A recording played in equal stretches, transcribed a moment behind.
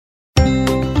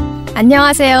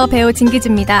안녕하세요. 배우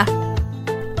진기주입니다.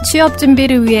 취업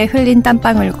준비를 위해 흘린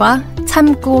땀방울과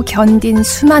참고 견딘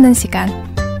수많은 시간.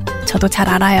 저도 잘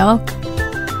알아요.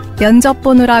 면접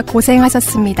보느라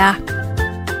고생하셨습니다.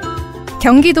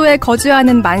 경기도에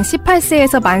거주하는 만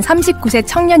 18세에서 만 39세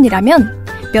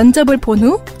청년이라면 면접을 본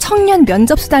후 청년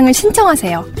면접수당을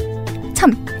신청하세요.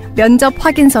 참, 면접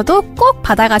확인서도 꼭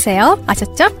받아가세요.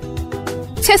 아셨죠?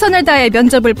 최선을 다해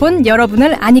면접을 본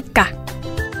여러분을 아니까.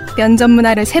 면접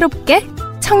문화를 새롭게,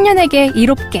 청년에게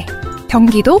이롭게.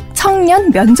 경기도 청년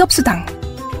면접수당.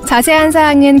 자세한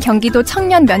사항은 경기도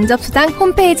청년 면접수당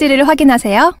홈페이지를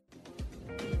확인하세요.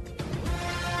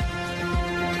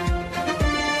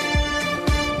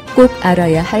 꼭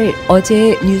알아야 할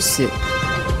어제의 뉴스.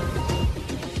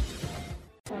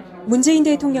 문재인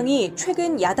대통령이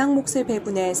최근 야당 몫을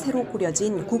배분해 새로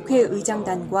꾸려진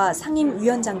국회의장단과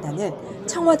상임위원장단을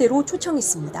청와대로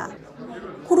초청했습니다.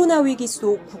 코로나 위기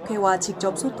속 국회와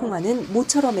직접 소통하는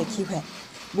모처럼의 기회,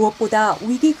 무엇보다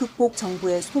위기 극복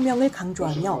정부의 소명을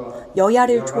강조하며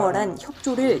여야를 초월한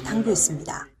협조를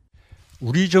당부했습니다.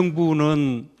 우리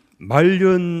정부는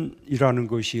말년이라는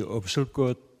것이 없을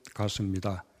것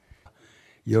같습니다.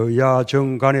 여야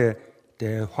정 간의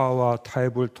대화와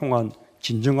타협을 통한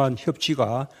진정한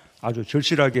협치가 아주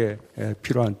절실하게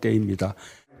필요한 때입니다.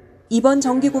 이번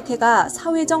정기국회가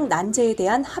사회적 난제에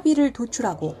대한 합의를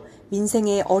도출하고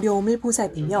민생의 어려움을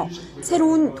보살피며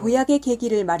새로운 도약의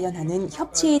계기를 마련하는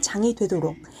협치의 장이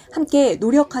되도록 함께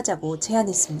노력하자고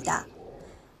제안했습니다.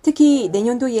 특히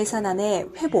내년도 예산안에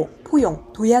회복,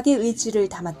 포용, 도약의 의지를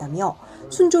담았다며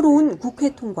순조로운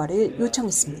국회 통과를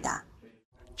요청했습니다.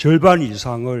 절반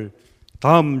이상을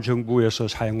다음 정부에서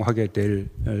사용하게 될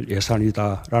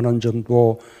예산이다라는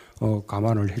점도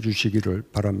감안을 해주시기를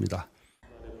바랍니다.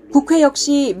 국회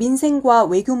역시 민생과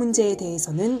외교 문제에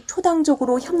대해서는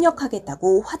초당적으로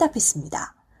협력하겠다고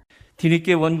화답했습니다.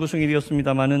 뒤늦게 원구성이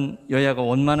되었습니다마는 여야가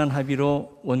원만한 합의로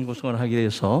원구성을 하기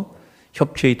위해서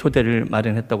협치의 토대를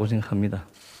마련했다고 생각합니다.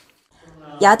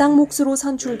 야당 몫으로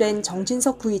선출된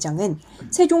정진석 부의장은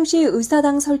세종시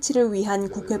의사당 설치를 위한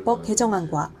국회법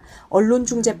개정안과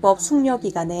언론중재법 숙려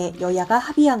기간에 여야가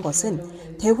합의한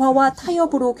것은 대화와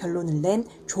타협으로 결론을 낸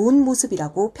좋은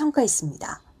모습이라고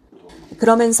평가했습니다.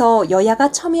 그러면서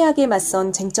여야가 첨예하게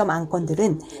맞선 쟁점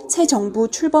안건들은 새 정부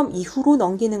출범 이후로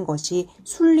넘기는 것이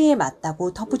순리에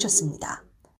맞다고 덧붙였습니다.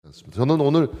 저는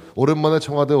오늘 오랜만에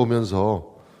청와대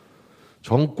오면서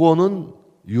정권은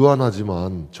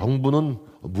유한하지만 정부는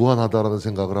무한하다라는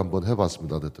생각을 한번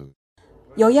해봤습니다, 대통령.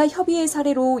 여야 협의의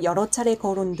사례로 여러 차례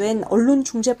거론된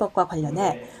언론중재법과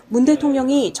관련해 문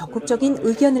대통령이 적극적인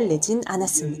의견을 내진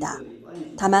않았습니다.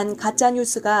 다만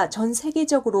가짜뉴스가 전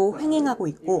세계적으로 횡행하고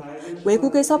있고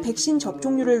외국에서 백신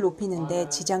접종률을 높이는 데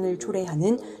지장을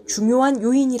초래하는 중요한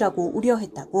요인이라고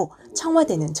우려했다고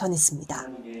청와대는 전했습니다.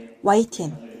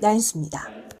 YTN 나윤수입니다.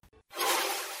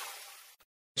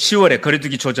 10월의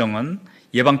거리두기 조정은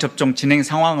예방접종 진행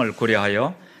상황을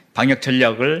고려하여 방역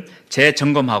전략을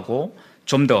재점검하고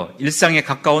좀 더 일상에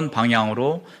가까운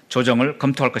방향으로 조정을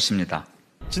검토할 것입니다.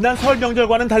 지난 설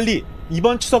명절과는 달리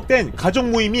이번 추석 땐 가족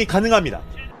모임이 가능합니다.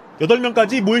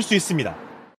 8명까지 모일 수 있습니다.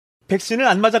 백신을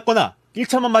안 맞았거나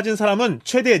 1차만 맞은 사람은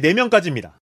최대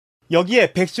 4명까지입니다.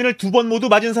 여기에 백신을 2번 모두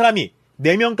맞은 사람이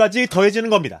 4명까지 더해지는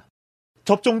겁니다.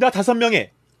 접종자 5명에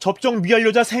접종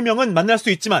미완료자 3명은 만날 수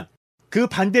있지만 그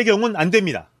반대 경우는 안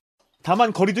됩니다.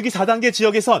 다만 거리두기 4단계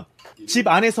지역에선 집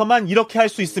안에서만 이렇게 할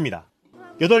수 있습니다.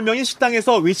 8명인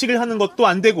식당에서 외식을 하는 것도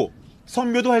안 되고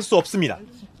성묘도 할 수 없습니다.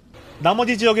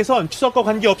 나머지 지역에선 추석과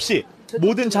관계없이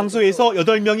모든 장소에서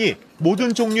 8명이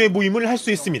모든 종류의 모임을 할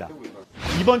수 있습니다.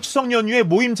 이번 추석 연휴의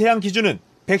모임 제한 기준은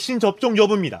백신 접종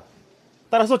여부입니다.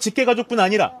 따라서 직계가족뿐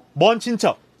아니라 먼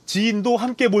친척, 지인도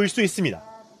함께 모일 수 있습니다.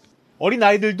 어린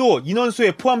아이들도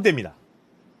인원수에 포함됩니다.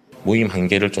 모임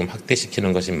한계를 좀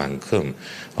확대시키는 것인 만큼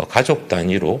가족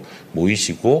단위로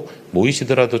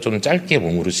모이시더라도 좀 짧게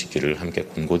머무르시기를 함께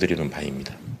권고드리는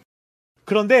바입니다.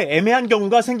 그런데 애매한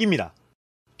경우가 생깁니다.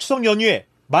 추석 연휴에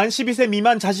만 12세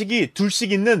미만 자식이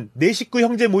둘씩 있는 4식구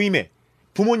형제 모임에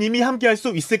부모님이 함께할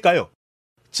수 있을까요?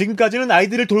 지금까지는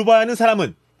아이들을 돌봐야 하는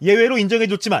사람은 예외로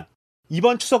인정해줬지만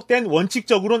이번 추석 땐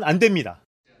원칙적으로는 안 됩니다.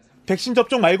 백신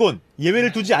접종 말곤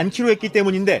예외를 두지 않기로 했기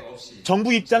때문인데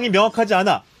정부 입장이 명확하지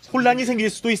않아 혼란이 생길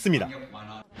수도 있습니다.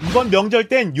 이번 명절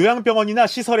땐 요양병원이나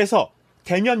시설에서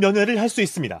대면 면회를 할 수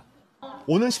있습니다.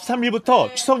 오는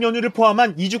 13일부터 추석 연휴를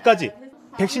포함한 2주까지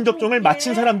백신 접종을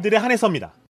마친 사람들에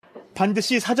한해서입니다.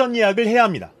 반드시 사전 예약을 해야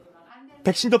합니다.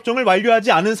 백신 접종을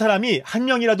완료하지 않은 사람이 한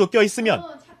명이라도 껴있으면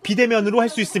비대면으로 할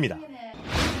수 있습니다.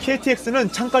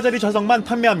 KTX는 창가 자리 좌석만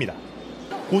판매합니다.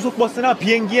 고속버스나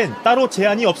비행기엔 따로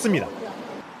제한이 없습니다.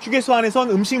 휴게소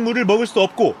안에선 음식물을 먹을 수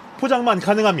없고 포장만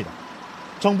가능합니다.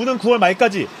 정부는 9월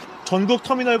말까지 전국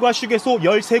터미널과 휴게소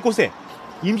 13곳에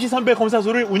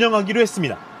임시선별검사소를 운영하기로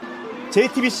했습니다.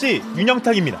 JTBC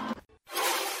윤영탁입니다.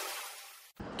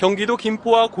 경기도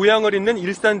김포와 고향을 잇는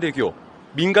일산대교.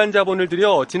 민간 자본을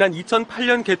들여 지난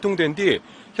 2008년 개통된 뒤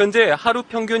현재 하루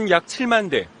평균 약 7만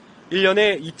대,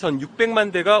 1년에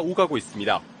 2,600만 대가 오가고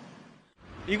있습니다.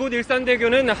 이곳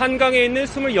일산대교는 한강에 있는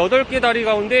 28개 다리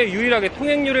가운데 유일하게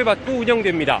통행료를 받고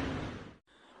운영됩니다.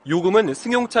 요금은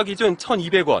승용차 기준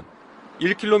 1,200원,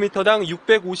 1km당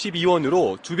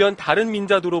 652원으로 주변 다른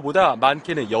민자도로보다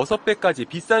많게는 6배까지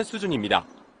비싼 수준입니다.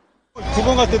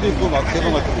 2번 갈 때도 있고 막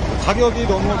 3번 갈 때도 있고 가격이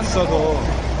너무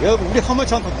비싸서 우리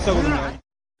화물차는 더 비싸거든요.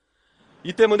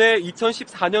 이 때문에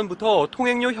 2014년부터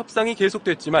통행료 협상이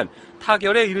계속됐지만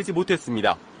타결에 이르지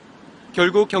못했습니다.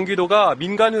 결국 경기도가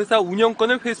민간회사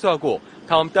운영권을 회수하고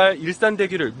다음 달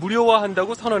일산대교를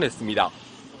무료화한다고 선언했습니다.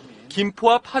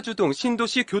 김포와 파주 등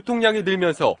신도시 교통량이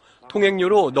늘면서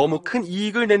통행료로 너무 큰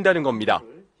이익을 낸다는 겁니다.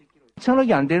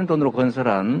 1,000억이 안 되는 돈으로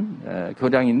건설한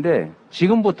교량인데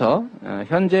지금부터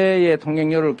현재의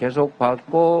통행료를 계속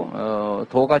받고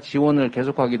도가 지원을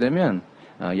계속하게 되면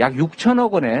약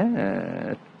 6천억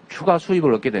원의 추가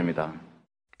수입을 얻게 됩니다.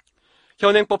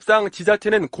 현행법상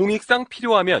지자체는 공익상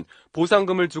필요하면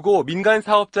보상금을 주고 민간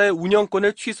사업자의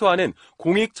운영권을 취소하는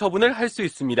공익처분을 할 수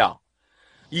있습니다.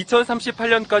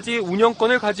 2038년까지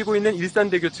운영권을 가지고 있는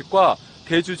일산대교 측과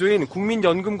대주주인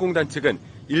국민연금공단 측은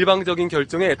일방적인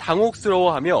결정에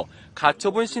당혹스러워하며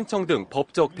가처분 신청 등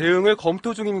법적 대응을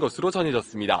검토 중인 것으로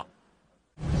전해졌습니다.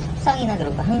 협상이나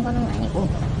그런 거 한 거는 아니고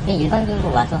그냥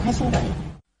일반적으로 와서 하신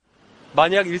거예요.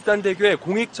 만약 일산대교의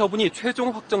공익처분이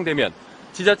최종 확정되면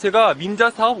지자체가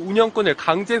민자사업 운영권을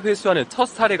강제 회수하는 첫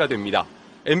사례가 됩니다.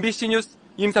 MBC 뉴스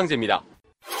임상재입니다.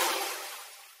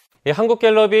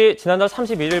 한국갤럽이 지난달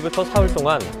 31일부터 사흘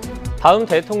동안 다음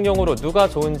대통령으로 누가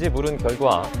좋은지 물은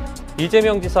결과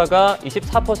이재명 지사가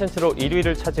 24%로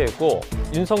 1위를 차지했고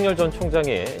윤석열 전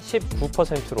총장이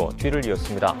 19%로 뒤를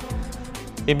이었습니다.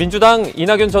 민주당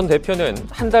이낙연 전 대표는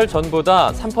한 달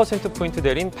전보다 3%포인트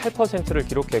내린 8%를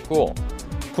기록했고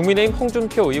국민의힘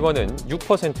홍준표 의원은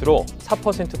 6%로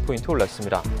 4%포인트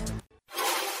올랐습니다.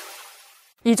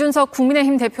 이준석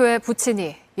국민의힘 대표의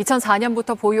부친이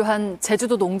 2004년부터 보유한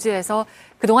제주도 농지에서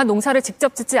그동안 농사를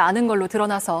직접 짓지 않은 걸로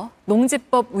드러나서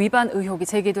농지법 위반 의혹이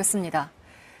제기됐습니다.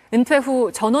 은퇴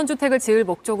후 전원주택을 지을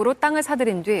목적으로 땅을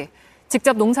사들인 뒤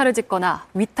직접 농사를 짓거나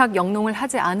위탁 영농을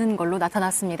하지 않은 걸로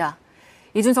나타났습니다.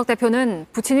 이준석 대표는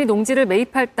부친이 농지를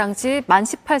매입할 당시 만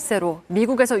 18세로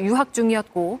미국에서 유학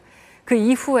중이었고 그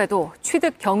이후에도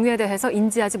취득 경위에 대해서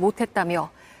인지하지 못했다며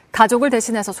가족을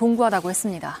대신해서 송구하다고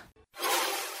했습니다.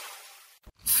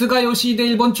 스가 요시히데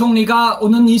일본 총리가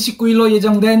오는 29일로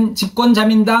예정된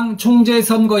집권자민당 총재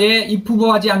선거에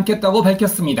입후보하지 않겠다고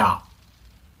밝혔습니다.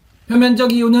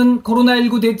 표면적 이유는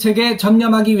코로나19 대책에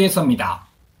전념하기 위해서입니다.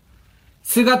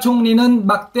 스가 총리는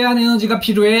막대한 에너지가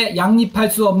필요해 양립할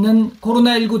수 없는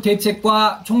코로나19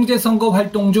 대책과 총재 선거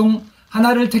활동 중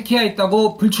하나를 택해야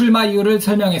했다고 불출마 이유를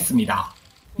설명했습니다.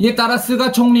 이에 따라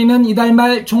스가 총리는 이달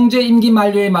말 총재 임기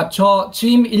만료에 맞춰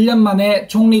취임 1년 만에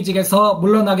총리직에서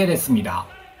물러나게 됐습니다.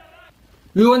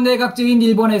 의원 내각제인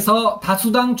일본에서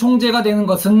다수당 총재가 되는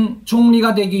것은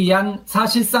총리가 되기 위한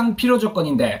사실상 필요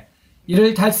조건인데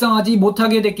이를 달성하지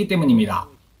못하게 됐기 때문입니다.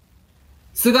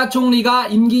 스가 총리가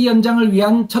임기 연장을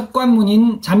위한 첫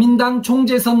관문인 자민당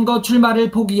총재 선거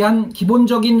출마를 포기한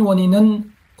기본적인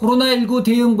원인은 코로나19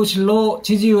 대응 부실로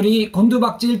지지율이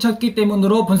곤두박질 쳤기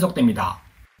때문으로 분석됩니다.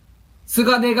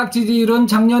 스가 내각 지지율은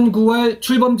작년 9월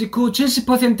출범 직후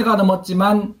 70%가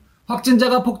넘었지만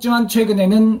확진자가 폭증한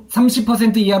최근에는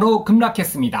 30% 이하로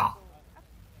급락했습니다.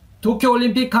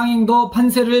 도쿄올림픽 강행도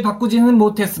판세를 바꾸지는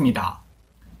못했습니다.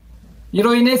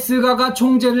 이로 인해 스가가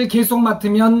총재를 계속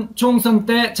맡으면 총선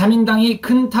때 자민당이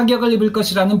큰 타격을 입을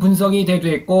것이라는 분석이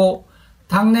대두했고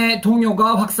당내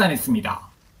동요가 확산했습니다.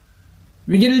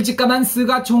 위기를 직감한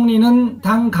스가 총리는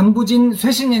당 간부진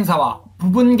쇄신 행사와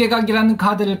부분 개각이라는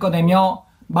카드를 꺼내며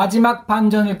마지막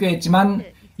반전을 꾀했지만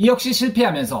이 역시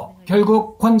실패하면서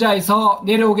결국 권좌에서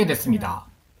내려오게 됐습니다.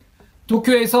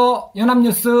 도쿄에서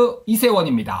연합뉴스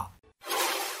이세원입니다.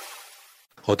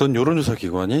 어떤 여론조사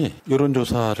기관이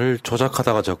여론조사를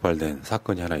조작하다가 적발된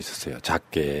사건이 하나 있었어요.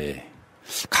 작게.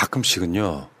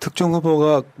 가끔씩은요, 특정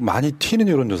후보가 많이 튀는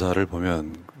여론조사를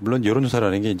보면, 물론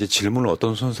여론조사라는 게 이제 질문을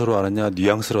어떤 순서로 하느냐,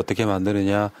 뉘앙스를 어떻게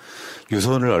만드느냐,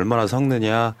 유선을 얼마나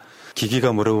섞느냐,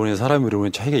 기기가 물어보느냐, 사람이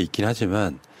물어보느냐 차이가 있긴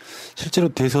하지만, 실제로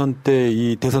대선 때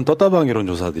이 대선 떴다방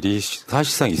여론조사들이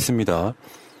사실상 있습니다.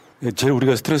 제일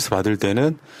우리가 스트레스 받을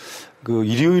때는 그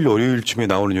일요일, 월요일쯤에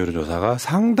나오는 여론조사가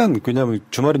왜냐하면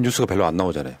주말에 뉴스가 별로 안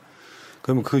나오잖아요.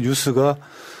 그러면 그 뉴스가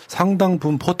상당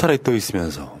부분 포털에 떠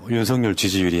있으면서 윤석열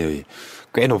지지율이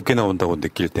꽤 높게 나온다고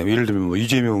느낄 때, 예를 들면 뭐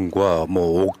이재명과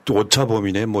뭐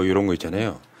오차범위네 뭐 이런 거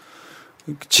있잖아요.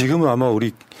 지금은 아마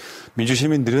우리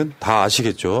민주시민들은 다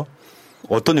아시겠죠.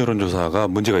 어떤 여론조사가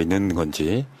문제가 있는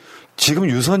건지. 지금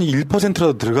유선이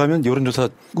 1%라도 들어가면 여론조사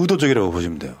의도적이라고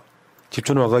보시면 돼요.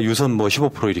 집전화가 유선 뭐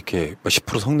 15% 이렇게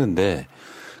 10% 섞는데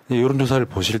여론조사를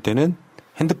보실 때는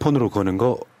핸드폰으로 거는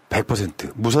거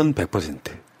 100%, 무선 100%.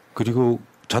 그리고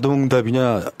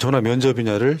자동응답이냐 전화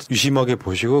면접이냐를 유심하게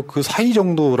보시고 그 사이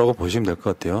정도라고 보시면 될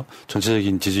것 같아요.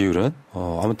 전체적인 지지율은.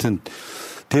 아무튼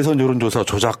대선 여론조사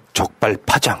조작, 적발,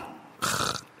 파장.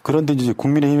 그런데 이제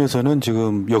국민의힘에서는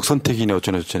지금 역선택이네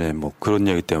어쩌네 뭐 그런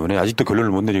이야기 때문에 아직도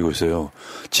결론을 못 내리고 있어요.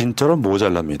 진짜로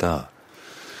모자랍니다.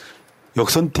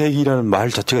 역선택이라는 말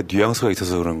자체가 뉘앙스가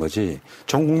있어서 그런 거지.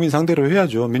 전 국민 상대로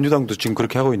해야죠. 민주당도 지금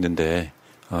그렇게 하고 있는데.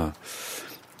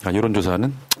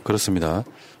 여론조사는 그렇습니다.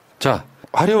 자,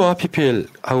 화려와 PPL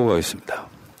하고 가겠습니다.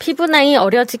 피부 나이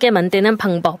어려지게 만드는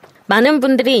방법. 많은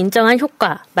분들이 인정한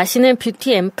효과. 마시는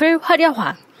뷰티 앰플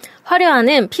화려화.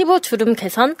 화려화는 피부 주름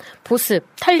개선, 보습,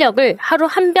 탄력을 하루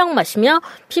한 병 마시며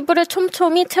피부를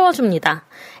촘촘히 채워줍니다.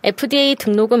 FDA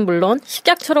등록은 물론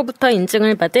식약처로부터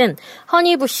인증을 받은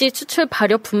허니부시 추출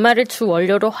발효 분말을 주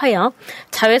원료로 하여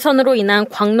자외선으로 인한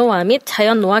광노화 및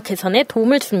자연노화 개선에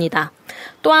도움을 줍니다.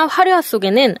 또한 화려화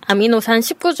속에는 아미노산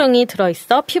 19종이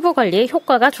들어있어 피부 관리에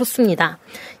효과가 좋습니다.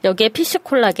 여기에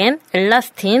피시콜라겐,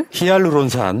 엘라스틴,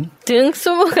 히알루론산 등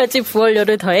 20가지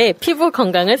부원료를 더해 피부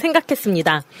건강을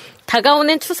생각했습니다.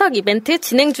 다가오는 추석 이벤트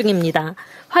진행 중입니다.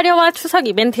 화려화 추석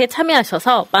이벤트에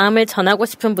참여하셔서 마음을 전하고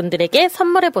싶은 분들에게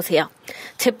선물해보세요.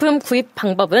 제품 구입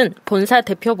방법은 본사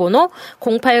대표번호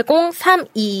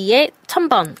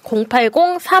 080-322-1000번,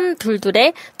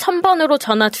 080-322-1000번으로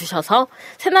전화 주셔서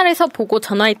새날에서 보고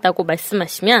전화했다고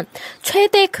말씀하시면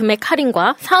최대 금액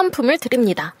할인과 사은품을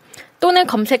드립니다. 또는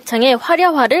검색창에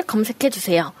화려화를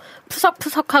검색해주세요.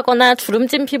 푸석푸석하거나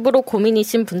주름진 피부로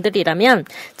고민이신 분들이라면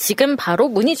지금 바로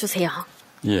문의주세요.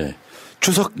 예,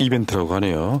 추석 이벤트라고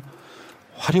하네요.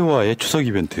 화려화의 추석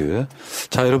이벤트.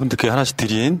 자, 여러분들께 하나씩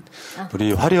드린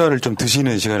우리 화려화를 좀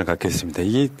드시는 시간을 갖겠습니다.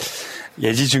 이게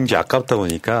예지중지 아깝다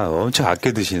보니까 엄청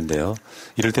아껴 드시는데요.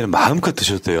 이럴 때는 마음껏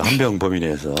드셔도 돼요. 한 병 범위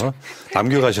내에서.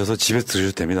 남겨가셔서 집에서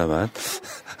드셔도 됩니다만.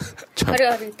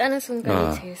 화려화를 따는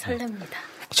순간이 제일 설렙니다.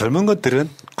 젊은 것들은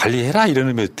관리해라 이런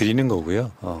의미에서 드리는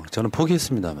거고요. 저는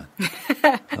포기했습니다만.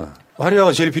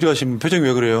 화려화가 제일 필요하신 표정이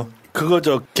왜 그래요? 그거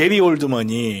게리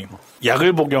올드먼이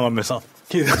약을 복용하면서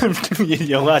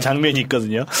영화 장면이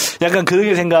있거든요. 약간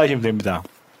그렇게 생각하시면 됩니다.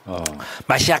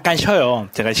 맛이 약간 쉬어요.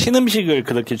 제가 신음식을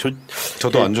그렇게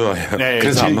저도 안 좋아해요. 네,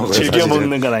 그래서 안 먹어요. 즐겨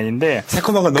먹는 건 아닌데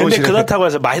새콤한 건 너무 근데 싫어요. 그렇다고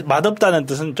해서 맛없다는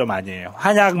뜻은 좀 아니에요.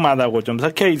 한약 맛하고 좀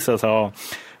섞여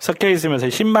있으면서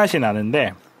신맛이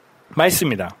나는데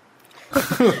맛있습니다.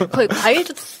 거의 과일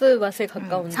주스 맛에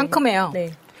가까운 상큼해요.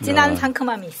 네. 진한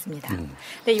상큼함이 있습니다.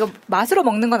 근데 이거 맛으로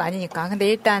먹는 건 아니니까. 근데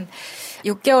일단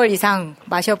 6개월 이상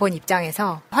마셔본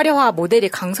입장에서 화려화 모델이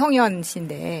강성현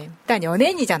씨인데 일단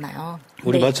연예인이잖아요.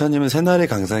 우리 네. 마차님은 새날의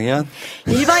강상현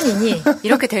일반인이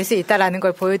이렇게 될 수 있다라는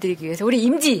걸 보여드리기 위해서 우리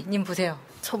임지님 보세요.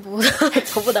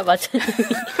 저보다 마차님이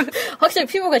확실히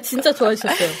피부가 진짜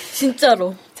좋아지셨어요.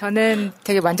 진짜로. 저는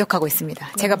되게 만족하고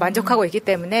있습니다. 제가 만족하고 있기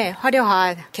때문에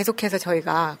화려화 계속해서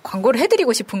저희가 광고를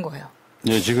해드리고 싶은 거예요.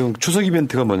 예, 지금 추석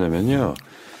이벤트가 뭐냐면요.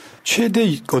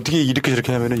 최대 어떻게 이렇게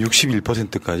저렇게 하면은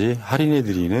 61%까지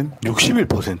할인해드리는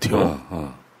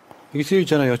 61%요? 여기 쓰여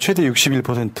있잖아요. 최대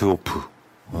 61% 오프.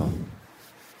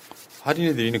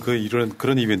 할인해드리는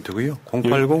그런 이벤트고요.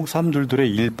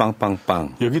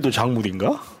 080-322-1빵빵빵. 여기도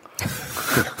작물인가?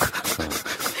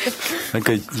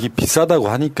 그러니까 이게 비싸다고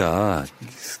하니까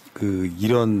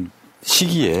이런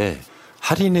시기에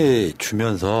할인해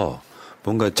주면서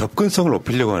뭔가 접근성을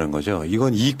높이려고 하는 거죠.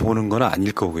 이건 이익 보는 건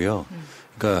아닐 거고요.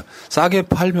 그러니까 싸게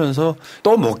팔면서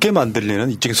또 먹게 만들려는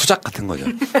일종의 수작 같은 거죠.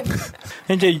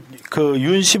 이제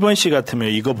윤시번 씨 같으면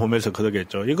이거 보면서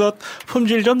그러겠죠. 이거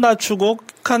품질 좀 낮추고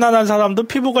가난한 사람도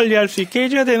피부 관리할 수 있게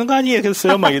해줘야 되는 거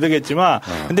아니겠어요? 막 이러겠지만,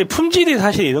 근데 품질이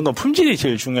사실 이런 건 품질이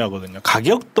제일 중요하거든요.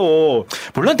 가격도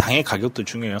물론 당연히 가격도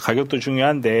중요해요. 가격도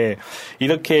중요한데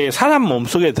이렇게 사람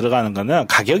몸속에 들어가는 거는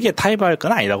가격에 타협할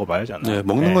건 아니라고 봐요, 저는. 네,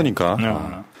 먹는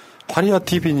거니까. 화리아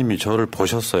TV님이 저를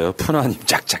보셨어요. 푸나님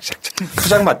짝짝짝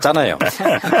투장 맞잖아요.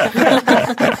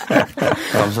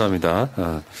 감사합니다.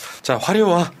 자,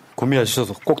 화려화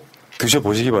구매하셔서 꼭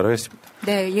드셔보시기 바라겠습니다.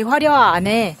 네, 이 화려화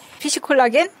안에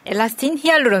피시콜라겐, 엘라스틴,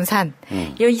 히알루론산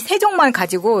이 세 종만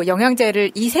가지고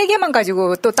영양제를 이 세 개만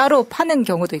가지고 또 따로 파는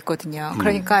경우도 있거든요.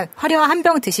 그러니까 화려화 한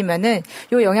병 드시면은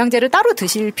이 영양제를 따로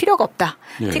드실 필요가 없다.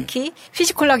 예. 특히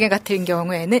피시콜라겐 같은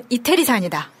경우에는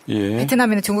이태리산이다. 예.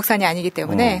 베트남에는 중국산이 아니기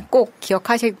때문에 꼭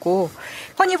기억하시고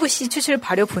허니부시 추출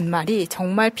발효 분말이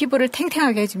정말 피부를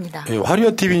탱탱하게 해줍니다. 예,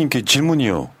 화리와 TV님께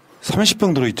질문이요.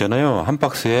 30병 들어있잖아요. 한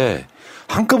박스에.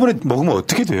 한꺼번에 먹으면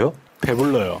어떻게 돼요?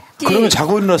 배불러요. 그러면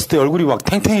자고 일어났을 때 얼굴이 막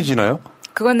탱탱해지나요?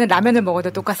 그거는 라면을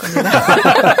먹어도 똑같습니다.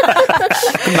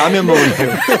 그럼 라면 먹으면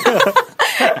돼요.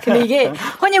 근데 이게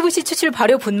허니부시 추출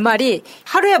발효 분말이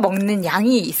하루에 먹는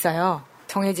양이 있어요.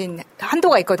 정해진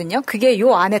한도가 있거든요. 그게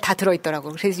요 안에 다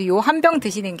들어있더라고요. 그래서 요 한 병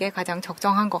드시는 게 가장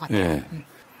적정한 것 같아요. 예.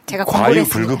 제가 과유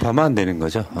불급하면 안 되는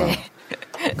거죠. 네.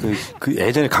 그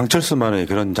예전에 강철수 만화에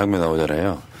그런 장면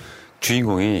나오잖아요.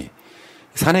 주인공이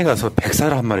산에 가서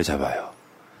백사를 한 마리 잡아요.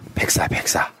 백사.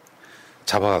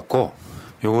 잡아갖고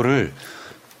요거를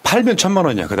팔면 1,000만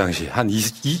원이야. 그 당시. 한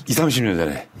 30년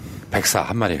전에. 백사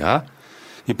한 마리가.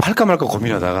 이 팔까 말까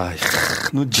고민하다가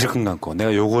눈 지르끈 감고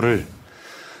내가 요거를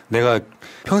내가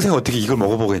평생 어떻게 이걸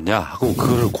먹어보겠냐 하고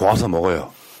그거를 고아서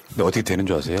먹어요. 근데 어떻게 되는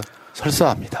줄 아세요?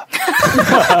 설사합니다.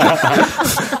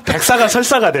 백사가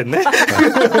설사가 됐네?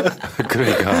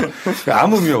 그러니까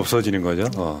아무 의미 없어지는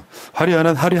거죠.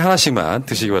 화려한 하루에 하나씩만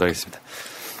드시기 바라겠습니다.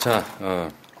 자,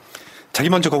 자기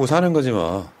만족하고 사는 거지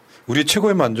뭐. 우리의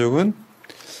최고의 만족은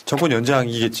정권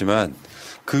연장이겠지만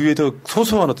그 위에도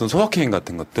소소한 어떤 소확행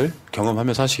같은 것들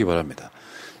경험하면서 사시기 바랍니다.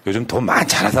 요즘 돈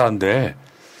많잖아 사람들.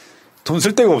 돈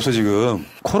쓸 데가 없어 지금.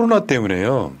 코로나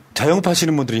때문에요.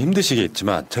 자영업하시는 분들이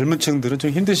힘드시겠지만 젊은 층들은 좀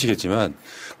힘드시겠지만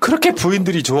그렇게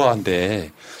부인들이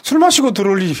좋아한대. 술 마시고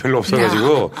들어올 일이 별로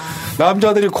없어가지고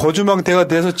남자들이 거주망태가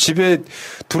돼서 집에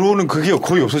들어오는 그게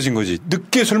거의 없어진 거지.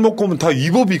 늦게 술 먹고 오면 다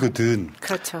위법이거든.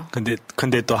 그렇죠.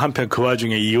 근데 또 한편 그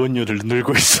와중에 이혼율을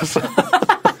늘고 있어서.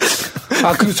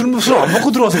 근데 술 안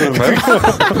먹고 들어와서 그런가요?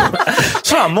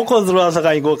 술 안 먹고 들어와서가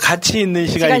아니고 같이 있는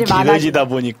시간이 길어지다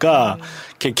보니까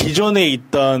기존에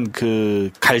있던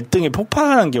그 갈등이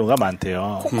폭발하는 경우가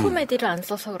많대요. 코코메디를 안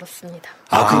써서 그렇습니다.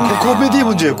 그 코코메디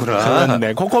문제였구나.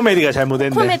 그렇네. 코코메디가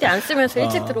잘못했네. 코코메디 안 쓰면서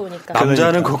일찍 들어오니까.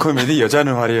 남자는 코코메디,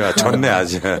 여자는 화려하. 졌네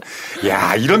아주.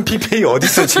 야 이런 PPA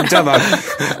어딨어 진짜 막.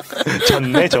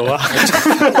 졌네 좋아.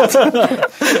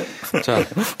 자,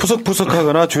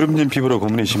 푸석푸석하거나 주름진 피부로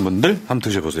고민이신 분들 한번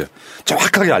드셔보세요.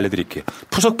 정확하게 알려드릴게요.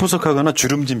 푸석푸석하거나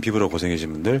주름진 피부로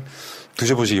고생이신 분들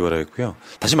드셔보시기 바라겠고요.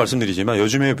 다시 말씀드리지만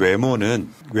요즘에 외모는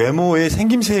외모의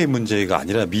생김새의 문제가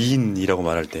아니라 미인이라고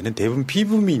말할 때는 대부분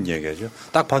피부 미인 이야기하죠.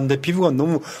 딱 봤는데 피부가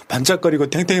너무 반짝거리고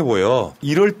탱탱해 보여.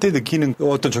 이럴 때 느끼는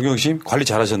어떤 존경심 관리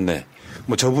잘하셨네.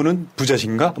 뭐 저분은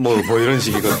부자신가? 뭐 이런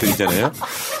식의 것들이잖아요.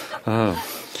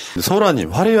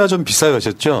 소라님, 화려화 좀 비싸게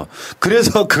하셨죠?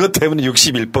 그래서 그것 때문에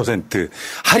 61%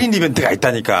 할인 이벤트가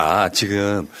있다니까,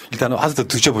 지금. 일단 와서 더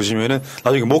드셔보시면은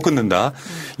나중에 못 끊는다.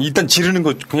 일단 지르는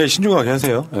거 굉장히 신중하게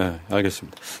하세요. 네,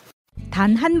 알겠습니다.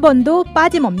 단 한 번도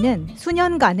빠짐없는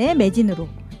수년간의 매진으로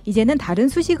이제는 다른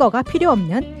수식어가 필요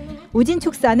없는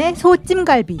우진축산의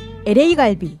소찜갈비,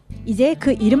 LA갈비. 이제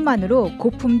그 이름만으로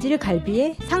고품질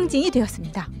갈비의 상징이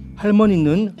되었습니다.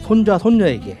 할머니는 손자,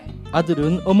 손녀에게,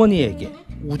 아들은 어머니에게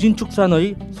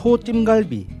우진축산의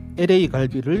소찜갈비,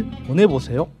 LA갈비를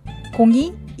보내보세요.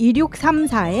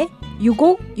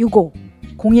 02-2634-6565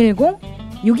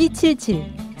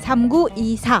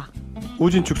 010-6277-3924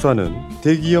 우진축산은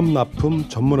대기업 납품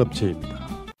전문업체입니다.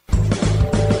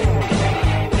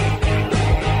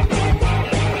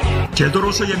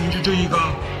 제도로서의 민주주의가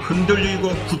흔들리고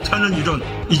구타는 일은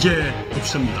이제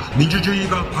없습니다.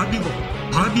 민주주의가 밥이고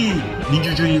밥이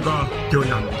민주주의가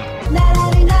되어야 합니다.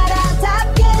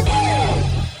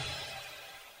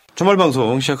 주말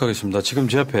방송 시작하겠습니다. 지금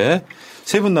제 앞에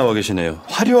세 분 나와 계시네요.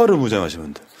 화려화를 무장하신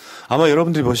분들. 아마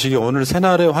여러분들이 보시기에 오늘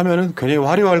새날의 화면은 굉장히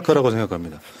화려할 거라고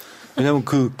생각합니다. 왜냐하면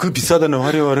그 비싸다는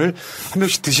화려화를 한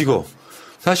명씩 드시고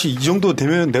사실 이 정도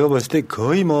되면 내가 봤을 때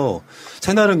거의 뭐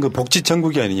새날은 그 복지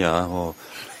천국이 아니냐 뭐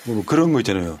그런 거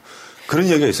있잖아요. 그런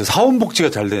이야기가 있어요. 사원복지가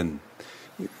잘 된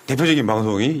대표적인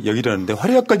방송이 여기라는데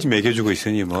화려화까지 매겨주고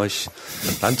있으니 난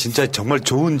진짜 정말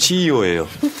좋은 CEO예요.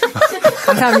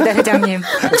 감사합니다, 회장님.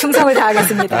 충성을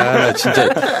다하겠습니다. 진짜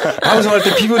방송할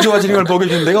때 피부 좋아지는 걸 보게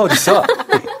해준 데가 어딨어?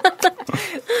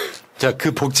 자,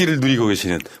 그 복지를 누리고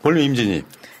계시는 볼메 임진님.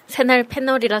 새날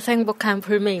패널이라서 행복한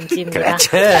볼메 임진입니다. 그렇지.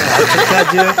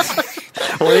 아직까지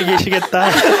오래 계시겠다.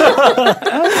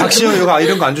 박시영 이거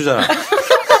이런 거 안 주잖아.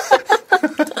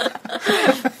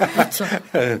 그렇죠.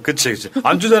 그치.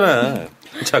 안 주잖아.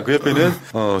 자, 그 옆에는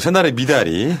새날의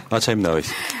미달이 마차임 나와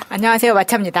있습니다. 안녕하세요,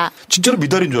 마차입니다. 진짜로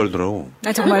미달인 줄 알더라고.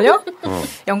 아, 정말요?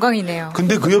 영광이네요.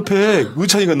 근데 그 옆에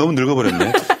의찬이가 너무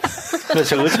늙어버렸네.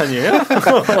 저 의찬이에요?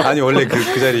 아니 원래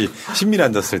그 자리 신민이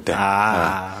앉았을 때.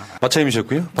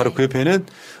 마차님이셨고요. 바로 그 옆에는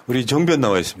우리 정변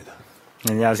나와 있습니다.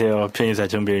 안녕하세요. 편의사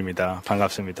정변입니다.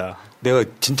 반갑습니다. 내가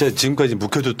진짜 지금까지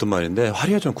묵혀줬던 말인데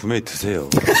화리야 좀 구매해 드세요.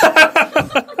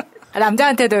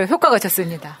 남자한테도 효과가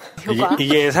좋습니다. 효과.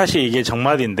 이게 사실 이게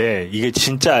정말인데 이게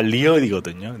진짜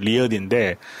리얼이거든요.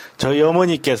 리얼인데 저희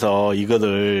어머니께서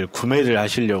이거를 구매를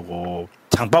하시려고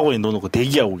장바구니 넣어놓고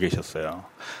대기하고 계셨어요.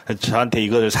 저한테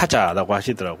이거를 사자라고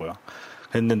하시더라고요.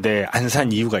 그랬는데 안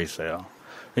산 이유가 있어요.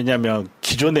 왜냐하면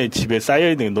기존에 집에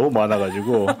쌓여있는 게 너무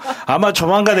많아가지고 아마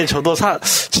조만간에 저도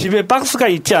집에 박스가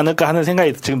있지 않을까 하는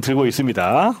생각이 지금 들고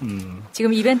있습니다.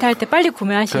 지금 이벤트 할 때 빨리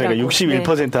구매하시라고. 그러니까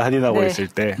 61% 할인하고 있을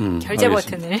때. 결제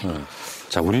버튼을.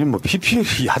 자, 우리는 뭐 PPL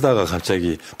하다가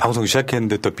갑자기 방송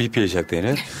시작했는데 또 PPL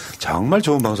시작되는 정말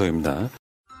좋은 방송입니다.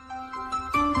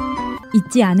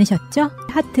 잊지 않으셨죠?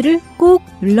 하트를 꼭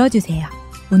눌러주세요.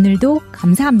 오늘도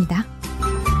감사합니다.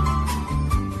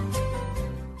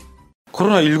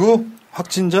 코로나19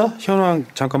 확진자 현황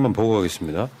잠깐만 보고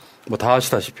가겠습니다. 뭐 다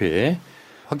아시다시피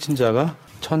확진자가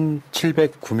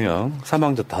 1,709명,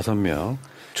 사망자 5명.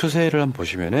 추세를 한번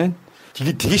보시면은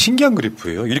이게 되게 신기한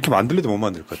그래프예요. 이렇게 만들래도 못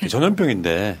만들 것 같아요.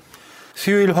 전염병인데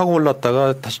수요일 확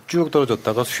올랐다가 다시 쭉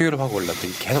떨어졌다가 수요일 확 올랐다가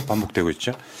계속 반복되고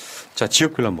있죠. 자,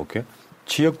 지역별로 한번 볼게요.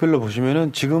 지역별로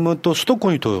보시면은 지금은 또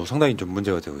수도권이 또 상당히 좀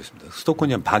문제가 되고 있습니다.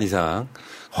 수도권이 한 반 이상.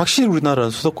 확실히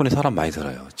우리나라는 수도권에 사람 많이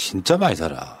살아요. 진짜 많이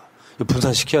살아.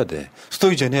 분산시켜야 돼.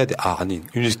 수도 이전해야 돼. 아니,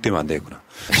 윤희식 때문에 안 되겠구나.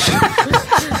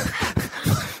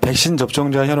 백신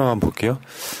접종자 현황 한번 볼게요.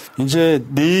 이제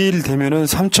내일 되면은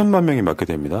 3천만 명이 맞게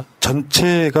됩니다.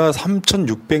 전체가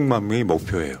 3,600만 명이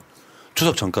목표예요.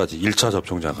 추석 전까지 1차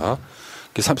접종자가.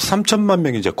 3천만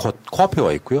명이 이제 코앞에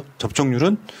와 있고요.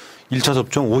 접종률은 1차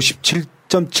접종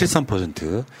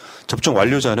 57.73%, 접종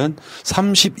완료자는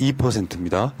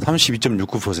 32%입니다.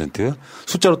 32.69%.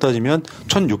 숫자로 따지면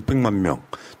 1,600만 명,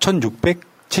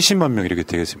 1,670만 명 이렇게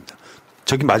되겠습니다.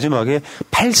 저기 마지막에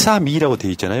 832라고 돼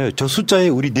있잖아요. 저 숫자에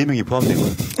우리 4명이 포함된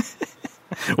거예요.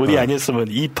 우리 아니었으면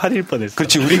 281 뻔했어.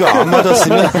 그렇지. 우리가 안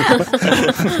맞았으면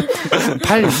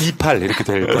 828 이렇게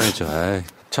될 뻔했죠. 아이.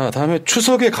 자, 다음에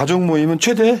추석에 가족 모임은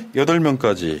최대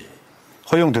 8명까지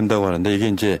허용된다고 하는데 이게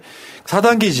이제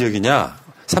 4단계 지역이냐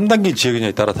 3단계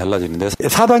지역이냐에 따라 달라지는데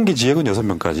 4단계 지역은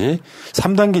 6명까지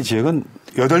 3단계 지역은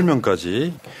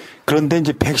 8명까지. 그런데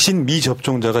이제 백신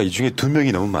미접종자가 이 중에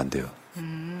 2명이 넘으면 안 돼요.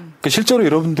 그러니까 실제로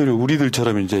여러분들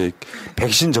우리들처럼 이제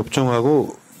백신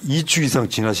접종하고 2주 이상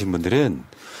지나신 분들은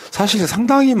사실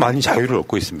상당히 많이 자유를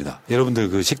얻고 있습니다. 여러분들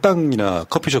그 식당이나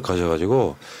커피숍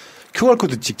가셔가지고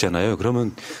QR코드 찍잖아요.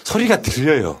 그러면 소리가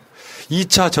들려요.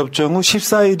 2차 접종 후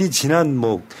 14일이 지난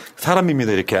뭐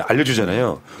사람입니다. 이렇게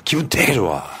알려주잖아요. 기분 되게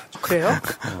좋아. 그래요?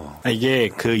 이게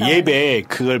그 앱에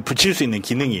그걸 붙일 수 있는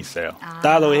기능이 있어요.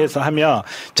 따로 해서 하면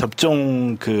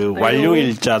접종 그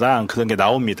완료일자랑 그런 게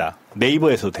나옵니다.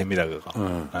 네이버에서도 됩니다, 그거.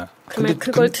 그러면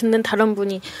그걸 듣는 다른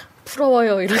분이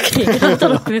부러워요 이렇게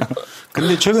얘기하더라고요.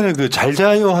 근데 최근에 그 잘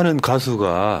자요 하는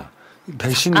가수가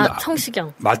백신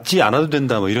성시경 맞지 않아도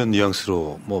된다 뭐 이런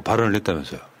뉘앙스로 뭐 발언을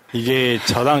했다면서요. 이게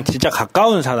저랑 진짜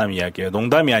가까운 사람 이야기예요.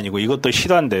 농담이 아니고 이것도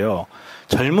실화인데요.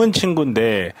 젊은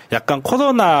친구인데 약간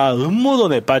코로나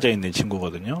음모론에 빠져 있는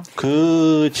친구거든요.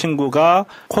 그 친구가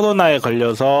코로나에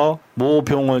걸려서 모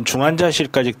병원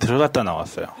중환자실까지 들어갔다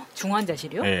나왔어요.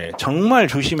 중환자실이요? 네, 정말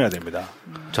조심해야 됩니다.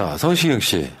 자, 성시경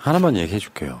씨 하나만 얘기해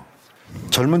줄게요.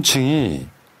 젊은 층이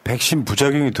백신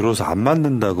부작용이 들어서 안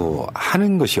맞는다고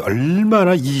하는 것이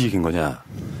얼마나 이기적인 거냐.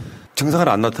 증상을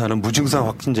안 나타나는 무증상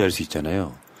확진자일 수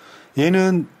있잖아요.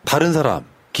 얘는 다른 사람,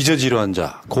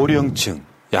 기저질환자, 고령층,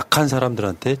 약한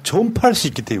사람들한테 전파할 수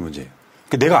있기 때문에 문제예요.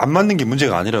 그러니까 내가 안 맞는 게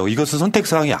문제가 아니라고. 이것은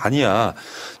선택사항이 아니야.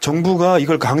 정부가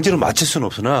이걸 강제로 맞출 수는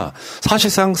없으나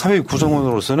사실상 사회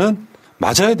구성원으로서는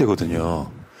맞아야 되거든요.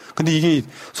 근데 이게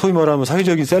소위 말하면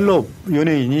사회적인 셀럽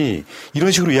연예인이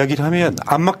이런 식으로 이야기를 하면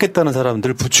안 맞겠다는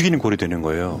사람들을 부추기는 꼴이 되는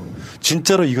거예요.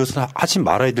 진짜로 이것은 하지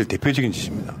말아야 될 대표적인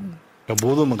짓입니다.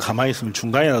 모르면 가만히 있으면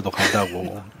중간이라도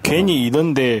간다고. 괜히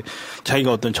이런데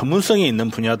자기가 어떤 전문성이 있는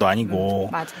분야도 아니고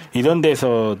이런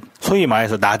데서 소위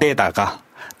말해서 나대다가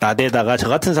저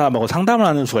같은 사람하고 상담을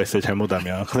하는 수가 있어요.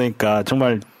 잘못하면. 그러니까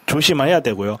정말 조심해야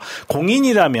되고요.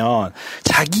 공인이라면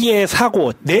자기의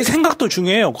사고, 내 생각도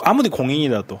중요해요. 아무리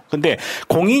공인이라도. 근데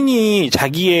공인이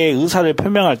자기의 의사를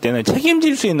표명할 때는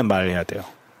책임질 수 있는 말을 해야 돼요.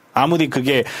 아무리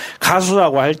그게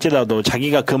가수라고 할지라도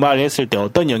자기가 그 말을 했을 때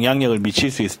어떤 영향력을 미칠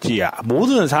수 있을지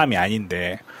모르는 사람이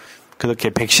아닌데 그렇게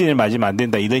백신을 맞으면 안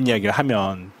된다 이런 이야기를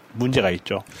하면 문제가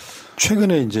있죠.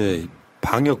 최근에 이제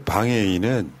방역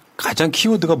방해인은 가장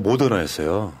키워드가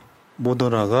모더나였어요.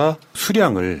 모더나가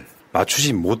수량을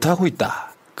맞추지 못하고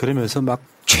있다. 그러면서 막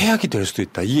최악이 될 수도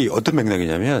있다. 이게 어떤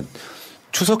맥락이냐면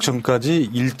추석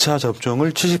전까지 1차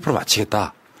접종을 70%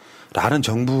 마치겠다. 라는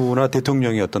정부나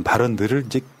대통령의 어떤 발언들을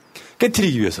이제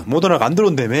깨트리기 위해서 모더나가 안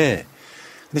들어온다며.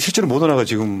 근데 실제로 모더나가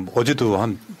지금 어제도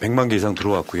한 100만 개 이상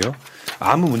들어왔고요.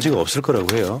 아무 문제가 없을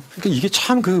거라고 해요. 그러니까 이게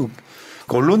참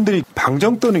언론들이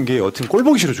방정 떠는 게 어떻게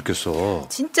꼴보기 싫어 죽겠어.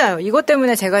 진짜요. 이것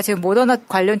때문에 제가 지금 모더나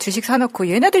관련 주식 사놓고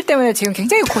얘네들 때문에 지금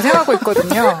굉장히 고생하고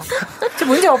있거든요.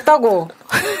 지금 문제 없다고.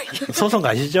 소송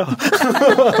가시죠.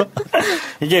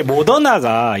 이게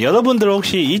모더나가 여러분들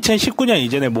혹시 2019년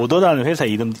이전에 모더나는 회사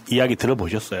이름 이야기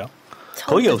들어보셨어요?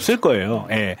 거의 없을 거예요.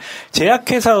 예.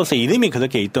 제약회사로서 이름이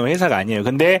그렇게 있던 회사가 아니에요.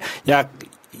 근데 약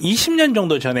 20년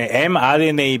정도 전에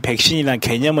mRNA 백신이라는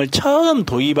개념을 처음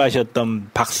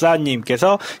도입하셨던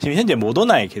박사님께서 지금 현재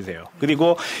모더나에 계세요.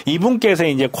 그리고 이분께서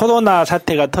이제 코로나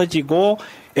사태가 터지고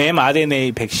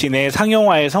mRNA 백신의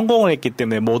상용화에 성공을 했기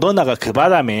때문에 모더나가 그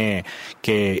바람에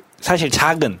사실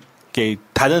작은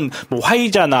다른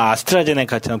화이자나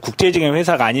아스트라제네카처럼 국제적인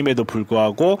회사가 아님에도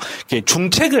불구하고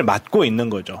중책을 맡고 있는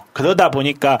거죠. 그러다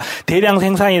보니까 대량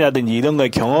생산이라든지 이런 거에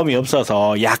경험이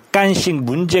없어서 약간씩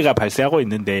문제가 발생하고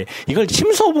있는데 이걸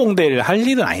침소봉대를 할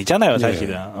일은 아니잖아요,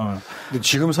 사실은. 네. 근데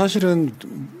지금 사실은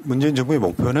문재인 정부의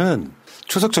목표는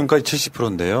추석 전까지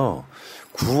 70%인데요.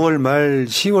 9월 말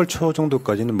 10월 초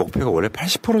정도까지는 목표가 원래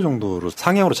 80% 정도로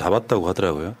상향으로 잡았다고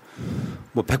하더라고요.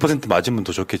 100% 맞으면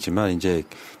더 좋겠지만 이제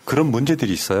그런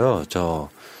문제들이 있어요.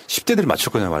 10대들이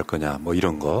맞출 거냐 말 거냐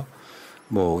이런 거.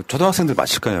 초등학생들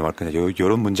맞출 거냐 말 거냐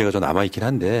이런 문제가 좀 남아있긴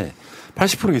한데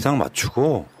 80% 이상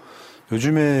맞추고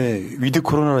요즘에 위드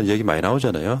코로나라는 얘기 많이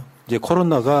나오잖아요. 이제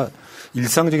코로나가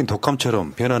일상적인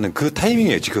독감처럼 변하는 그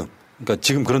타이밍이에요, 지금. 그러니까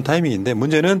지금 그런 타이밍인데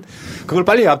문제는 그걸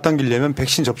빨리 앞당기려면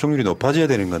백신 접종률이 높아져야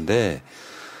되는 건데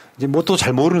이제 또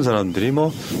잘 모르는 사람들이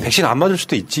백신 안 맞을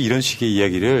수도 있지 이런 식의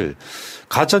이야기를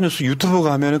가짜뉴스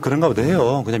유튜버가 하면은 그런가 보다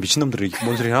해요. 그냥 미친놈들이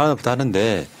뭔 소리 하나보다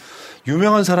하는데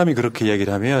유명한 사람이 그렇게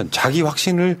이야기를 하면 자기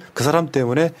확신을 그 사람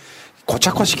때문에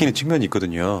고착화시키는 측면이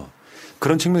있거든요.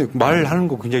 그런 측면에 말하는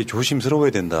거 굉장히 조심스러워야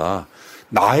된다.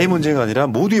 나의 문제가 아니라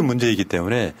모두의 문제이기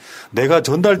때문에 내가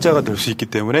전달자가 될 수 있기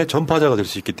때문에 전파자가 될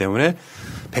수 있기 때문에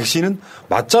백신은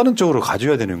맞자는 쪽으로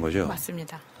가져야 되는 거죠.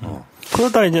 맞습니다.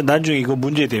 그러다 이제 나중에 이거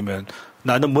문제되면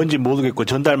나는 뭔지 모르겠고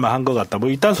전달만 한 것 같다.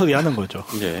 이딴 소리 하는 거죠.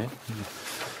 네.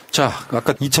 자,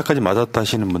 아까 2차까지 맞았다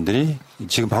하시는 분들이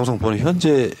지금 방송 보는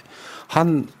현재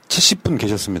한 70분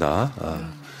계셨습니다.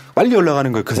 빨리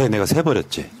올라가는 걸 그 사이에 내가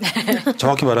세버렸지.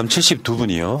 정확히 말하면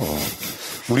 72분이요.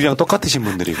 우리랑 똑같으신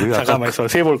분들이고요. 잠깐만 있어,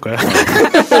 세볼 거야.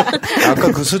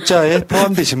 아까 그 숫자에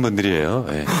포함되신 분들이에요.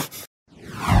 네.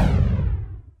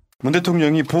 문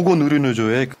대통령이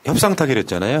보건의료노조에 협상 타기로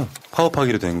했잖아요.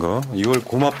 파업하기로 된 거. 이걸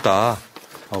고맙다.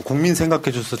 국민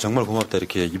생각해줘서 정말 고맙다.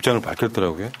 이렇게 입장을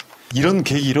밝혔더라고요. 이런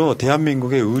계기로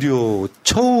대한민국의 의료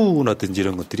처우라든지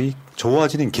이런 것들이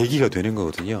좋아지는 계기가 되는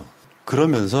거거든요.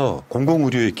 그러면서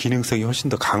공공의료의 기능성이 훨씬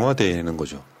더 강화되는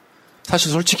거죠.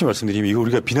 사실 솔직히 말씀드리면 이거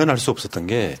우리가 비난할 수 없었던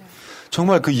게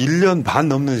정말 그 1년 반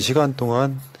넘는 시간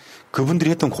동안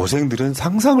그분들이 했던 고생들은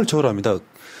상상을 초월합니다.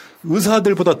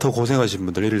 의사들보다 더 고생하신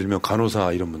분들, 예를 들면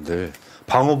간호사 이런 분들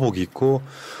방호복 입고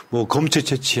검체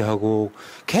채취하고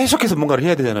계속해서 뭔가를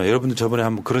해야 되잖아요. 여러분들 저번에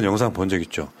한번 그런 영상 본 적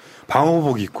있죠.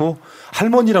 방호복 입고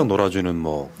할머니랑 놀아주는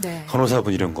네.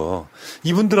 간호사분 이런 거.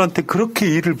 이분들한테 그렇게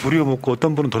일을 부려먹고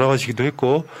어떤 분은 돌아가시기도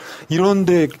했고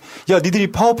이런데 야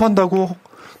니들이 파업한다고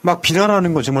막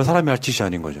비난하는 건 정말 사람이 할 짓이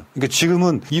아닌 거죠. 그러니까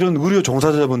지금은 이런 의료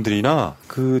종사자분들이나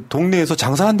그 동네에서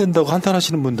장사 안 된다고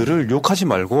한탄하시는 분들을 욕하지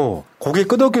말고 고개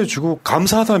끄덕여주고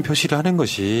감사하다는 표시를 하는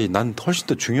것이 난 훨씬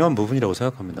더 중요한 부분이라고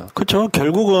생각합니다. 그렇죠.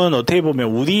 결국은 어떻게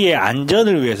보면 우리의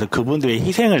안전을 위해서 그분들의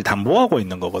희생을 담보하고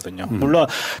있는 거거든요. 물론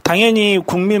당연히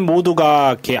국민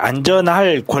모두가 이렇게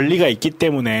안전할 권리가 있기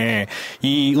때문에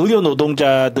이 의료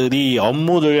노동자들이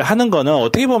업무를 하는 거는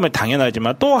어떻게 보면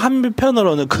당연하지만 또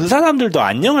한편으로는 그 사람들도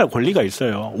안녕할 권리가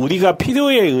있어요. 우리가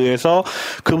필요에 의해서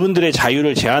그분들의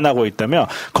자유를 제한하고 있다면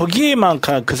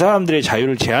거기에만큼 그 사람들의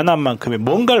자유를 제한한 만큼의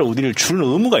뭔가를 우리를 줄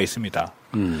의무가 있습니다.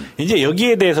 이제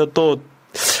여기에 대해서 또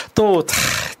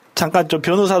잠깐 좀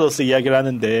변호사로서 이야기를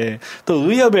하는데 또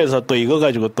의협에서 또 이거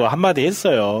가지고 또 한마디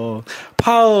했어요.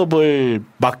 파업을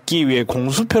막기 위해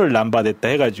공수표를 남발했다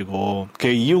해가지고 그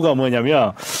이유가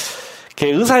뭐냐면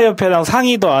의사협회랑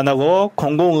상의도 안 하고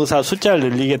공공의사 숫자를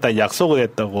늘리겠다는 약속을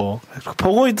했다고.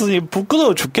 보고 있더니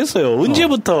부끄러워 죽겠어요.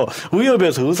 언제부터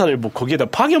의협에서 의사를 거기에다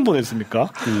파견 보냈습니까?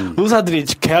 의사들이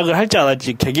계약을 할지 안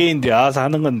할지 개개인들이 알아서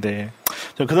하는 건데.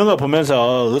 저 그런 거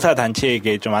보면서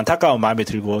의사단체에게 좀 안타까운 마음이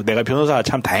들고 내가 변호사가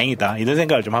참 다행이다. 이런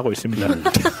생각을 좀 하고 있습니다.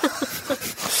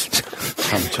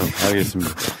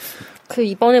 알겠습니다. 그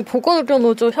이번에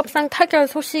보건의료노조 협상 타결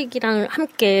소식이랑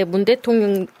함께 문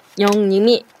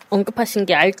대통령님이 언급하신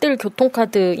게 알뜰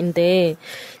교통카드인데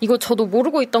이거 저도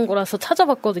모르고 있던 거라서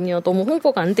찾아봤거든요. 너무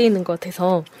홍보가 안 돼 있는 것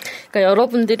같아서. 그러니까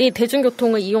여러분들이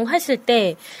대중교통을 이용하실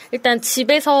때 일단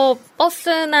집에서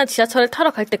버스나 지하철을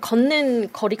타러 갈 때 걷는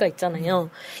거리가 있잖아요.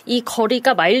 이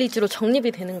거리가 마일리지로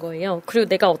적립이 되는 거예요. 그리고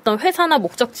내가 어떤 회사나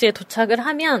목적지에 도착을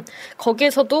하면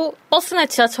거기에서도 버스나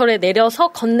지하철에 내려서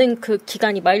걷는 그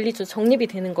기간이 마일리지로 적립이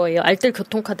되는 거예요. 알뜰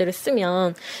교통카드를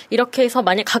쓰면. 이렇게 해서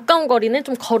만약 가까운 거리는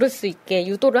좀 걸을 수 있게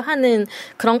유도를 하는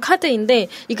그런 카드인데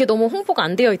이게 너무 홍보가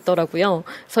안 되어 있더라고요.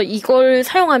 그래서 이걸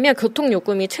사용하면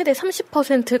교통요금이 최대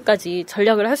 30%까지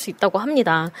절약을 할 수 있다고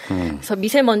합니다. 그래서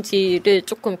미세먼지를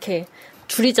조금 이렇게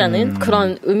줄이자는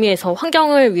그런 의미에서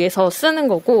환경을 위해서 쓰는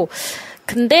거고,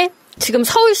 근데 지금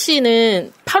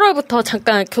서울시는 8월부터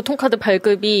잠깐 교통카드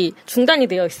발급이 중단이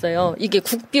되어 있어요. 이게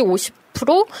국비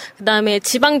 50%, 그다음에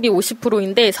지방비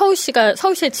 50%인데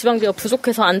서울시의 지방비가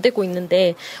부족해서 안 되고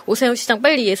있는데 오세훈 시장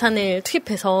빨리 예산을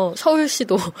투입해서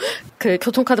서울시도 그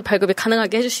교통카드 발급이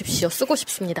가능하게 해주십시오. 쓰고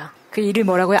싶습니다. 그 이름이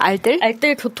뭐라고요? 알뜰?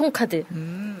 알뜰 교통카드.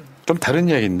 좀 다른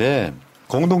이야기인데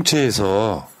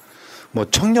공동체에서 뭐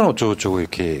청년 어쩌고저쩌고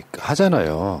이렇게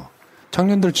하잖아요.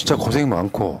 청년들 진짜 고생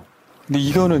많고. 근데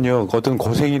이거는요, 어떤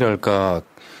고생이랄까,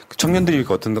 청년들이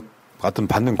어떤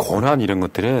받는 권한 이런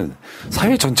것들은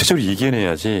사회 전체적으로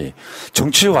이겨내야지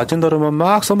정치적 아젠다로만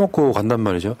막 써먹고 간단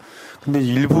말이죠. 근데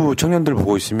일부 청년들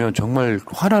보고 있으면 정말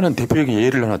화나는 대표적인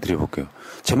예를 하나 드려볼게요.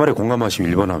 제 말에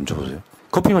공감하시면 1번 한번 줘보세요.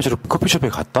 커피 마시러 커피숍에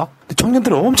갔다? 근데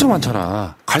청년들은 엄청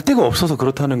많잖아. 갈 데가 없어서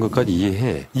그렇다는 것까지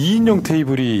이해해. 2인용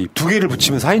테이블이 2개를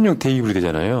붙이면 4인용 테이블이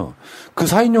되잖아요. 그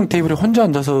 4인용 테이블에 혼자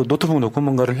앉아서 노트북 놓고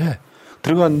뭔가를 해.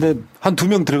 들어갔는데 한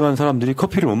 2명 들어간 사람들이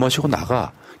커피를 못 마시고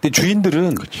나가. 근데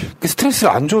주인들은 스트레스를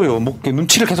안 줘요. 뭐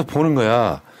눈치를 계속 보는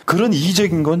거야. 그런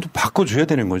이의적인 건 좀 바꿔줘야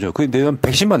되는 거죠. 그게 내가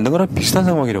백신 맞는 거랑 비슷한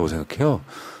상황이라고 생각해요.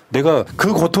 내가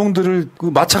그 고통들을 그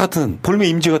마차 같은 볼메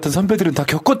임지 같은 선배들은 다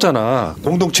겪었잖아.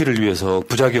 공동체를 위해서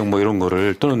부작용 뭐 이런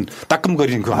거를 또는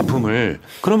따끔거리는 그 아픔을.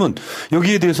 그러면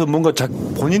여기에 대해서 뭔가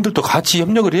본인들도 같이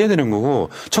협력을 해야 되는 거고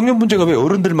청년 문제가 왜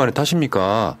어른들만의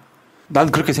탓입니까?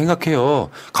 난 그렇게 생각해요.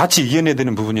 같이 이겨내야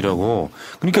되는 부분이라고.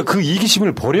 그러니까 그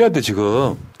이기심을 버려야 돼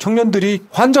지금. 청년들이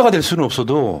환자가 될 수는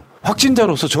없어도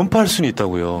확진자로서 전파할 수는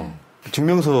있다고요.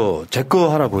 증명서 제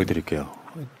거 하나 보여드릴게요.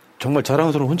 정말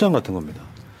자랑스러운 훈장 같은 겁니다.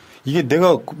 이게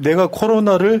내가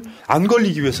코로나를 안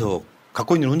걸리기 위해서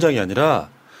갖고 있는 훈장이 아니라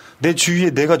내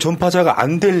주위에 내가 전파자가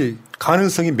안 될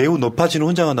가능성이 매우 높아지는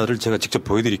훈장 하나를 제가 직접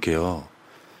보여드릴게요.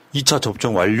 2차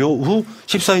접종 완료 후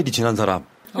 14일이 지난 사람.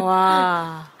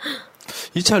 와.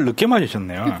 2차를 늦게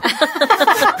맞으셨네요.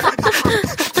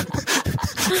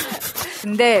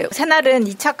 근데 새날은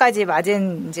 2차까지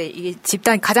맞은 이제 이게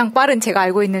집단 가장 빠른 제가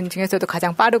알고 있는 중에서도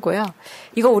가장 빠르고요.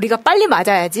 이거 우리가 빨리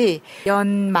맞아야지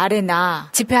연말에나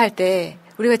집회할 때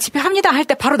우리가 집회합니다 할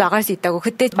때 바로 나갈 수 있다고.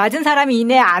 그때 맞은 사람이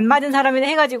이네 안 맞은 사람이네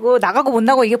해가지고 나가고 못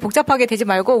나가고 이게 복잡하게 되지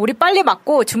말고 우리 빨리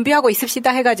맞고 준비하고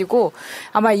있읍시다 해가지고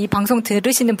아마 이 방송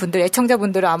들으시는 분들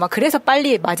애청자분들은 아마 그래서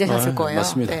빨리 맞으셨을 거예요.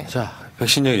 맞습니다. 네. 자,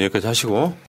 백신 얘기 여기까지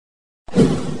하시고.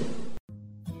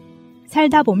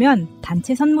 살다 보면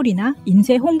단체 선물이나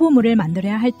인쇄 홍보물을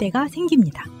만들어야 할 때가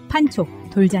생깁니다. 판촉,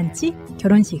 돌잔치,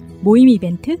 결혼식, 모임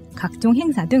이벤트, 각종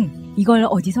행사 등 이걸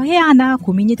어디서 해야 하나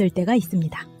고민이 될 때가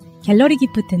있습니다. 갤러리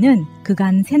기프트는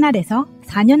그간 새날에서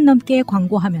 4년 넘게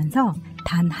광고하면서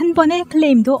단 한 번의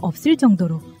클레임도 없을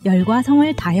정도로 열과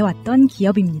성을 다해왔던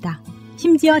기업입니다.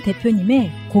 심지어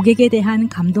대표님의 고객에 대한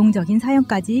감동적인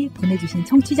사연까지 보내주신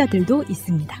청취자들도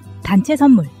있습니다. 단체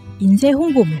선물, 인쇄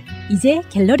홍보물, 이제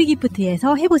갤러리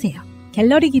기프트에서 해보세요.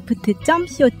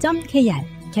 갤러리기프트.co.kr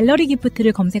갤러리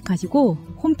기프트를 검색하시고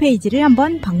홈페이지를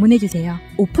한번 방문해주세요.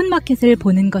 오픈마켓을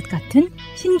보는 것 같은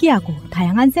신기하고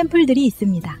다양한 샘플들이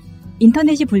있습니다.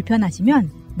 인터넷이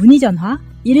불편하시면 문의전화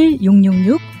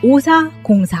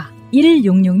 1666-5404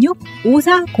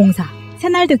 1666-5404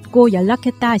 새날 듣고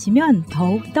연락했다 하시면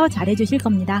더욱더 잘해주실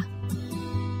겁니다.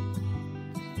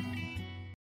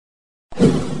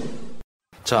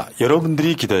 자,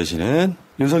 여러분들이 기다리시는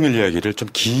윤석열 이야기를 좀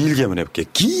길게 한번 해볼게요.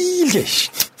 길게.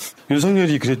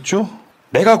 윤석열이 그랬죠?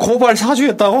 내가 고발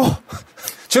사주였다고?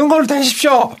 증거를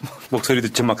대십시오! 목소리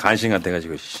듣지 막 간신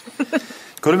같아가지고.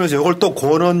 그러면서 이걸 또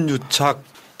권언유착,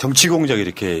 정치공작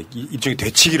이렇게 일종의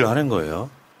되치기를 하는 거예요.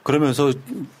 그러면서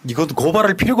이것도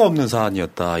고발할 필요가 없는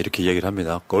사안이었다 이렇게 이야기를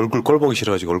합니다. 얼굴 꼴 보기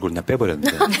싫어가지고 얼굴 그냥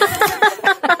빼버렸는데.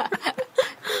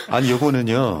 아니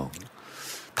이거는요.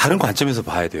 다른 관점에서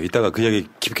봐야 돼요. 이따가 그 이야기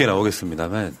깊게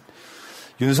나오겠습니다만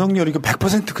윤석열이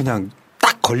 100% 그냥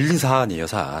딱 걸린 사안이에요.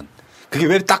 사안. 그게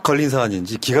왜 딱 걸린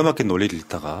사안인지 기가 막힌 논리를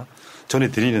이따가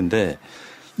전해드리는데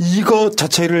이거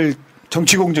자체를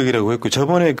정치 공작이라고 했고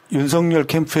저번에 윤석열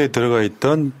캠프에 들어가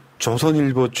있던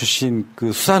조선일보 출신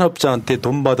그 수산업자한테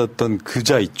돈 받았던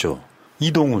그자 있죠.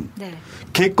 이동훈. 네.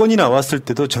 개건이 나왔을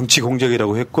때도 정치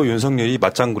공작이라고 했고 윤석열이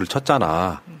맞장구를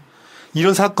쳤잖아.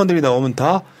 이런 사건들이 나오면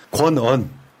다 권언,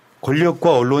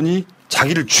 권력과 언론이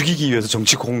자기를 죽이기 위해서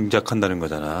정치 공작한다는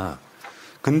거잖아.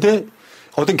 근데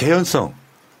어떤 개연성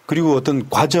그리고 어떤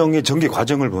과정의 전개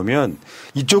과정을 보면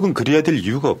이쪽은 그래야 될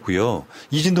이유가 없고요.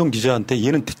 이진동 기자한테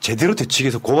얘는 제대로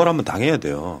대책해서 고발 한번 당해야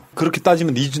돼요. 그렇게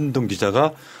따지면 이진동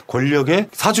기자가 권력의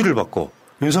사주를 받고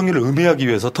윤석열을 음해하기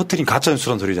위해서 터뜨린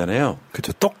가짜뉴스란 소리잖아요.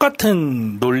 그렇죠.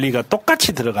 똑같은 논리가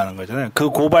똑같이 들어가는 거잖아요. 그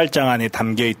고발장 안에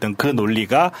담겨있던 그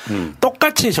논리가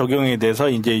똑같이 적용이 돼서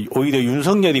이제 오히려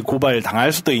윤석열이 고발을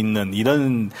당할 수도 있는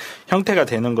이런 형태가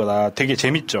되는 거라 되게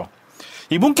재밌죠.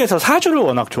 이분께서 사주를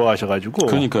워낙 좋아하셔가지고.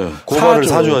 그러니까요. 고발을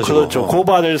사주하시고. 그렇죠.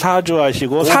 고발을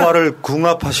사주하시고. 고발을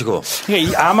궁합하시고.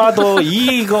 그러니까 아마도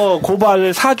이거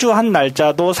고발을 사주한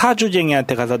날짜도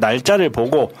사주쟁이한테 가서 날짜를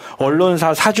보고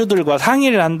언론사 사주들과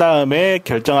상의를 한 다음에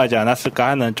결정하지 않았을까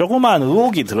하는 조그마한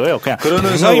의혹이 들어요. 그냥.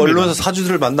 그러면서 언론사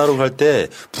사주들을 만나러 갈 때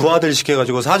부하들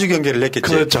시켜가지고 사주 경계를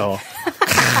했겠지. 그렇죠.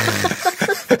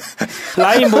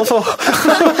 라인 보소.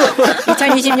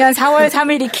 2020년 4월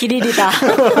 3일이 길일이다.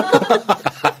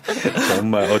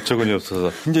 정말 어처구니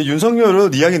없어서. 이제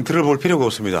윤석열은 이야기는 들어볼 필요가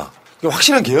없습니다.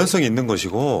 확실한 개연성이 있는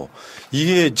것이고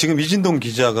이게 지금 이진동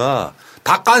기자가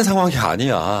다 깐 상황이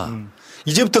아니야.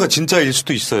 이제부터가 진짜일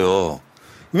수도 있어요.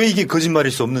 왜 이게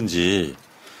거짓말일 수 없는지.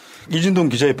 이진동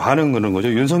기자의 반응은 그런 거죠.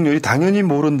 윤석열이 당연히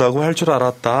모른다고 할 줄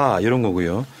알았다 이런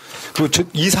거고요. 그리고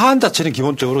이 사안 자체는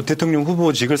기본적으로 대통령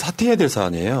후보직을 사퇴해야 될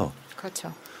사안이에요.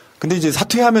 그렇죠. 근데 이제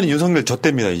사퇴하면 윤석열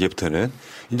젖됩니다, 이제부터는.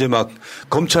 이제 막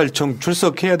검찰청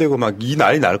출석해야 되고 막 이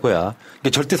난리 날 거야. 그러니까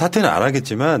절대 사퇴는 안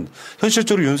하겠지만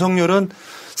현실적으로 윤석열은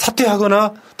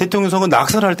사퇴하거나 대통령 선거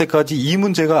낙선할 때까지 이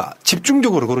문제가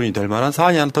집중적으로 거론이 될 만한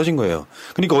사안이 하나 터진 거예요.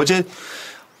 그러니까 어제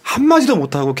한마디도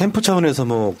못하고 캠프 차원에서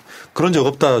뭐 그런 적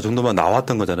없다 정도만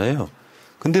나왔던 거잖아요.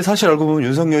 근데 사실 알고 보면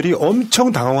윤석열이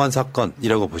엄청 당황한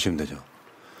사건이라고 보시면 되죠.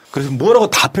 그래서 뭐라고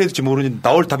답해야 될지 모르니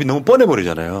나올 답이 너무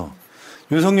뻔해버리잖아요.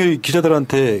 윤석열이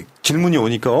기자들한테 질문이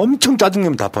오니까 엄청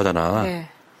짜증내면 답하잖아. 네.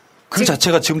 그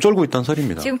자체가 지금 쫄고 있다는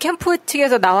소리입니다. 지금 캠프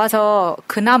측에서 나와서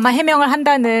그나마 해명을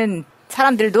한다는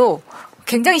사람들도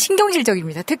굉장히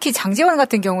신경질적입니다. 특히 장제원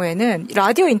같은 경우에는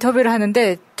라디오 인터뷰를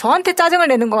하는데 저한테 짜증을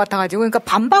내는 것 같아가지고 그러니까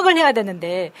반박을 해야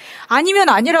되는데 아니면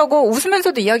아니라고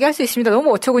웃으면서도 이야기할 수 있습니다.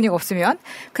 너무 어처구니가 없으면.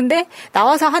 근데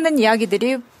나와서 하는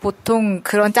이야기들이 보통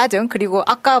그런 짜증 그리고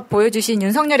아까 보여주신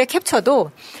윤석열의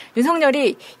캡처도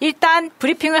윤석열이 일단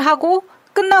브리핑을 하고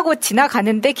끝나고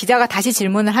지나가는데 기자가 다시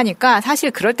질문을 하니까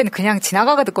사실 그럴 때는 그냥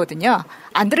지나가거든요.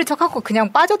 안 들을 척하고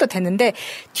그냥 빠져도 되는데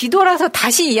뒤돌아서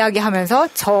다시 이야기하면서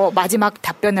저 마지막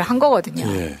답변을 한 거거든요.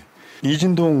 예.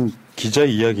 이진동 기자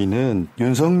이야기는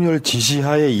윤석열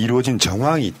지시하에 이루어진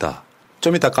정황이 있다.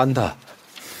 좀 이따 깐다.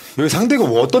 여기 상대가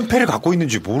어떤 패를 갖고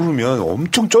있는지 모르면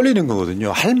엄청 쫄리는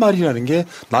거거든요. 할 말이라는 게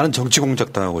나는 정치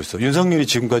공작 당하고 있어. 윤석열이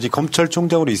지금까지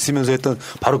검찰총장으로 있으면서 했던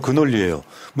바로 그 논리예요.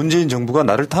 문재인 정부가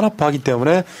나를 탄압하기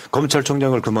때문에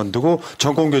검찰총장을 그만두고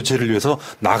정권 교체를 위해서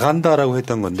나간다라고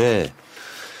했던 건데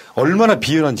얼마나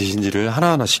비열한 짓인지를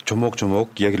하나하나씩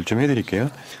조목조목 이야기를 좀 해드릴게요.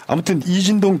 아무튼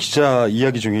이진동 기자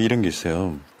이야기 중에 이런 게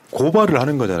있어요. 고발을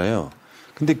하는 거잖아요.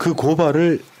 근데 그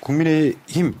고발을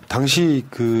국민의힘 당시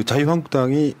그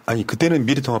자유한국당이 아니 그때는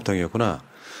미래통합당이었구나.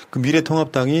 그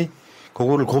미래통합당이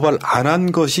그거를 고발 안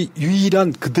한 것이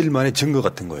유일한 그들만의 증거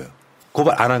같은 거예요.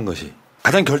 고발 안 한 것이.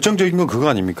 가장 결정적인 건 그거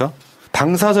아닙니까?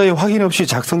 당사자의 확인 없이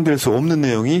작성될 수 없는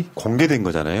내용이 공개된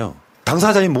거잖아요.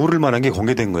 당사자의 모를 만한 게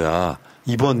공개된 거야.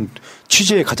 이번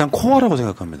취재의 가장 코어라고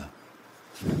생각합니다.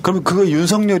 그러면 그거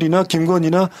윤석열이나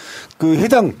김건희나 그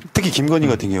해당, 특히 김건희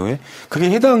같은 경우에 그게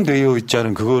해당되어 있지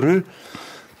않은 그거를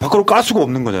밖으로 깔 수가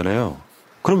없는 거잖아요.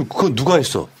 그러면 그건 누가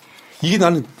했어? 이게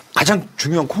나는 가장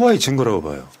중요한 코어의 증거라고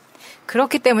봐요.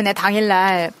 그렇기 때문에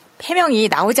당일날 해명이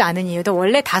나오지 않은 이유도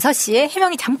원래 5시에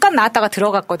해명이 잠깐 나왔다가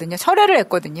들어갔거든요. 철회를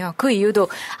했거든요. 그 이유도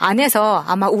안에서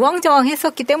아마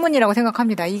우왕좌왕했었기 때문이라고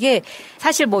생각합니다. 이게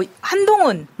사실 뭐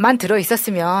한동훈만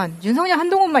들어있었으면 윤석열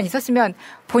한동훈만 있었으면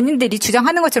본인들이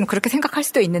주장하는 것처럼 그렇게 생각할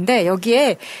수도 있는데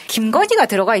여기에 김건희가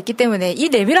들어가 있기 때문에 이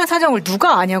내밀한 사정을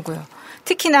누가 아냐고요.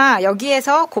 특히나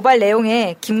여기에서 고발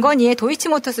내용에 김건희의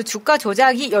도이치모터스 주가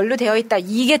조작이 연루되어 있다.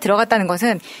 이게 들어갔다는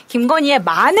것은 김건희의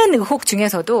많은 의혹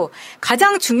중에서도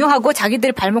가장 중요하고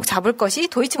자기들 발목 잡을 것이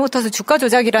도이치모터스 주가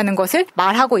조작이라는 것을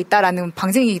말하고 있다라는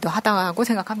방증이기도 하다고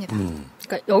생각합니다.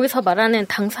 그러니까 여기서 말하는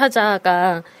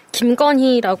당사자가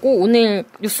김건희라고 오늘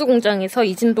뉴스공장에서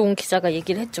이진동 기자가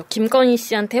얘기를 했죠. 김건희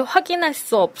씨한테 확인할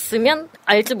수 없으면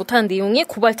알지 못하는 내용이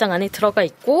고발장 안에 들어가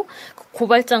있고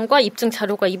고발장과 입증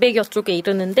자료가 200여 쪽에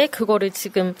이르는데 그거를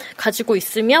지금 가지고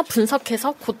있으며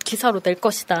분석해서 곧 기사로 낼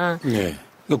것이다. 네.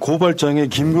 고발장에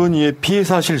김건희의 피해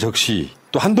사실 적시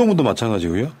또 한동훈도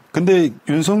마찬가지고요. 근데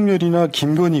윤석열이나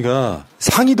김건희가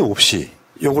상의도 없이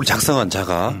요걸 작성한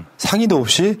자가 상의도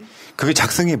없이 그게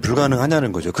작성이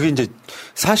불가능하냐는 거죠. 그게 이제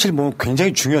사실 뭐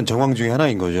굉장히 중요한 정황 중에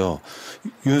하나인 거죠.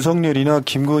 윤석열이나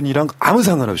김건희랑 아무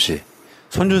상관없이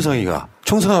손준성이가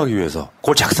총선하기 위해서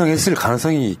그걸 작성했을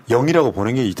가능성이 0이라고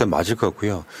보는 게 일단 맞을 것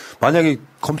같고요. 만약에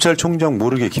검찰총장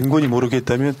모르게 김건희 모르게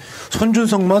했다면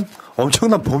손준성만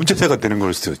엄청난 범죄자가 되는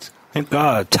걸 수도 있어요.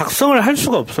 그러니까 작성을 할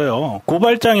수가 없어요.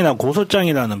 고발장이나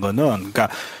고소장이라는 거는 그러니까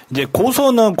이제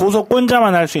고소는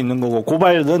고소권자만 할 수 있는 거고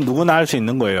고발은 누구나 할 수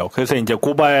있는 거예요. 그래서 이제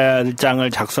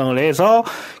고발장을 작성을 해서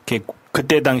이렇게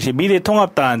그때 당시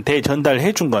미래통합당한테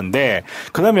전달해 준 건데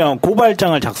그러면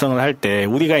고발장을 작성을 할 때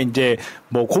우리가 이제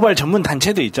뭐 고발 전문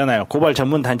단체도 있잖아요. 고발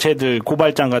전문 단체들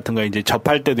고발장 같은 거 이제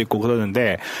접할 때도 있고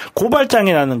그러는데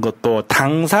고발장이라는 것도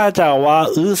당사자와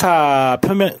의사가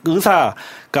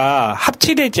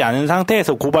합치되지 않은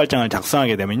상태에서 고발장을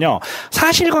작성하게 되면요.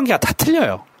 사실관계가 다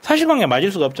틀려요. 사실관계가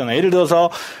맞을 수가 없잖아요. 예를 들어서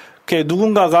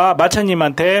누군가가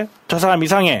마차님한테 저 사람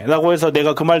이상해라고 해서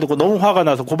내가 그 말 듣고 너무 화가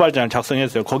나서 고발장을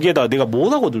작성했어요. 거기에다가 내가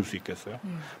뭐라고 넣을 수 있겠어요?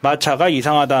 마차가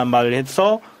이상하다는 말을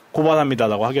해서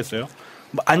고발합니다라고 하겠어요?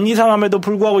 안 이상함에도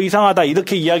불구하고 이상하다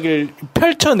이렇게 이야기를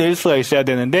펼쳐낼 수가 있어야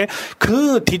되는데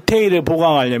그 디테일을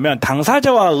보강하려면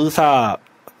당사자와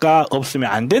의사가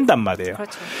없으면 안 된단 말이에요.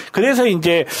 그렇죠. 그래서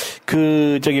이제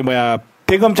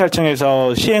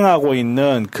대검찰청에서 시행하고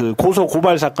있는 그 고소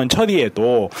고발 사건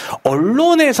처리에도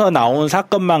언론에서 나온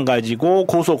사건만 가지고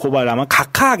고소 고발하면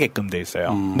각하하게끔 돼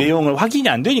있어요. 내용을 확인이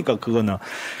안 되니까 그거는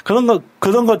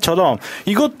그런 것처럼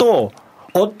이것도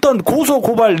어떤 고소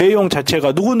고발 내용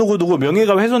자체가 누구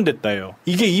명예가 훼손됐다요.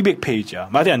 이게 200페이지야.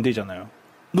 말이 안 되잖아요.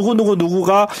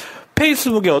 누구가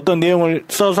페이스북에 어떤 내용을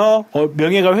써서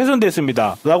명예가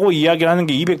훼손됐습니다. 라고 이야기를 하는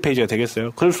게 200페이지가 되겠어요?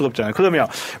 그럴 수가 없잖아요. 그러면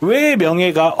왜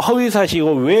명예가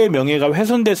허위사실이고 왜 명예가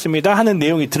훼손됐습니다 하는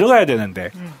내용이 들어가야 되는데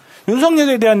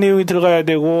윤석열에 대한 내용이 들어가야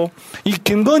되고 이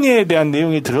김건희에 대한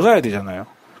내용이 들어가야 되잖아요.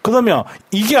 그러면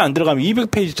이게 안 들어가면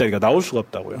 200페이지짜리가 나올 수가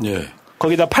없다고요. 예.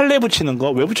 거기다 판례 붙이는 거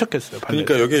왜 붙였겠어요? 판례.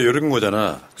 그러니까 여기에 이런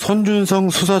거잖아.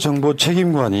 손준성 수사정보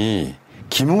책임관이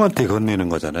김웅한테 건네는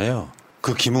거잖아요.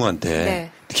 그 김웅한테.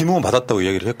 네. 김웅은 받았다고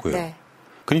이야기를 했고요. 네.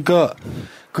 그러니까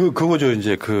그거죠.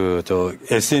 이제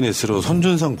SNS로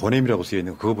손준성 보냄이라고 쓰여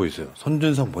있는 거 그거 보이세요.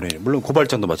 손준성 보냄. 물론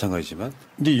고발장도 마찬가지지만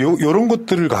이제 요런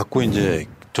것들을 갖고 이제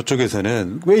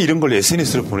저쪽에서는 왜 이런 걸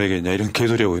SNS로 보내겠냐 이런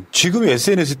개소리하고 지금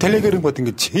SNS 텔레그램 같은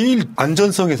게 제일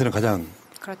안전성에서는 가장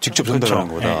그렇죠. 직접 전달하는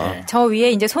거다. 네. 저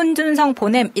위에 이제 손준성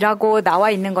보냄이라고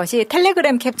나와 있는 것이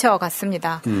텔레그램 캡처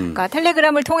같습니다. 그러니까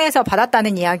텔레그램을 통해서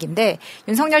받았다는 이야기인데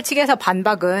윤석열 측에서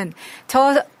반박은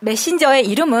저 메신저의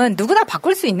이름은 누구나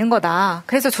바꿀 수 있는 거다.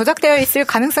 그래서 조작되어 있을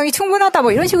가능성이 충분하다.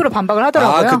 뭐 이런 식으로 반박을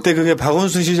하더라고요. 아, 그때 그게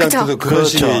박원순 시장한테도 그런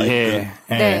식의. 예.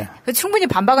 네. 충분히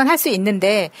반박은 할 수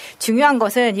있는데 중요한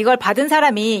것은 이걸 받은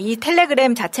사람이 이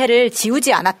텔레그램 자체를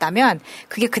지우지 않았다면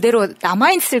그게 그대로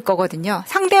남아있을 거거든요.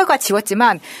 상대가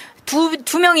지웠지만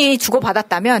두 명이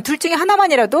주고받았다면 둘 중에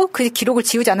하나만이라도 그 기록을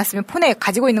지우지 않았으면 폰에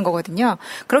가지고 있는 거거든요.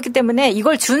 그렇기 때문에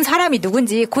이걸 준 사람이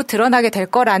누군지 곧 드러나게 될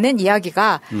거라는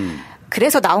이야기가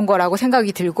그래서 나온 거라고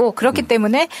생각이 들고 그렇기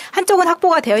때문에 한쪽은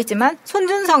확보가 되어 있지만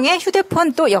손준성의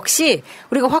휴대폰 또 역시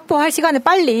우리가 확보할 시간을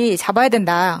빨리 잡아야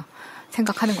된다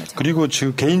생각하는 거죠. 그리고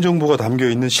지금 개인정보가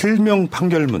담겨있는 실명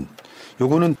판결문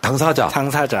요거는 당사자,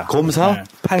 검사, 네.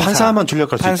 판사만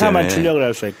출력할 수 있어요. 판사만 출력을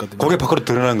할 수 있거든요. 거기에 밖으로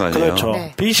드러난 거 아니에요? 그렇죠.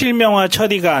 네. 비실명화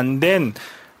처리가 안 된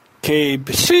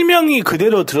실명이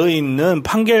그대로 들어있는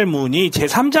판결문이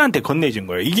제3자한테 건네진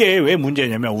거예요. 이게 왜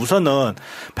문제냐면 우선은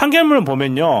판결문을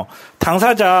보면요.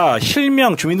 당사자,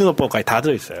 실명, 주민등록번호까지 다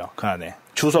들어있어요. 그 안에.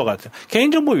 주소 같은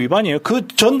개인정보 위반이에요. 그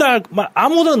전달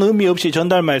아무런 의미 없이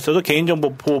전달만 했어도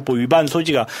개인정보보호법 위반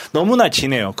소지가 너무나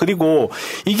진해요. 그리고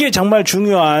이게 정말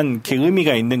중요한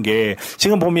의미가 있는 게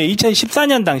지금 보면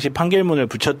 2014년 당시 판결문을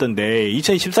붙였던데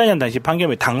 2014년 당시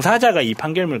판결문 당사자가 이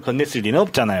판결문을 건넸을 리는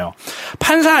없잖아요.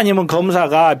 판사 아니면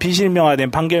검사가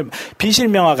비실명화된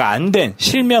비실명화가 안 된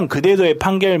실명 그대로의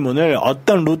판결문을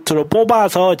어떤 루트로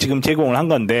뽑아서 지금 제공을 한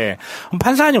건데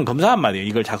판사 아니면 검사란 말이에요.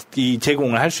 이걸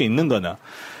제공을 할 수 있는 거는.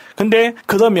 근데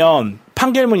그러면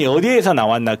판결문이 어디에서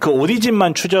나왔나 그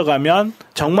오리진만 추적하면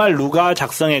정말 누가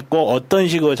작성했고 어떤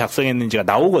식으로 작성했는지가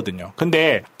나오거든요.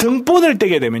 근데 등본을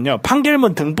떼게 되면요.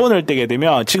 판결문 등본을 떼게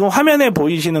되면 지금 화면에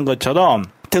보이시는 것처럼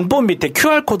등본 밑에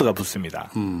QR코드가 붙습니다.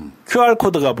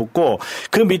 QR코드가 붙고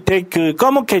그 밑에 그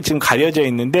검게 지금 가려져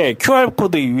있는데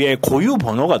QR코드 위에 고유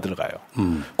번호가 들어가요.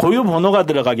 고유 번호가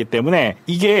들어가기 때문에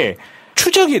이게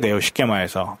추적이 돼요. 쉽게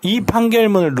말해서. 이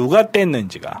판결문을 누가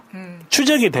뗐는지가.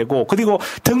 추적이 되고 그리고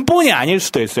등본이 아닐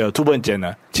수도 있어요. 두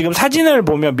번째는. 지금 사진을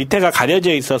보면 밑에가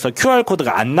가려져 있어서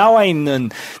QR코드가 안 나와 있는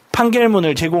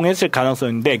판결문을 제공했을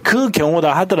가능성인데 그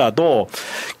경우다 하더라도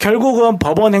결국은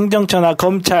법원 행정처나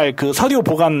검찰 그 서류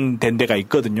보관된 데가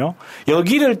있거든요.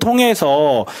 여기를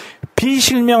통해서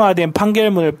비실명화된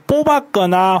판결문을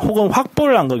뽑았거나 혹은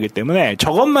확보를 한 거기 때문에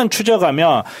저것만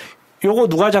추적하면 요거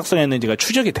누가 작성했는지가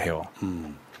추적이 돼요.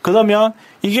 그러면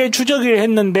이게 추적을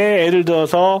했는데 예를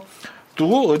들어서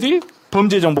누구 어디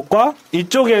범죄정보과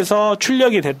이쪽에서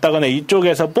출력이 됐다거나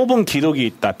이쪽에서 뽑은 기록이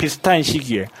있다. 비슷한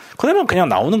시기에. 그러면 그냥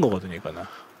나오는 거거든요. 이거는.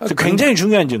 굉장히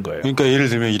중요한 증거예요. 그러니까 예를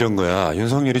들면 이런 거야.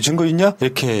 윤석열이 증거 있냐?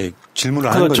 이렇게 질문을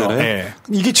하는 그렇죠. 거잖아요. 네.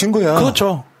 이게 증거야.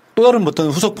 그렇죠. 또 다른 어떤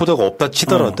후속 보도가 없다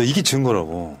치더라도 이게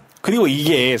증거라고. 그리고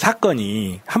이게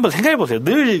사건이 한번 생각해 보세요.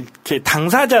 늘 이렇게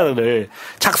당사자를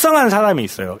작성한 사람이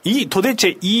있어요. 이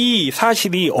도대체 이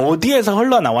사실이 어디에서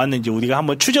흘러나왔는지 우리가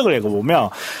한번 추적을 해보면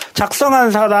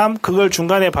작성한 사람, 그걸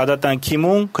중간에 받았다는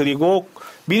김웅, 그리고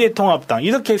미래통합당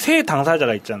이렇게 세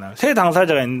당사자가 있잖아요. 세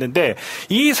당사자가 있는데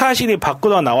이 사실이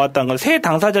밖으로 나왔다는 건 세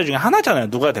당사자 중에 하나잖아요.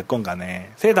 누가 됐건 간에.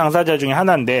 세 당사자 중에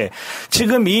하나인데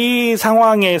지금 이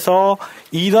상황에서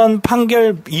이런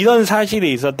이런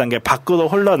사실이 있었던 게 밖으로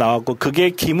흘러나왔고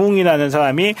그게 김웅이라는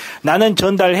사람이 나는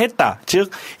전달했다. 즉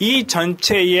이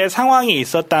전체의 상황이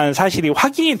있었다는 사실이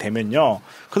확인이 되면요.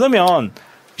 그러면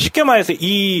쉽게 말해서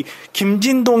이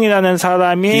김진동이라는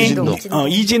사람이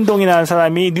이진동이라는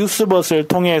사람이 뉴스버스를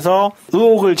통해서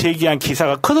의혹을 제기한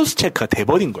기사가 크로스 체크가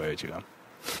돼버린 거예요 지금.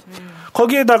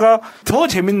 거기에다가 더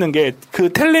재밌는 게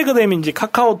그 텔레그램인지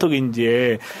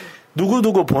카카오톡인지에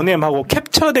누구누구 보냄하고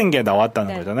캡처된 게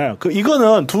나왔다는 거잖아요.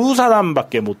 이거는 두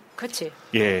사람밖에 못. 그렇지.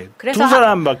 예. 그래서 두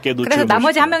사람밖에 놓치고. 그래서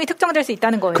나머지 한 명이 특정될 수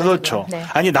있다는 거예요. 그렇죠. 네.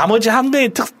 아니 나머지 한 명이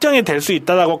특정이 될 수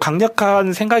있다라고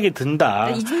강력한 생각이 든다.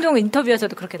 이진동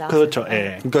인터뷰에서도 그렇게 나왔어요. 그렇죠.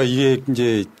 예. 그러니까 이게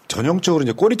이제 전형적으로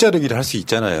이제 꼬리 자르기를 할 수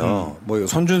있잖아요. 뭐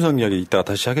손준성 이야기 이따가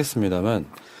다시 하겠습니다만.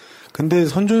 근데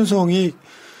손준성이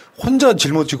혼자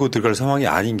짊어지고 들어갈 상황이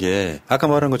아닌 게 아까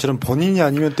말한 것처럼 본인이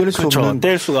아니면 뗄 수 없는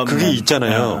뗄 수가 없는 그게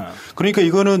있잖아요. 그러니까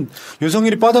이거는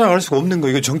윤석열이 빠져나갈 수가 없는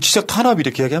거예요. 이거 정치적 탄압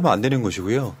이렇게 이야기하면 안 되는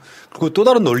것이고요. 그리고 또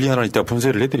다른 논리 하나 이따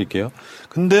분쇄를 해드릴게요.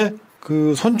 근데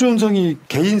그 손준성이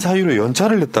개인 사유로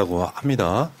연차를 냈다고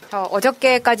합니다.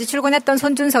 어저께까지 출근했던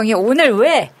손준성이 오늘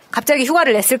왜 갑자기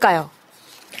휴가를 냈을까요?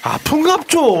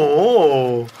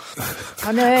 아픈갑죠.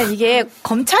 저는 이게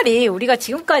검찰이 우리가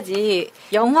지금까지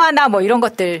영화나 뭐 이런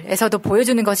것들에서도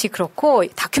보여주는 것이 그렇고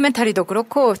다큐멘터리도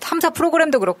그렇고 탐사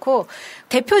프로그램도 그렇고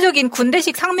대표적인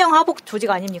군대식 상명하복 조직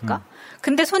아닙니까?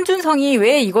 근데 손준성이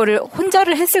왜 이거를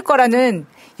혼자를 했을 거라는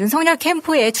윤석열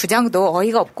캠프의 주장도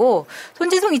어이가 없고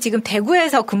손준성이 지금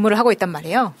대구에서 근무를 하고 있단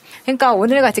말이에요. 그러니까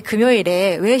오늘같이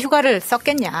금요일에 왜 휴가를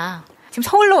썼겠냐. 지금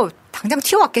서울로 당장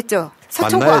튀어왔겠죠.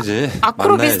 서초구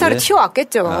앞으로 비슷하게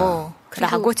튀어왔겠죠.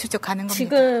 라고 추측하는 겁니다.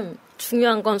 지금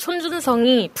중요한 건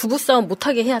손준성이 부부싸움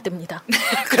못하게 해야 됩니다.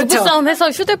 그렇죠. 부부싸움 해서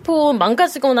휴대폰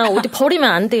망가지거나 어디 버리면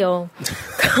안 돼요.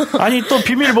 아니 또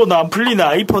비밀번호 안 풀리는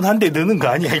아이폰 한 대 넣는 거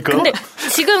아니야 이거? 근데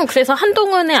지금 그래서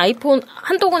한동훈의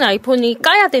아이폰이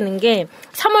까야 되는 게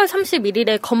 3월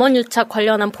 31일에 검언유착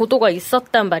관련한 보도가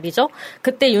있었단 말이죠.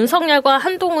 그때 윤석열과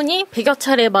한동훈이 100여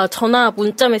차례 막 전화,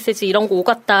 문자 메시지 이런 거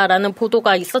오갔다라는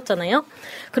보도가 있었잖아요.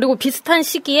 그리고 비슷한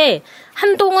시기에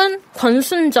한동훈,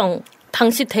 권순정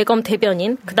당시 대검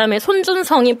대변인, 그다음에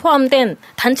손준성이 포함된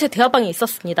단체 대화방이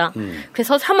있었습니다.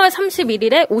 그래서 3월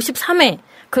 31일에 53회,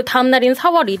 그 다음 날인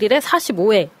 4월 1일에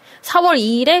 45회, 4월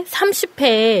 2일에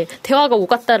 30회에 대화가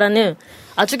오갔다라는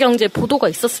아주경제 보도가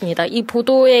있었습니다. 이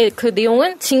보도의 그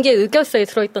내용은 징계 의결서에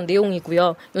들어있던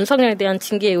내용이고요. 윤석열에 대한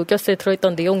징계 의결서에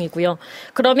들어있던 내용이고요.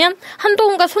 그러면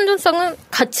한동훈과 손준성은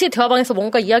같이 대화방에서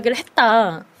뭔가 이야기를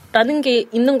했다. 라는 게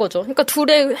있는 거죠. 그러니까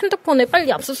둘의 핸드폰에 빨리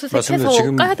압수수색해서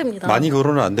지금 까야 됩니다. 많이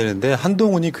거론은 안 되는데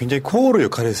한동훈이 굉장히 코어로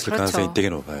역할을 했을 가능성이 되게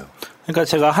높아요. 그러니까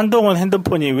제가 한동훈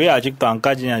핸드폰이 왜 아직도 안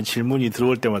까지냐는 질문이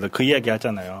들어올 때마다 그 이야기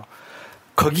하잖아요.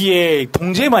 거기에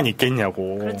동재만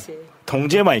있겠냐고. 그렇지.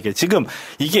 동재만 있겠. 지금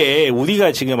이게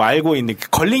우리가 지금 알고 있는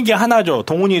걸린 게 하나죠.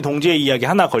 동훈이 동재 이야기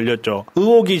하나 걸렸죠.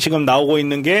 의혹이 지금 나오고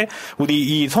있는 게 우리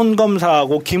이 손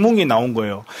검사하고 김웅이 나온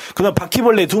거예요. 그다음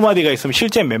바퀴벌레 2마리가 있으면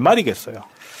실제 몇 마리겠어요.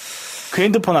 그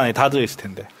핸드폰 안에 다 들어있을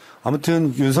텐데.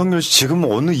 아무튼 윤석열 씨 지금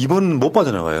이번은 못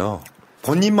빠져나가요.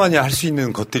 본인만이 할 수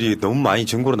있는 것들이 너무 많이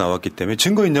증거로 나왔기 때문에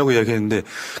증거 있냐고 이야기했는데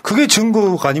그게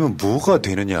증거가 아니면 뭐가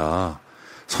되느냐.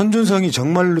 손준성이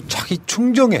정말로 자기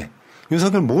충정에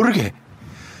윤석열 모르게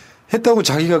했다고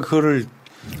자기가 그거를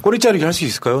꼬리자르기 할 수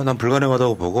있을까요? 난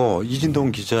불가능하다고 보고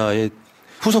이진동 기자의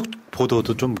후속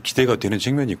보도도 좀 기대가 되는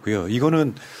측면이 있고요.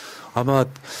 이거는 아마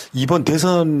이번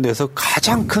대선에서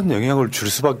가장 큰 영향을 줄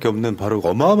수밖에 없는 바로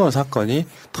어마어마한 사건이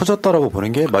터졌다라고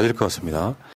보는 게 맞을 것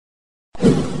같습니다.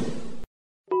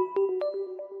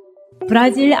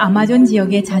 브라질 아마존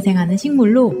지역에 자생하는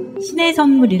식물로 신의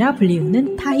선물이라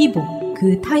불리우는 타히보.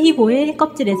 그 타히보의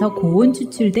껍질에서 고온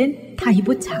추출된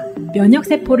타히보차.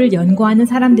 면역세포를 연구하는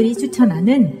사람들이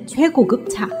추천하는 최고급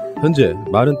차. 현재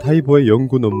많은 타히보의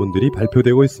연구 논문들이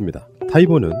발표되고 있습니다.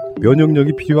 타히보는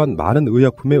면역력이 필요한 많은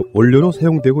의약품의 원료로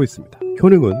사용되고 있습니다.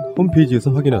 효능은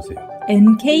홈페이지에서 확인하세요.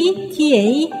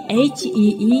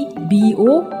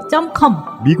 nktaheebo.com.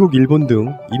 미국, 일본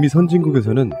등 이미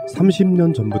선진국에서는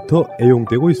 30년 전부터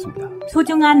애용되고 있습니다.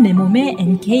 소중한 내 몸에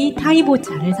NK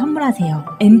타히보차를 선물하세요.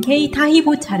 NK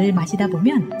타히보차를 마시다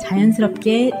보면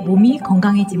자연스럽게 몸이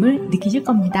건강해짐을 느끼실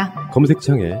겁니다.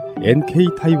 검색창에 NK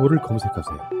타히보를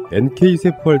검색하세요. NK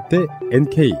세포할 때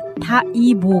NK.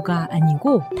 타이보가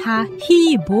아니고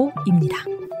타히보입니다.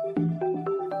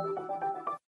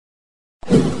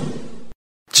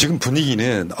 지금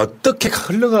분위기는 어떻게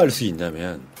흘러갈 수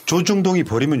있냐면 조중동이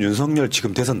버리면 윤석열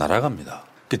지금 대선 날아갑니다.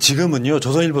 지금은요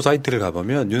조선일보 사이트를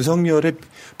가보면 윤석열의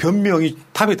변명이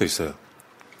탑에 떠 있어요.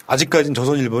 아직까지는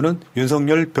조선일보는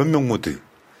윤석열 변명 모드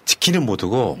지키는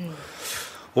모드고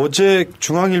어제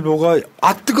중앙일보가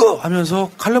아 뜨거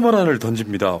하면서 칼럼 하나를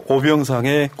던집니다.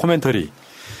 오병상의 코멘터리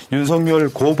윤석열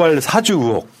고발 사주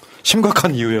의혹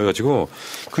심각한 이유여가지고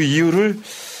그 이유를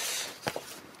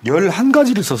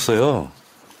 11가지를 썼어요.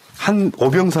 한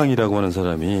오병상이라고 하는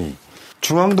사람이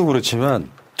중앙도 그렇지만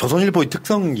조선일보의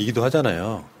특성이기도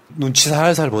하잖아요. 눈치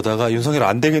살살 보다가 윤석열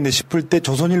안 되겠네 싶을 때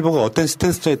조선일보가 어떤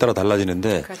스탠스에 따라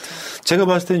달라지는데 그렇죠. 제가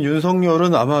봤을 때는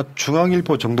윤석열은 아마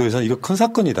중앙일보 정도에서는 이거 큰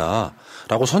사건이다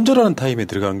라고 선전하는 타임에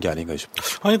들어간 게 아닌가 싶어요.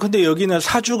 아니 근데 여기는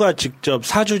사주가 직접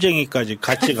사주쟁이까지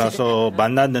같이 가서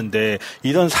만났는데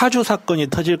이런 사주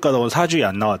사건이 터질 거라고 사주에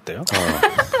안 나왔대요.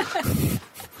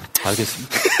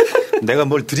 알겠습니다. 내가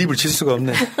뭘 드립을 칠 수가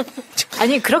없네.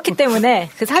 아니 그렇기 때문에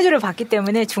그 사주를 봤기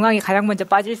때문에 중앙이 가장 먼저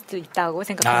빠질 수도 있다고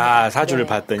생각합니다. 아 사주를 네,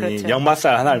 봤더니 그렇죠.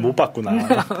 역마살 하나를 못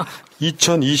봤구나.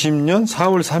 2020년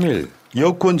 4월 3일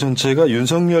여권 전체가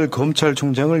윤석열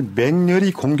검찰총장을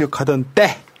맹렬히 공격하던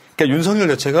때 그러니까 윤석열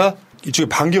자체가 이쪽에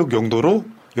반격 용도로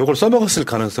이걸 써먹었을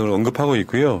가능성을 언급하고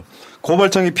있고요.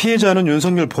 고발장의 피해자는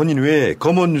윤석열 본인 외에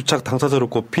검언유착 당사자로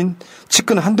꼽힌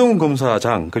측근 한동훈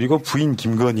검사장 그리고 부인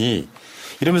김건희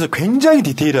이러면서 굉장히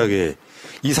디테일하게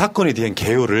이 사건에 대한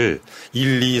개요를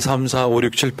 1, 2, 3, 4, 5,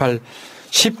 6, 7, 8,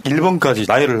 11번까지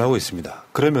나열을 하고 있습니다.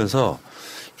 그러면서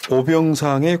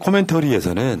오병상의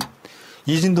코멘터리에서는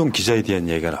이진동 기자에 대한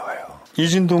얘기가 나와요.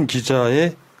 이진동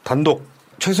기자의 단독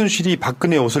최순실이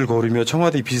박근혜 옷을 고르며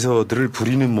청와대 비서들을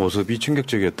부리는 모습이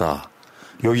충격적이었다.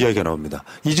 여기 이야기가 나옵니다.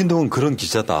 이진동은 그런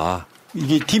기자다.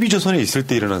 이게 TV조선에 있을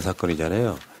때 일어난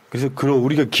사건이잖아요. 그래서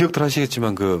우리가 기억들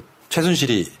하시겠지만 그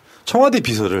최순실이 청와대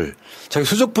비서를 자기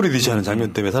수적 부리듯이 하는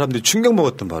장면 때문에 사람들이 충격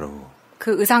먹었던 바로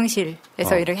그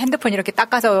의상실에서 이렇게 핸드폰 이렇게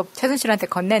닦아서 최순실한테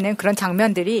건네는 그런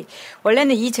장면들이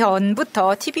원래는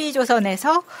이전부터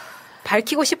TV조선에서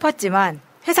밝히고 싶었지만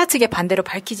회사 측의 반대로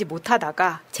밝히지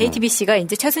못하다가 JTBC가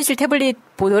이제 최순실 태블릿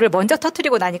보도를 먼저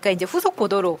터뜨리고 나니까 이제 후속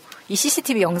보도로 이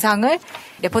CCTV 영상을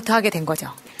레포트하게 된 거죠.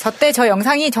 저때 저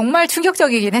영상이 정말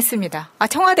충격적이긴 했습니다. 아,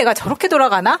 청와대가 저렇게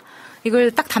돌아가나?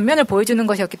 이걸 딱 단면을 보여주는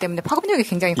것이었기 때문에 파급력이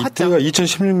굉장히 컸죠. 이때가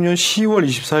 2016년 10월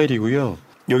 24일이고요.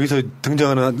 여기서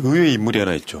등장하는 의외의 인물이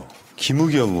하나 있죠.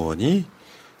 김우겸 의원이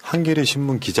한겨레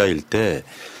신문 기자일 때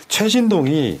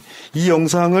최진동이 이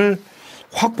영상을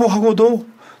확보하고도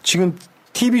지금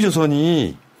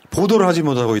TV조선이 보도를 하지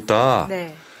못하고 있다.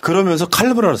 네. 그러면서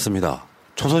칼럼을 하나 씁니다.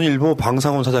 조선일보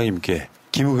방상훈 사장님께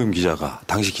김우겸 기자가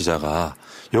당시 기자가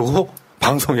요거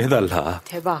방송해달라.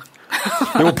 대박.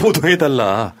 요거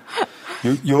보도해달라.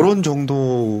 요런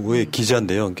정도의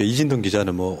기자인데요. 그러니까 이진동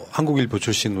기자는 뭐 한국일보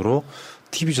출신으로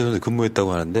TV조선에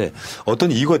근무했다고 하는데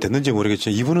어떤 이유가 됐는지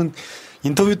모르겠지만 이분은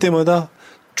인터뷰 때마다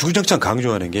주구장창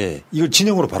강조하는 게 이걸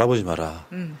진영으로 바라보지 마라.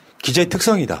 기자의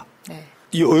특성이다. 네.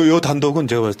 요 단독은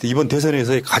제가 봤을 때 이번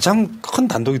대선에서의 가장 큰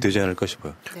단독이 되지 않을까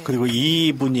싶어요. 네. 그리고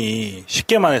이분이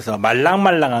쉽게 말해서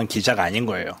말랑말랑한 기자가 아닌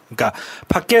거예요. 그러니까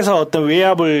밖에서 어떤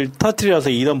외압을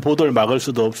터뜨려서 이런 보도를 막을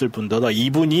수도 없을 뿐더러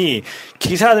이분이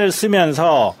기사를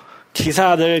쓰면서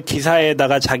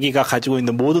기사에다가 자기가 가지고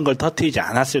있는 모든 걸 터뜨리지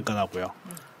않았을 거라고요.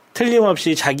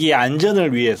 틀림없이 자기의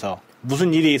안전을 위해서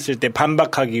무슨 일이 있을 때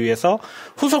반박하기 위해서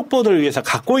후속보도를 위해서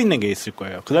갖고 있는 게 있을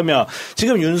거예요. 그러면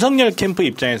지금 윤석열 캠프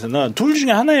입장에서는 둘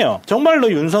중에 하나예요.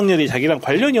 정말로 윤석열이 자기랑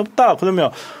관련이 없다.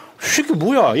 그러면 이게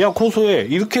뭐야? 야 고소해.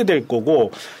 이렇게 될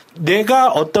거고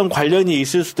내가 어떤 관련이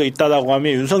있을 수도 있다라고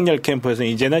하면 윤석열 캠프에서는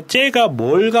이제는 쟤가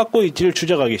뭘 갖고 있지를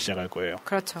추적하기 시작할 거예요.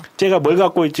 그렇죠. 쟤가 뭘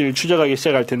갖고 있지를 추적하기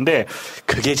시작할 텐데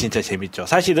그게 진짜 재밌죠.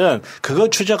 사실은 그거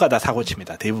추적하다 사고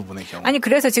칩니다. 대부분의 경우. 아니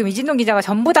그래서 지금 이진동 기자가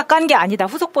전부 다 깐 게 아니다.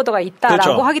 후속 보도가 있다라고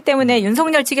그렇죠. 하기 때문에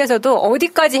윤석열 측에서도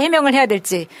어디까지 해명을 해야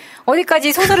될지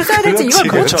어디까지 소설을 써야 될지 이걸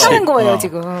그렇지. 못하는 거예요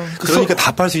지금. 그러니까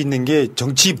답할 수 있는 게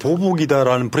정치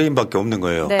보복이다라는 프레임밖에 없는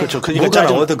거예요. 네. 그렇죠. 그러니까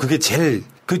뭐가 나와도 그게 제일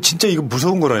진짜 이거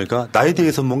무서운 거라니까. 나에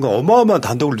대해서 뭔가 어마어마한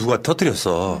단독을 누가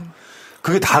터뜨렸어.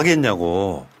 그게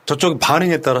다겠냐고. 저쪽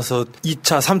반응에 따라서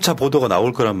 2차, 3차 보도가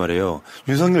나올 거란 말이에요.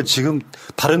 윤석열 지금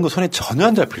다른 거 손에 전혀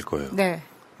안 잡힐 거예요. 네.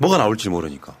 뭐가 나올지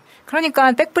모르니까.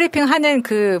 그러니까 백브리핑 하는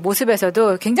그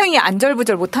모습에서도 굉장히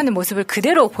안절부절 못하는 모습을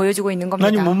그대로 보여주고 있는 겁니다.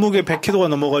 아니 몸무게 100kg가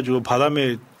넘어가지고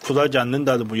바람에 굴하지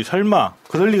않는다는 분이 설마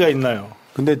그럴 리가 있나요?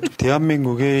 근데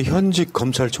대한민국의 현직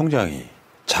검찰총장이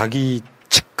자기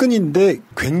측근인데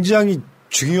굉장히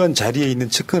중요한 자리에 있는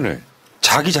측근을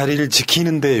자기 자리를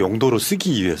지키는 데 용도로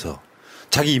쓰기 위해서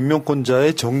자기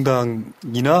임명권자의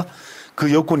정당이나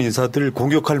그 여권 인사들을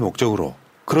공격할 목적으로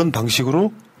그런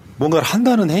방식으로 뭔가를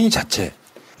한다는 행위 자체.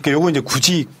 그러니까 요거 이제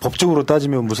굳이 법적으로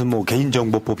따지면 무슨 뭐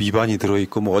개인정보법 위반이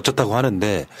들어있고 뭐 어쩌다고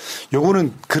하는데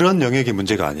요거는 그런 영역의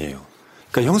문제가 아니에요.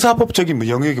 그러니까 형사법적인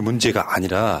영역의 문제가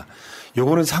아니라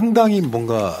요거는 상당히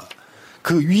뭔가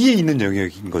그 위에 있는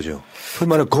영역인 거죠. 소위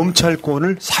말하는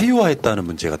검찰권을 사유화했다는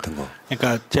문제 같은 거.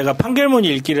 그러니까 제가 판결문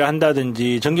읽기를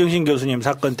한다든지 정경심 교수님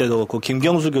사건 때도 그렇고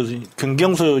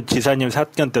김경수 지사님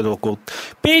사건 때도 그렇고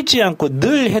빼지 않고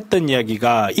늘 했던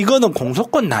이야기가 이거는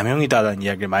공소권 남용이다라는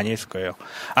이야기를 많이 했을 거예요.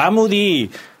 아무리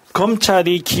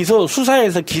검찰이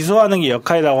수사에서 기소하는 게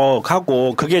역할이라고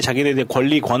하고 그게 자기네들의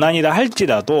권리, 권한이라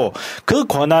할지라도 그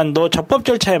권한도 적법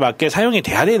절차에 맞게 사용이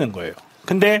돼야 되는 거예요.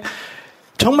 근데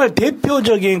정말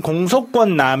대표적인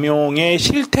공소권 남용의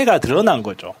실태가 드러난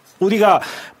거죠. 우리가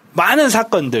많은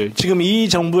사건들, 지금 이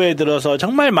정부에 들어서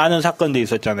정말 많은 사건들이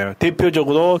있었잖아요.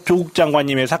 대표적으로 조국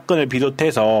장관님의 사건을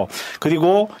비롯해서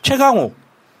그리고 최강욱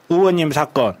의원님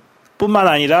사건 뿐만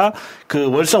아니라 그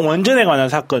월성 원전에 관한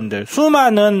사건들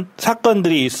수많은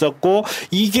사건들이 있었고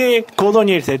이게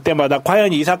거론이 될 때마다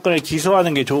과연 이 사건을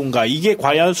기소하는 게 좋은가 이게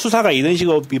과연 수사가 이런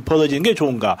식으로 벌어지는 게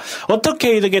좋은가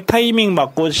어떻게 이렇게 타이밍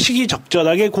맞고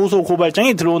시기적절하게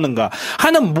고소고발장이 들어오는가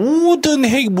하는 모든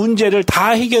문제를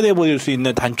다 해결해 버릴 수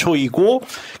있는 단초이고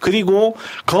그리고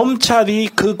검찰이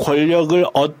그 권력을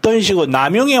어떤 식으로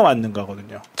남용해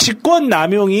왔는가거든요. 직권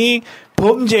남용이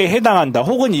범죄에 해당한다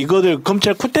혹은 이거를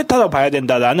검찰 쿠데타로 봐야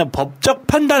된다라는 법적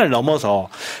판단을 넘어서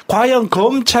과연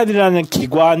검찰이라는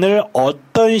기관을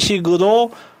어떤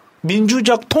식으로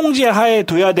민주적 통제 하에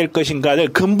둬야 될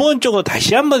것인가를 근본적으로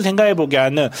다시 한번 생각해보게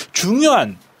하는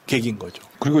중요한 계기인 거죠.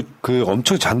 그리고 그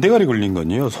엄청 잔대가리 걸린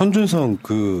건요. 손준성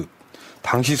그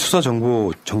당시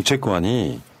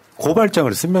수사정보정책관이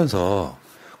고발장을 쓰면서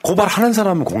고발하는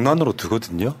사람은 공란으로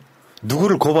두거든요.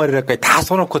 누구를 고발이랄까 다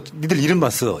써놓고 니들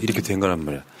이름만 써 이렇게 된 거란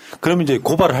말이야. 그러면 이제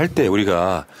고발을 할 때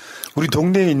우리가 우리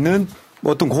동네에 있는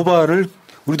어떤 고발을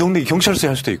우리 동네 경찰서에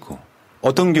할 수도 있고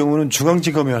어떤 경우는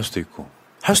중앙지검에 할 수도 있고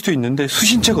할 수도 있는데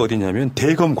수신처가 어디냐면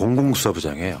대검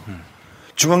공공수사부장이에요.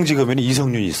 중앙지검에는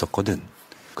이성윤이 있었거든.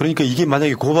 그러니까 이게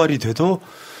만약에 고발이 돼도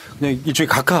그냥 일종의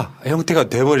각하 형태가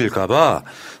돼버릴까 봐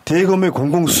대검의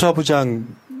공공수사부장이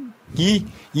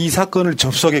이 사건을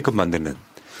접수하게끔 만드는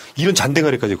이런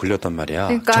잔대가리까지 걸렸단 말이야.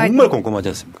 그러니까 정말 꼼꼼하지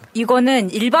않습니까? 이거는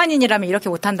일반인이라면 이렇게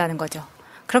못한다는 거죠.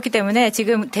 그렇기 때문에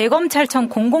지금 대검찰청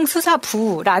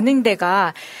공공수사부라는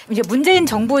데가 이제 문재인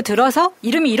정부 들어서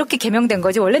이름이 이렇게 개명된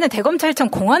거지 원래는 대검찰청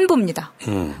공안부입니다.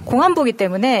 공안부이기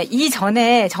때문에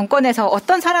이전에 정권에서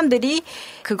어떤 사람들이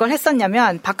그걸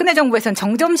했었냐면 박근혜 정부에서는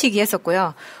정점식이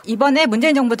했었고요. 이번에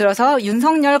문재인 정부 들어서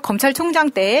윤석열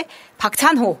검찰총장 때에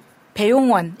박찬호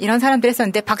배용원 이런 사람들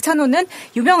했었는데 박찬호는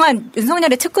유명한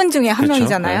윤석열의 측근 중에 한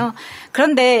명이잖아요. 네.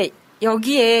 그런데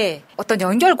여기에 어떤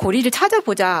연결고리를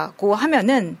찾아보자고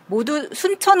하면은 모두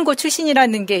순천고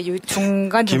출신이라는 게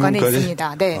중간중간에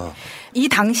있습니다. 네. 이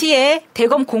당시에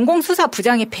대검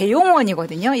공공수사부장이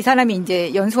배용원이거든요. 이 사람이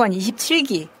이제 연수원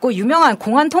 27기, 그 유명한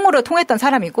공안통으로 통했던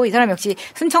사람이고 이 사람 역시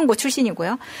순천고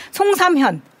출신이고요.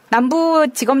 송삼현.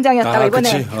 남부지검장이었다가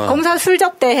이번에 검사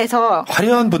술접대해서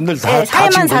화려한 분들 다 네,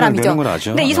 사임한 사람이죠.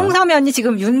 근데 이 송삼현이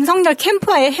지금 윤석열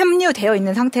캠프에 합류되어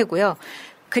있는 상태고요.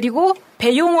 그리고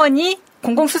배용원이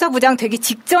공공수사부장 되기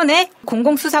직전에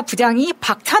공공수사부장이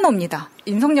박찬호입니다.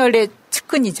 윤석열의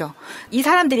사건이죠. 이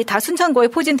사람들이 다 순천고에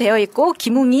포진되어 있고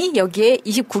김웅이 여기에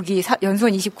 29기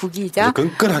연수원 29기이자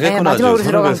끈끈하겠구나. 마지막으로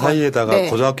들어간 사이에다가 네.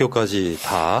 고등학교까지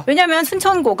다. 왜냐하면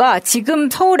순천고가 지금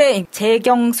서울에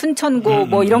재경 순천고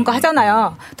뭐 이런 거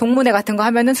하잖아요. 동문회 같은 거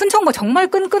하면은 순천고 정말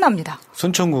끈끈합니다.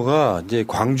 순천고가 이제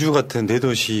광주 같은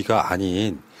대도시가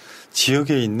아닌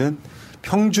지역에 있는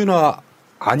평준화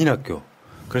아닌 학교.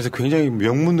 그래서 굉장히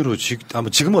명문으로 아마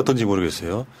지금은 어떤지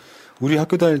모르겠어요. 우리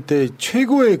학교 다닐 때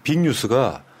최고의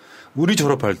빅뉴스가 우리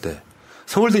졸업할 때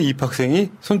서울대 입학생이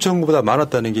순천고보다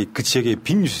많았다는 게 그 지역의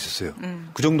빅뉴스였어요.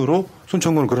 그 정도로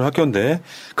순천고는 그런 학교인데.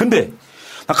 근데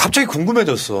나 갑자기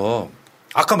궁금해졌어.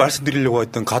 아까 말씀드리려고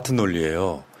했던 같은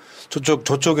논리예요.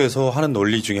 저쪽에서 하는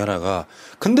논리 중에 하나가.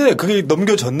 근데 그게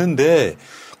넘겨졌는데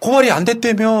고발이 안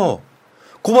됐다며.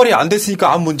 고발이 안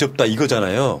됐으니까 아무 문제 없다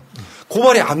이거잖아요.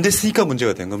 고발이 안 됐으니까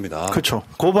문제가 된 겁니다. 그렇죠.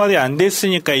 고발이 안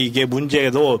됐으니까 이게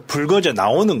문제도 불거져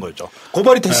나오는 거죠.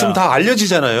 고발이 됐으면 다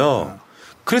알려지잖아요.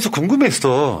 그래서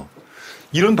궁금했어.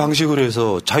 이런 방식으로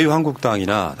해서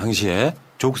자유한국당이나 당시에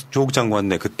조국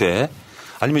장관네 그때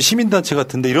아니면 시민단체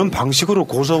같은데 이런 방식으로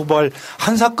고소고발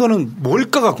한 사건은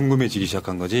뭘까가 궁금해지기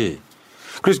시작한 거지.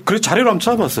 그래서 자료를 한번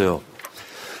찾아봤어요.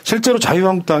 실제로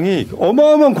자유한국당이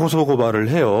어마어마한 고소고발을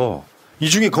해요. 이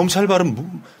중에 검찰 발은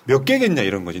몇 개겠냐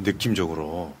이런 거지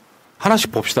느낌적으로.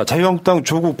 하나씩 봅시다. 자유한국당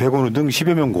조국 백원우 등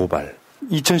 10여 명 고발.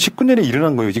 2019년에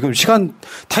일어난 거예요. 지금 시간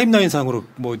타임라인상으로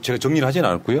뭐 제가 정리를 하진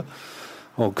않았고요.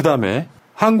 그다음에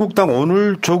한국당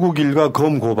오늘 조국 일가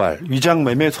검 고발,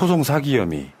 위장매매 소송 사기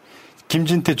혐의,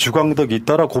 김진태 주광덕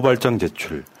잇따라 고발장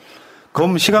제출,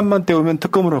 검 시간만 때우면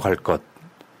특검으로 갈 것.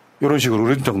 이런 식으로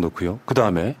의견장 넣고요.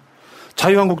 그다음에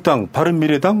자유한국당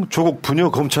바른미래당 조국 부녀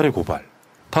검찰에 고발.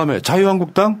 다음에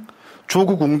자유한국당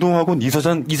조국 웅동학원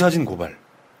이사진 고발.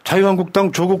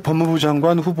 자유한국당 조국 법무부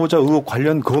장관 후보자 의혹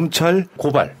관련 검찰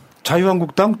고발.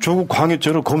 자유한국당 조국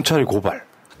광해죄로 검찰에 고발.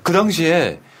 그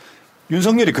당시에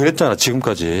윤석열이 그랬잖아.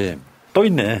 지금까지. 또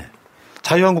있네.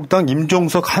 자유한국당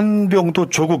임종석 한병도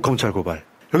조국 검찰 고발.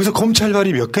 여기서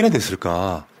검찰발이 몇 개나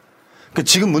됐을까. 그러니까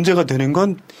지금 문제가 되는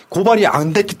건 고발이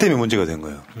안 됐기 때문에 문제가 된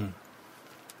거예요.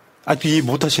 아직 이해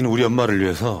못하시는 우리 엄마를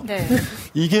위해서. 네.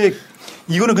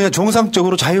 이거는 그냥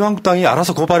정상적으로 자유한국당이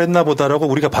알아서 고발했나 보다라고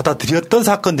우리가 받아들였던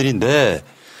사건들인데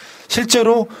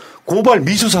실제로 고발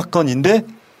미수 사건인데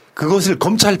그것을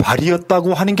검찰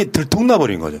발이었다고 하는 게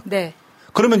들통나버린 거죠. 네.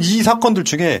 그러면 이 사건들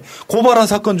중에 고발한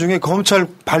사건 중에 검찰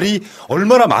발이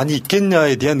얼마나 많이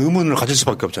있겠냐에 대한 의문을 가질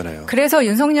수밖에 없잖아요. 그래서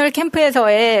윤석열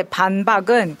캠프에서의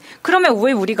반박은 그러면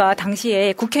왜 우리가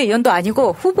당시에 국회의원도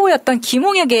아니고 후보였던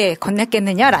김웅에게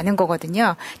건넸겠느냐라는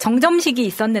거거든요. 정점식이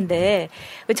있었는데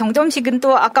정점식은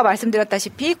또 아까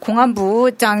말씀드렸다시피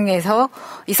공안부장에서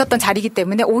있었던 자리이기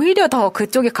때문에 오히려 더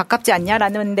그쪽에 가깝지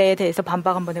않냐라는 데에 대해서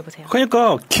반박 한번 해보세요.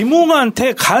 그러니까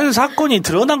김웅한테 간 사건이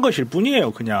드러난 것일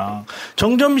뿐이에요. 그냥.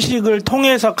 정점식을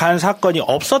통해서 간 사건이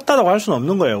없었다고 할 수는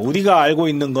없는 거예요. 우리가 알고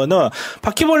있는 거는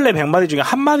바퀴벌레 100마리 중에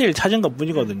한 마리를 찾은 것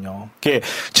뿐이거든요.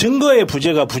 증거의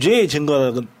부재가 부재의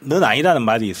증거는 아니라는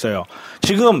말이 있어요.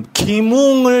 지금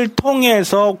김웅을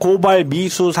통해서 고발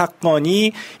미수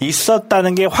사건이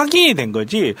있었다는 게 확인이 된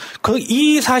거지.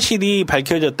 이 사실이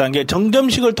밝혀졌다는 게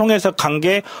정점식을 통해서 간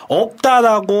게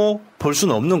없다라고 볼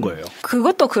수는 없는 거예요.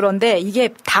 그것도 그런데 이게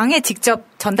당에 직접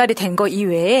전달이 된 거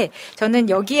이외에 저는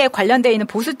여기에 관련되어 있는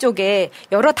보수 쪽에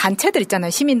여러 단체들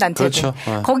있잖아요. 시민단체들.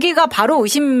 그렇죠. 거기가 바로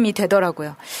의심이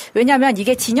되더라고요. 왜냐하면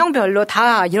이게 진영별로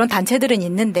다 이런 단체들은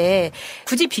있는데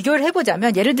굳이 비교를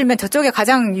해보자면 예를 들면 저쪽에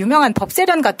가장 유명한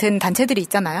법세련 같은 단체들이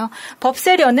있잖아요.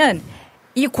 법세련은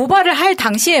이 고발을 할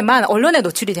당시에만 언론에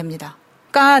노출이 됩니다.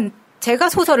 그러니까 제가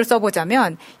소설을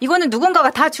써보자면 이거는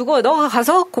누군가가 다 주고 너가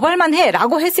가서 고발만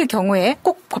해라고 했을 경우에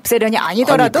꼭 법세련이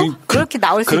아니더라도 그렇게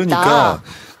나올 수 있다. 그러니까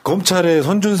검찰의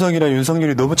손준성이나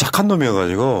윤석열이 너무 착한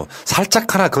놈이어가지고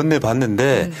살짝 하나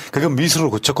건네봤는데 그건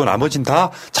미수로 고쳤고 나머지는 다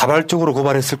자발적으로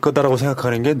고발했을 거다라고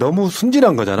생각하는 게 너무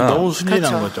순진한 거잖아. 너무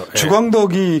순진한 거죠.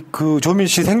 주광덕이 그 조민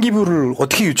씨 생기부를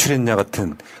어떻게 유출했냐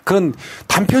같은 그런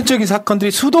단편적인 사건들이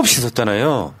수도 없이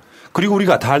있었잖아요. 그리고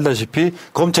우리가 다 알다시피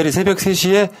검찰이 새벽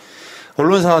 3시에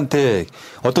언론사한테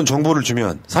어떤 정보를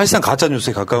주면 사실상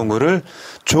가짜뉴스에 가까운 거를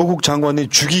조국 장관이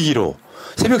죽이기로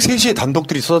새벽 3시에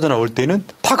단독들이 쏟아져 나올 때는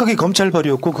다 그게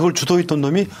검찰발이었고 그걸 주도했던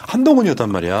놈이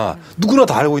한동훈이었단 말이야. 누구나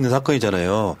다 알고 있는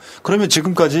사건이잖아요. 그러면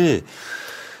지금까지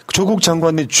조국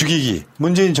장관이 죽이기,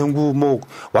 문재인 정부 뭐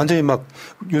완전히 막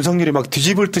윤석열이 막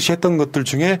뒤집을 듯이 했던 것들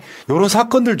중에 이런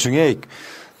사건들 중에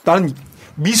나는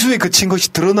미수에 그친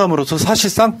것이 드러남으로써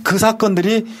사실상 그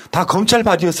사건들이 다 검찰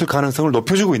바디였을 가능성을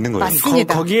높여주고 있는 거예요.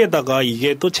 맞습니다. 거기에다가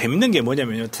이게 또 재밌는 게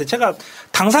뭐냐면요. 제가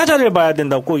당사자를 봐야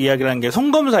된다고 꼭 이야기를 하는 게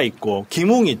송검사 있고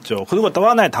김웅 있죠. 그리고 또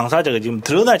하나의 당사자가 지금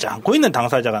드러나지 않고 있는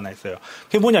당사자가 하나 있어요.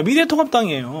 그게 뭐냐.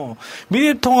 미래통합당이에요.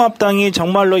 미래통합당이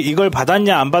정말로 이걸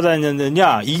받았냐 안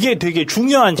받았느냐 이게 되게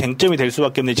중요한 쟁점이 될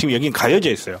수밖에 없는데 지금 여긴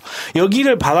가려져 있어요.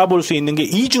 여기를 바라볼 수 있는 게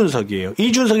이준석이에요.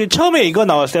 이준석이 처음에 이거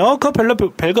나왔어요. 그거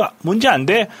별거 문제 안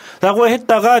돼. 라고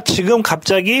했다가 지금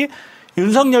갑자기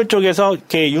윤석열 쪽에서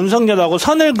이렇게 윤석열하고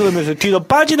선을 그으면서 뒤로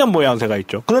빠지는 모양새가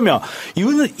있죠. 그러면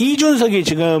이준석이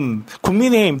지금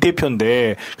국민의힘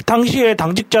대표인데 당시에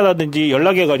당직자라든지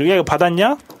연락해가지고 야 이거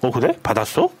받았냐? 그래?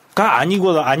 받았어? 가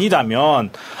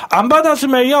아니다면 안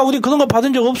받았으면 야 우리 그런 거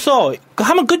받은 적 없어.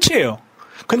 하면 끝이에요.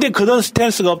 근데 그런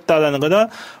스탠스가 없다라는 거는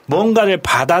뭔가를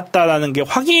받았다라는 게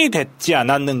확인이 됐지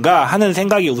않았는가 하는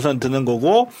생각이 우선 드는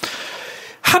거고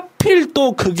하필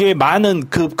또 그게 많은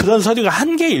그런 서류가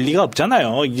한 개일 리가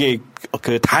없잖아요. 이게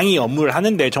그 당이 업무를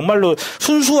하는데 정말로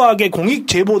순수하게 공익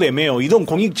제보라며요. 이런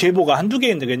공익 제보가 한두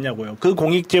개겠냐고요. 그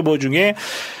공익 제보 중에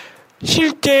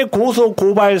실제 고소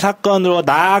고발 사건으로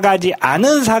나아가지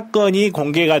않은 사건이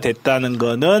공개가 됐다는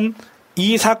거는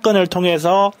이 사건을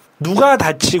통해서 누가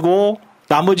다치고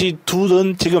나머지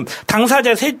둘은 지금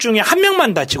당사자 셋 중에 한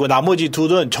명만 다치고 나머지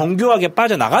둘은 정교하게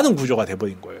빠져나가는 구조가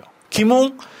돼버린 거예요.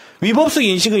 김웅 위법성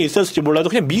인식은 있었을지 몰라도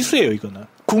그냥 미수예요, 이거는.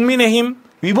 국민의힘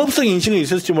위법성 인식은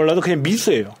있었을지 몰라도 그냥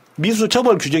미수예요. 미수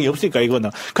처벌 규정이 없으니까,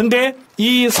 이거는. 근데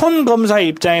이 손 검사의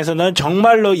입장에서는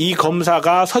정말로 이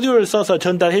검사가 서류를 써서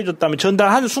전달해줬다면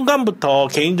전달하는 순간부터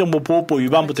개인정보보호법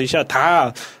위반부터 시작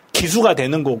다 기수가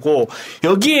되는 거고,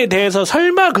 여기에 대해서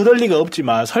설마 그럴 리가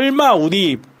없지만, 설마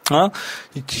우리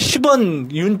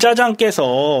 10원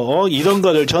윤짜장께서 이런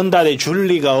거를 전달해 줄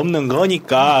리가 없는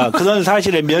거니까 그런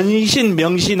사실을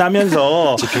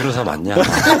명신하면서 제 변호사 맞냐?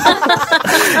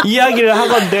 이야기를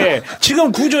하건데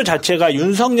지금 구조 자체가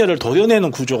윤석열을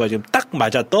도려내는 구조가 지금 딱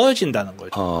맞아 떨어진다는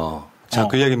거죠. 자,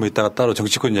 그 이야기 뭐 이따가 따로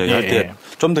정치권 이야기 할 때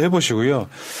좀 더 해보시고요.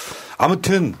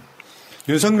 아무튼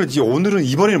윤석열 오늘은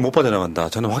이번에는 못 빠져나간다.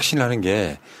 저는 확신하는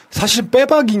게 사실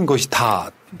빼박인 것이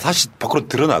다 사실 밖으로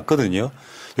드러났거든요.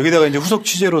 여기다가 이제 후속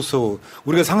취재로서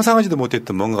우리가 상상하지도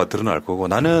못했던 뭔가가 드러날 거고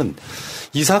나는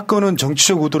이 사건은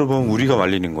정치적 의도로 보면 우리가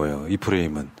말리는 거예요. 이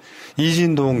프레임은.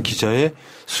 이진동 기자의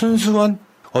순수한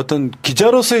어떤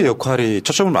기자로서의 역할이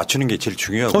초점을 맞추는 게 제일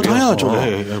중요하고요.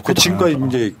 당연하죠. 그 지금까지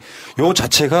이제 요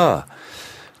자체가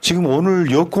지금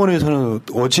오늘 여권에서는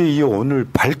어제 이어 오늘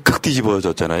발칵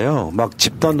뒤집어졌잖아요. 막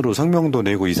집단으로 성명도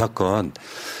내고 이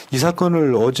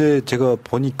사건을 어제 제가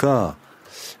보니까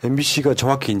MBC가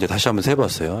정확히 이제 다시 한번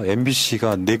세봤어요.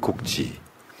 MBC가 4꼭지,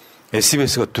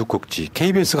 SBS가 2꼭지,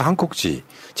 KBS가 1꼭지,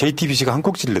 JTBC가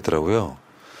 1꼭지를 냈더라고요.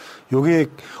 요게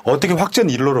어떻게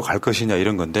확전 일로로 갈 것이냐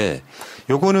이런 건데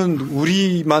요거는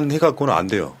우리만 해갖고는 안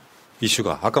돼요.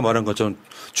 이슈가. 아까 말한 것처럼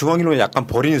중앙일보는 약간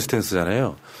버리는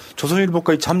스탠스잖아요.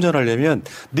 조선일보까지 참전하려면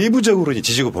내부적으로 이제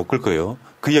지지고 볶을 거예요.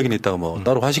 그 이야기는 이따가 뭐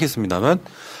따로 하시겠습니다만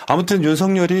아무튼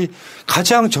윤석열이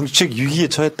가장 정치적 위기에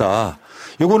처했다.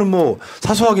 요거는 뭐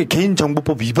사소하게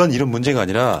개인정보법 위반 이런 문제가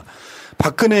아니라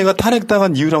박근혜가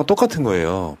탄핵당한 이유랑 똑같은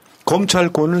거예요.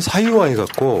 검찰권을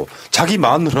사유화해갖고 자기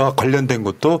마누라 관련된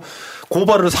것도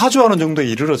고발을 사주하는 정도에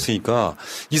이르렀으니까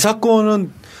이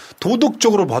사건은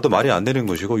도덕적으로 봐도 말이 안 되는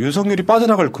것이고 윤석열이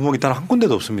빠져나갈 구멍이 단 한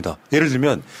군데도 없습니다. 예를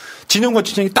들면 진영과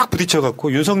진영이 딱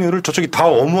부딪혀갖고 윤석열을 저쪽이 다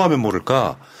엄호하면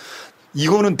모를까.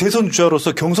 이거는 대선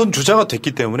주자로서 경선 주자가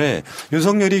됐기 때문에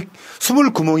윤석열이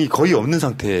숨을 구멍이 거의 없는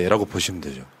상태라고 보시면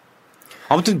되죠.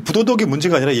 아무튼 부도덕의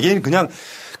문제가 아니라 이게 그냥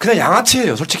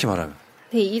양아치예요. 솔직히 말하면.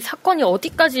 네, 이 사건이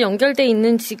어디까지 연결돼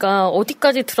있는지가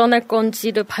어디까지 드러날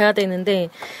건지를 봐야 되는데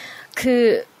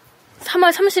 3월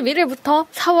 31일부터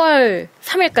 4월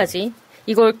 3일까지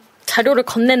이걸 자료를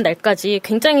건넨 날까지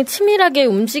굉장히 치밀하게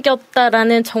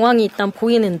움직였다라는 정황이 일단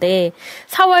보이는데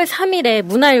 4월 3일에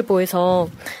문화일보에서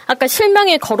아까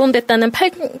실명에 거론됐다는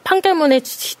판결문의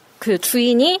그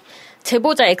주인이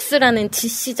제보자 X라는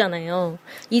G씨잖아요.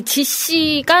 이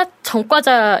G씨가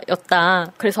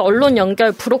전과자였다. 그래서 언론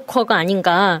연결 브로커가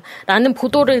아닌가라는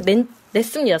보도를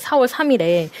냈습니다. 4월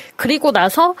 3일에. 그리고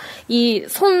나서 이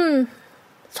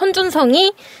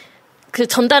손준성이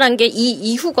전달한 게 이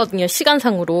이후거든요.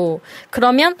 시간상으로.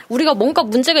 그러면 우리가 뭔가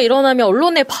문제가 일어나면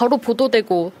언론에 바로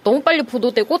보도되고 너무 빨리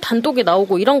보도되고 단독이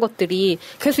나오고 이런 것들이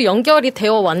계속 연결이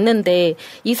되어 왔는데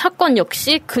이 사건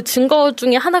역시 그 증거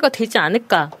중에 하나가 되지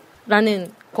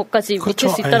않을까라는 것까지 미칠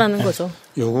수 있다라는 거죠.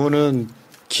 요거는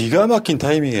기가 막힌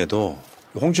타이밍에도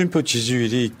홍준표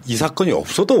지지율이 이 사건이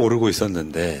없어도 오르고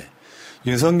있었는데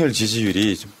윤석열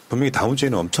지지율이 분명히 다음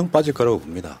주에는 엄청 빠질 거라고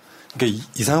봅니다. 그러니까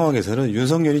이 상황에서는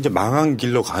윤석열이 이제 망한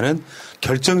길로 가는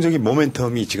결정적인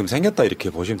모멘텀이 지금 생겼다 이렇게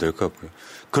보시면 될 것 같고요.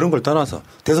 그런 걸 떠나서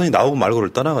대선이 나오고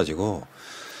말고를 떠나가지고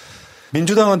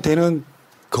민주당한테는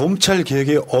검찰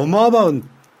개혁에 어마어마한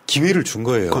기회를 준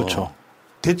거예요. 그렇죠.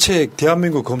 대체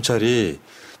대한민국 검찰이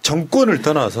정권을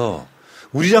떠나서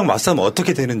우리랑 맞서면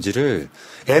어떻게 되는지를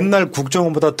옛날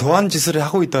국정원보다 더한 짓을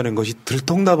하고 있다는 것이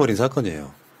들통나버린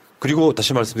사건이에요. 그리고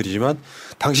다시 말씀드리지만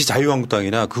당시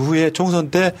자유한국당이나 그 후에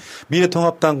총선 때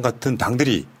미래통합당 같은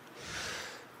당들이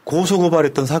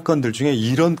고소고발했던 사건들 중에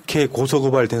이렇게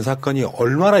고소고발된 사건이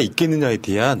얼마나 있겠느냐에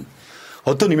대한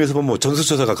어떤 의미에서 보면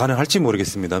전수조사가 가능할지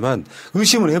모르겠습니다만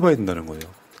의심을 해봐야 된다는 거예요.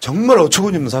 정말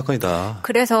어처구니 없는 사건이다.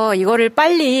 그래서 이거를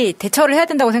빨리 대처를 해야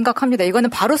된다고 생각합니다.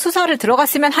 이거는 바로 수사를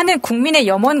들어갔으면 하는 국민의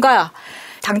염원과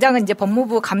당장은 이제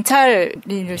법무부 감찰을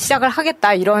시작을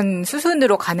하겠다 이런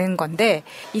수순으로 가는 건데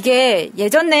이게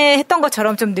예전에 했던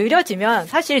것처럼 좀 느려지면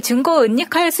사실 증거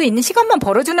은닉할 수 있는 시간만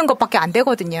벌어주는 것밖에 안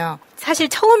되거든요. 사실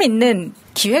처음 있는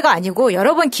기회가 아니고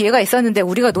여러 번 기회가 있었는데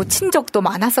우리가 놓친 적도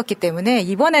많았었기 때문에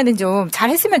이번에는 좀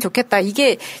잘했으면 좋겠다.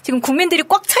 이게 지금 국민들이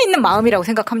꽉 차 있는 마음이라고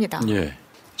생각합니다. 예.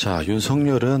 자,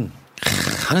 윤석열은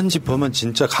하는 짓 보면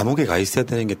진짜 감옥에 가 있어야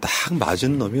되는 게 딱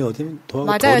맞은 놈이 어디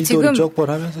맞아요. 지금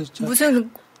쪽벌하면서 진짜.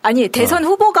 대선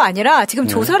후보가 아니라 지금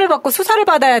조사를 받고 수사를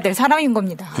받아야 될 사람인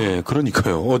겁니다. 예,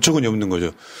 그러니까요. 어처구니 없는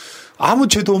거죠. 아무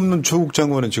죄도 없는 조국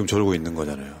장관은 지금 저러고 있는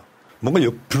거잖아요. 뭔가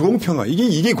불공평한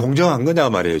이게 공정한 거냐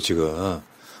말이에요. 지금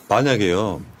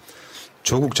만약에요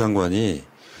조국 장관이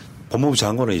법무부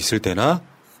장관으로 있을 때나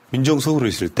민정수석으로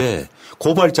있을 때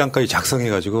고발장까지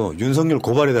작성해가지고 윤석열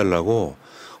고발해달라고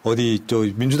어디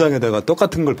민주당에다가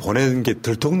똑같은 걸 보내는 게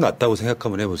들통났다고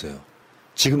생각하면 해보세요.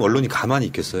 지금 언론이 가만히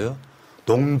있겠어요?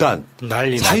 농단,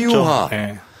 난리 사유화,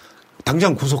 네.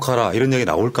 당장 구속하라 이런 얘기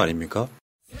나올 거 아닙니까?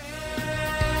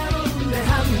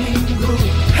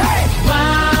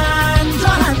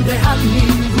 완전한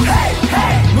대한민국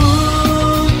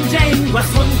문재인과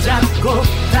손잡고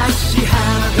다시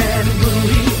하는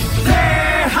우리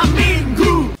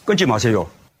대한민국. 끊지 마세요.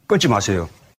 끊지 마세요.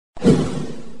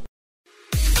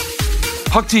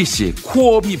 박지희 씨,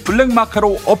 코업이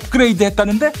블랙마카로 업그레이드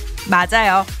했다는데?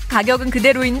 맞아요. 가격은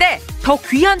그대로인데 더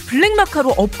귀한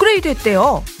블랙마카로 업그레이드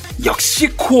했대요. 역시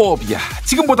코업이야.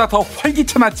 지금보다 더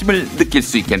활기찬 아침을 느낄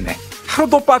수 있겠네.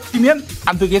 하루도 빠뜨리면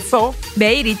안 되겠어.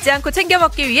 매일 잊지 않고 챙겨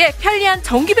먹기 위해 편리한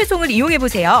정기 배송을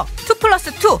이용해보세요.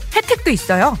 2+2 혜택도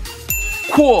있어요.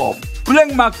 코업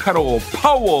블랙마카로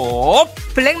파워업.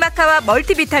 블랙마카와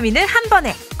멀티비타민을 한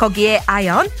번에, 거기에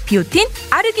아연, 비오틴,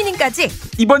 아르기닌까지.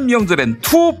 이번 명절엔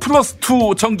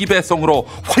 2+2 정기 배송으로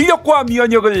활력과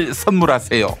면역을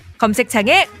선물하세요.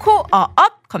 검색창에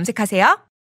코어업 검색하세요.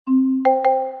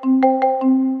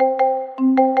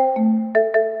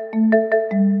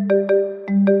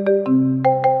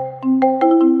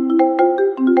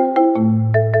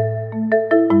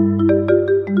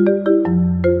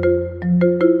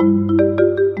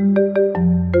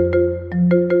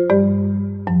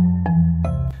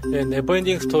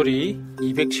 네버엔딩 스토리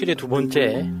 207의 두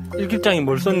번째 일기장이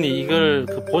뭘 썼니 이걸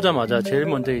보자마자 제일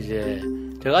먼저 이제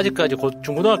제가 아직까지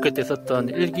중고등학교 때 썼던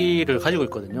일기를 가지고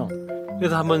있거든요.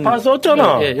 그래서 한번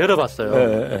썼잖아. 예, 열어봤어요.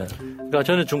 예. 그러니까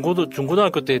저는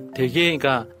중고등학교 때 되게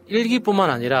그러니까 일기뿐만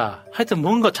아니라 하여튼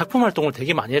뭔가 작품 활동을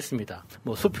되게 많이 했습니다.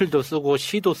 뭐 수필도 쓰고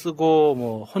시도 쓰고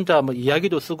뭐 혼자 뭐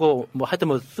이야기도 쓰고 뭐 하여튼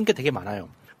뭐 쓴 게 되게 많아요.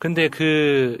 근데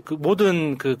그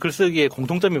모든 그 글쓰기의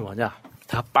공통점이 뭐냐?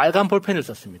 다 빨간 볼펜을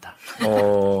썼습니다.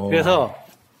 그래서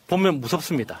보면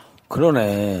무섭습니다.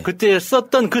 그러네. 그때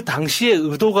썼던 그 당시의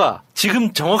의도가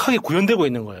지금 정확하게 구현되고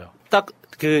있는 거예요. 딱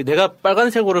그 내가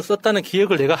빨간색으로 썼다는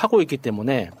기억을 내가 하고 있기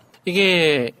때문에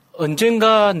이게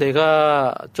언젠가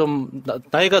내가 좀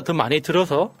나이가 더 많이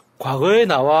들어서 과거의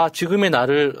나와 지금의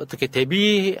나를 어떻게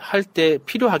대비할 때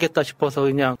필요하겠다 싶어서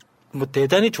그냥 뭐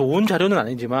대단히 좋은 자료는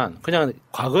아니지만 그냥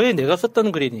과거에 내가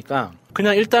썼던 글이니까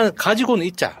그냥 일단 가지고는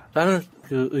있자라는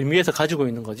그 의미에서 가지고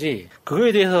있는 거지.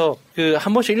 그거에 대해서 그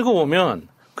한 번씩 읽어보면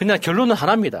그냥 결론은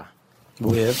하나입니다.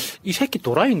 뭐예요? 이 새끼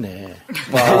돌아있네.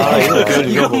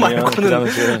 이거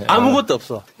말고는 아무것도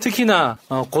없어. 특히나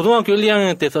고등학교 1,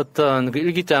 2학년 때 썼던 그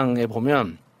일기장에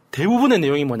보면 대부분의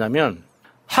내용이 뭐냐면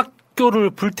학교를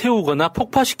불태우거나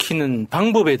폭파시키는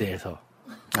방법에 대해서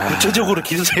구체적으로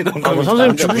기술서에 넣은 겁니다.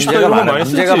 선생님 죽으시다 이런 거 많이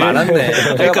쓰지. 문제가 많았네.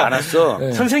 그러니까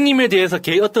많았어. 선생님에 대해서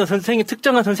어떤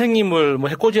특정한 선생님을 뭐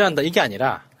해코지한다 이게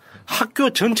아니라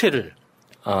학교 전체를.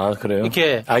 아, 그래요?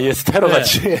 이렇게. IS 테러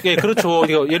같이. 예, 그렇죠.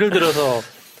 예를 들어서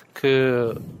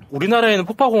우리나라에는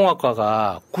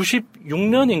폭파공학과가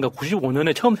 96년인가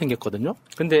 95년에 처음 생겼거든요.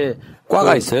 근데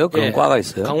과가 있어요? 그런 과가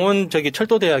있어요? 강원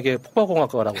철도대학에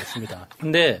폭파공학과라고 있습니다.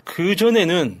 근데 그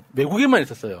전에는 외국에만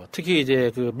있었어요. 특히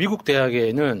이제 미국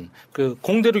대학에는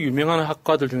공대로 유명한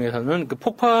학과들 중에서는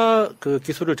폭파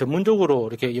기술을 전문적으로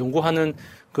이렇게 연구하는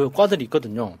과들이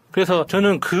있거든요. 그래서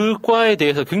저는 그 과에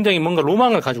대해서 굉장히 뭔가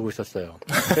로망을 가지고 있었어요.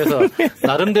 그래서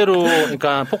나름대로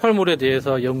그러니까 폭발물에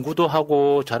대해서 연구도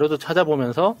하고 자료도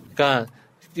찾아보면서 그러니까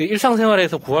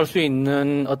일상생활에서 구할 수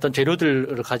있는 어떤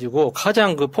재료들을 가지고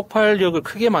가장 폭발력을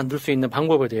크게 만들 수 있는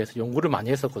방법에 대해서 연구를 많이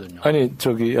했었거든요. 아니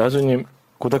야수님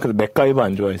고등학교 때 맥가이버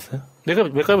안 좋아했어요? 내가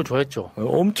맥가이버 좋아했죠.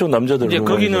 엄청 남자들 이제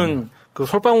거기는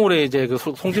솔방울에 이제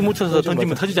송지 묻혀서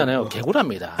던지면 터지잖아요.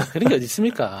 개구랍니다. 그런 게 어디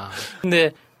있습니까?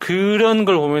 근데 그런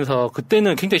걸 보면서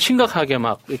그때는 굉장히 심각하게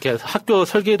막 이렇게 학교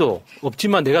설계도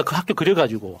없지만 내가 그 학교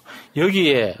그려가지고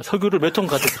여기에 석유를 몇 톤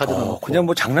가득 넣고 그냥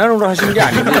뭐 장난으로 하시는 게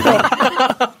아닙니다.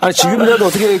 아니 지금이라도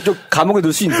어떻게 좀 감옥에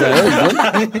넣을 수 있어요? 이건?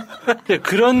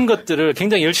 그런 것들을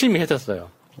굉장히 열심히 했었어요.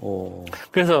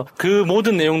 그래서 그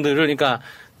모든 내용들을 그러니까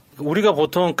우리가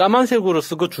보통 까만색으로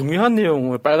쓰고 중요한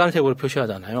내용을 빨간색으로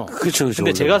표시하잖아요. 그렇죠.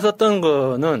 근데 제가 썼던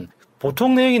거는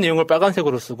보통 내용의 내용을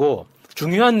빨간색으로 쓰고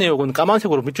중요한 내용은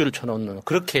까만색으로 밑줄을 쳐놓는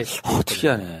그렇게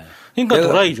특이하네. 그러니까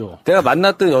도라이죠. 내가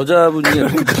만났던 여자분 중에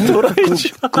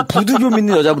그 부두교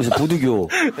믿는 여자분이 있어요. 부두교.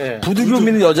 네. 부두교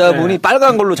믿는 여자분이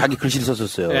빨간 걸로 자기 글씨를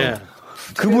썼었어요. 네.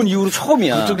 그분 이후로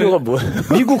처음이야. 부두교가 뭐예요?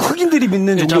 미국 흑인들이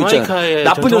믿는 종교 있잖아요.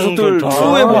 나쁜 저 녀석들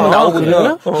수호에 보면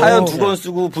나오거든요. 그래요? 하얀 두건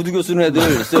쓰고 부두교 쓰는 애들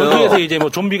있어요. 거기에서 이제 뭐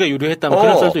좀비가 유래했다면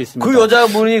그런 썰도 있습니다. 그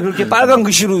여자분이 그렇게 빨간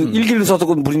글씨로 일기를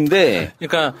썼던 분인데.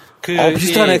 그러니까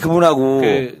비슷하네 그분하고.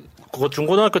 그거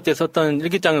중고등학교 때 썼던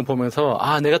일기장을 보면서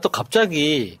내가 또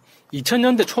갑자기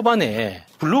 2000년대 초반에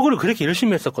블로그를 그렇게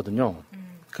열심히 했었거든요.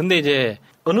 근데 이제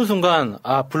어느 순간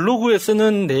블로그에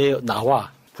쓰는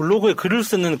나와 블로그에 글을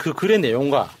쓰는 그 글의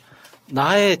내용과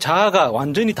나의 자아가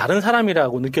완전히 다른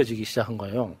사람이라고 느껴지기 시작한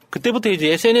거예요. 그때부터 이제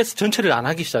SNS 전체를 안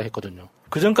하기 시작했거든요.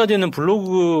 그 전까지는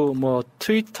블로그,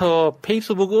 트위터,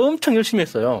 페이스북 엄청 열심히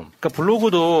했어요. 그러니까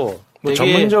블로그도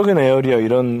전문적인 에어리어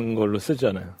이런 걸로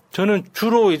쓰잖아요. 저는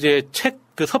주로 이제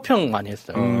서평 많이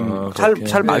했어요.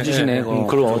 잘 맞으시네.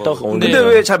 그럼 근데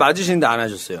왜 잘 맞으시는데 안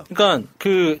하셨어요? 그러니까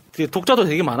독자도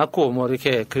되게 많았고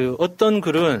이렇게 어떤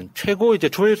글은 최고 이제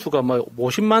조회수가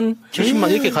 50만,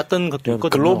 70만 이렇게 갔던 것도 있거든요.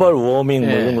 글로벌 워밍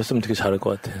이런 거 쓰면 되게 잘할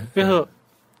것 같아요. 그래서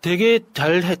되게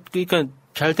그러니까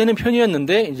잘 되는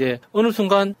편이었는데 이제 어느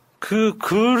순간 그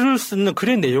글을 쓰는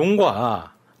글의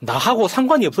내용과 나하고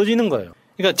상관이 없어지는 거예요.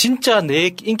 그러니까 진짜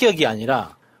내 인격이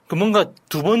아니라 뭔가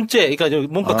두 번째,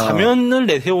 그러니까 뭔가 가면을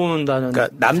내세운다는.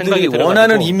 그러니까 남들이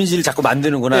원하는 이미지를 자꾸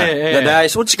만드는구나. 그러니까 나의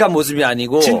솔직한 모습이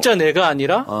아니고. 진짜 내가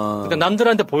아니라, 그러니까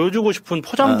남들한테 보여주고 싶은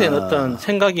포장된 어떤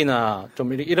생각이나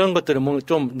좀 이런 것들을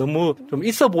좀 너무 좀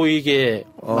있어 보이게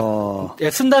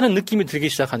애쓴다는 느낌이 들기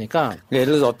시작하니까. 예를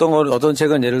들어서 어떤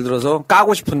책은 예를 들어서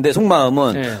까고 싶은데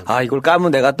속마음은 이걸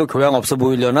까면 내가 또 교양 없어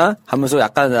보이려나 하면서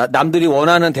약간 남들이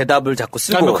원하는 대답을 자꾸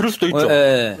쓰고. 그럴 수도 있죠.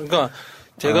 그러니까.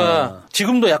 제가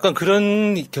지금도 약간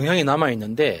그런 경향이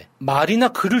남아있는데 말이나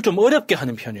글을 좀 어렵게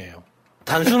하는 편이에요.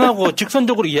 단순하고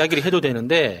직선적으로 이야기를 해도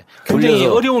되는데 굉장히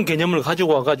어려운 개념을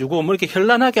가지고 와가지고 이렇게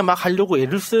현란하게 막 하려고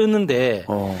애를 쓰는데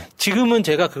지금은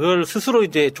제가 그걸 스스로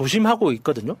이제 조심하고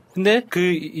있거든요. 근데 그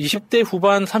 20대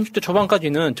후반, 30대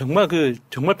초반까지는 정말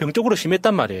병적으로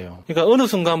심했단 말이에요. 그러니까 어느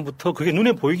순간부터 그게 내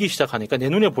눈에 보이기 시작하니까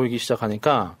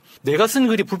내가 쓴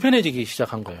글이 불편해지기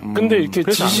시작한 거예요. 근데 이렇게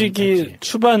지식이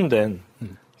수반된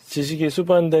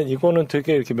이거는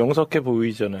되게 이렇게 명석해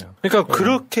보이잖아요. 그러니까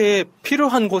그렇게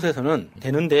필요한 곳에서는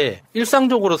되는데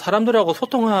일상적으로 사람들하고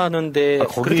소통하는데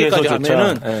그렇게까지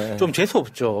하면은 좀 재수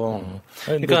없죠.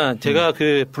 그러니까 제가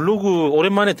그 블로그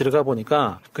오랜만에 들어가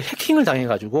보니까 그 해킹을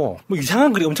당해가지고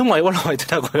이상한 글이 엄청 많이 올라와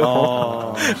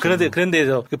있더라고요. 그런데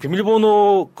그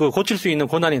비밀번호 고칠 수 있는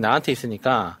권한이 나한테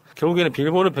있으니까 결국에는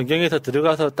비밀번호 변경해서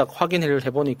들어가서 딱 확인을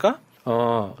해보니까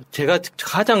제가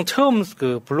가장 처음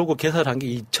그 블로그 개설한 게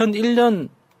 2001년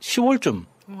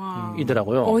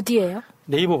 10월쯤이더라고요. 어디예요?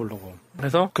 네이버 블로그.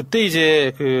 그래서 그때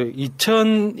이제 그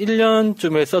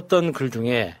 2001년쯤에 썼던 글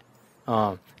중에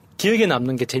기억에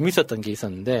남는 게 재밌었던 게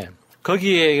있었는데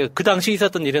거기에 그 당시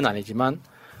있었던 일은 아니지만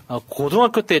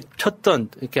고등학교 때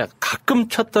이렇게 가끔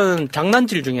쳤던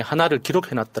장난질 중에 하나를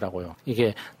기록해놨더라고요.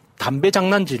 이게 담배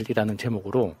장난질이라는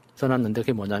제목으로 써놨는데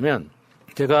그게 뭐냐면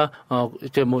제가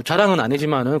이제 자랑은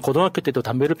아니지만은 고등학교 때도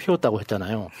담배를 피웠다고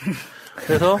했잖아요.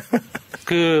 그래서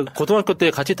그 고등학교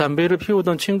때 같이 담배를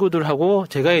피우던 친구들하고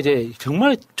제가 이제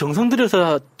정말 정성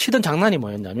들여서 치던 장난이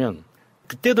뭐였냐면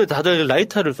그때도 다들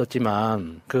라이터를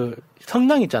썼지만 그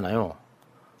성냥 있잖아요.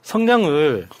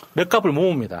 성냥을 몇 갑을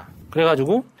모읍니다.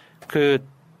 그래가지고 그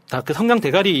성냥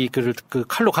대가리 그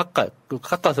칼로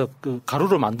깎아서 그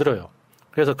가루를 만들어요.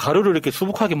 그래서 가루를 이렇게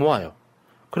수북하게 모아요.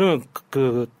 그러면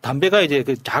그 담배가 이제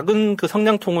그 작은 그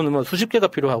성냥통은 뭐 수십 개가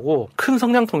필요하고 큰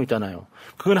성냥통 있잖아요.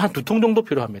 그건 한 2통 정도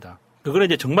필요합니다. 그거는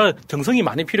이제 정말 정성이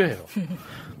많이 필요해요.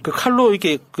 그 칼로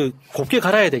이렇게 그 곱게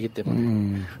갈아야 되기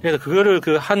때문에. 그래서 그거를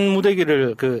그 한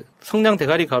무대기를 그 성냥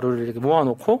대가리 가루를 이렇게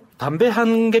모아놓고 담배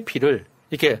한 개피를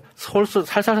이렇게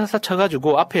살살살살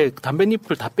쳐가지고 앞에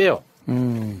담배잎을 다 빼요.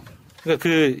 그러니까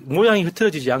그 모양이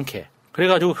흐트러지지 않게.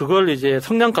 그래가지고 그걸 이제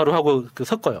성냥가루하고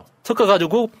섞어요.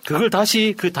 섞어가지고 그걸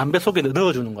다시 그 담배 속에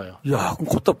넣어주는 거예요. 야, 그럼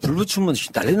걷다 불 붙이면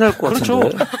난리 날 것 그렇죠.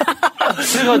 같은데.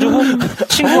 그래가지고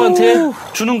친구한테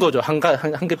주는 거죠. 한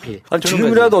개피. 아니,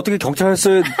 지금이라도 어떻게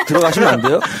경찰서에 들어가시면 안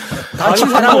돼요? 다친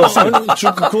사람은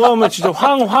그거 하면 진짜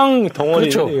황 덩어리.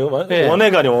 그렇죠. 네.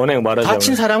 원액 말하자면.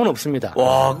 다친 사람은 없습니다.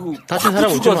 와, 다친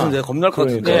사람은 없지만. 같은데, 겁날 것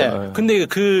같은데. 네. 근데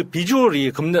그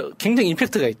비주얼이 굉장히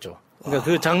임팩트가 있죠. 그러니까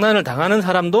그 장난을 당하는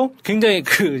사람도 굉장히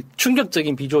그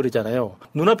충격적인 비주얼이잖아요.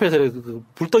 눈앞에서 그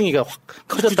불덩이가 확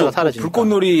커졌다가 사라지니까.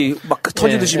 불꽃놀이 막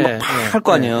터지듯이 막 할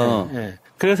거 아니에요.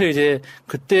 그래서 이제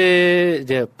그때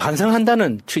이제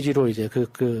반성한다는 취지로 이제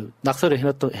그 낙서를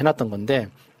해놨던 건데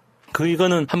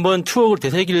이거는 한번 추억을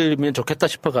되새기면 좋겠다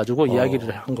싶어가지고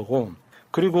이야기를 한 거고.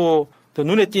 그리고 또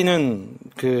눈에 띄는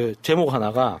그 제목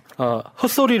하나가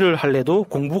헛소리를 할래도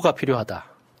공부가 필요하다.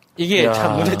 이게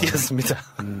참 눈에 띄었습니다.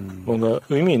 뭔가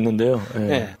의미 있는데요. 네.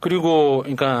 네. 그리고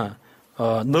그러니까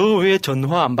너 왜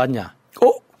전화 안 받냐?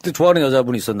 그때 좋아하는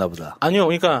여자분이 있었나 보다. 아니요.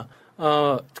 그러니까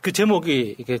그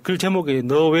제목이 이게 글 제목이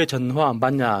너 왜 전화 안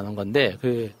받냐는 건데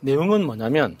그 내용은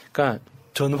뭐냐면 그러니까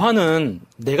전화는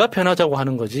내가 편하자고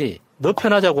하는 거지 너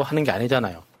편하자고 하는 게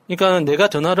아니잖아요. 그러니까 내가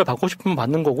전화를 받고 싶으면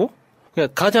받는 거고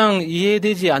그러니까 가장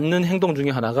이해되지 않는 행동 중에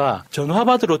하나가 전화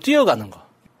받으러 뛰어가는 거.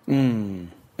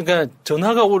 그러니까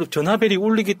전화벨이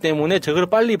울리기 때문에 저걸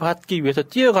빨리 받기 위해서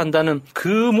뛰어간다는 그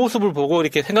모습을 보고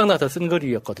이렇게 생각나서 쓴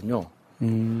글이었거든요.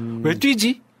 왜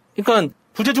뛰지? 그러니까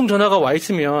부재중 전화가 와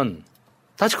있으면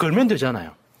다시 걸면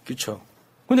되잖아요. 그렇죠.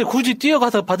 근데 굳이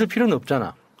뛰어가서 받을 필요는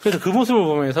없잖아. 그래서 그 모습을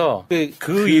보면서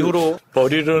그 이후로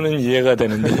머리로는 이해가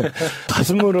되는데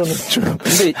가슴으로는 좀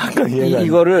근데 약간 이해가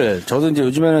이거를 저도 이제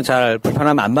요즘에는 잘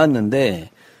불편하면 안 받는데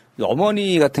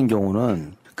어머니 같은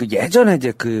경우는 그 예전에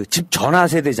이제 그 집 전화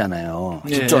세대잖아요.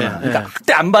 집 전화. 그러니까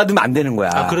그때 안 받으면 안 되는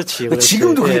거야. 그렇지.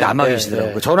 지금도 그게 남아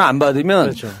계시더라고요. 전화 안 받으면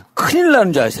그렇죠. 큰일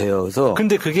나는 줄 아세요. 그래서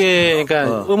근데 그게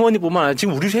그러니까 어머니뿐만 아니라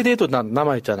지금 우리 세대에도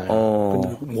남아 있잖아요.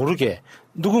 모르게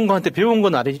누군가한테 배운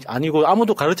건 아니고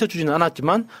아무도 가르쳐 주지는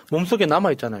않았지만 몸속에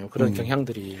남아 있잖아요. 그런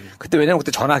경향들이. 그때 왜냐면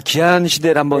그때 전화 귀한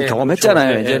시대를 한번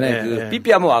경험했잖아요. 그렇죠. 예전에 그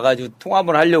삐삐 한번 와가지고 통화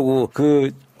한번 하려고 그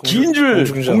긴 줄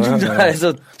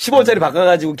공중전화에서 10원짜리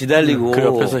바꿔가지고 기다리고 그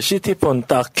옆에서 시티폰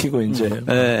딱 켜고 이제.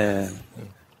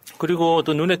 그리고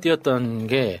또 눈에 띄었던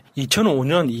게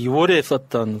 2005년 2월에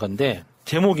썼던 건데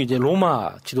제목이 이제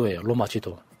로마 지도예요. 로마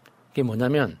지도. 이게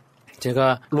뭐냐면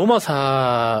제가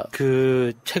로마사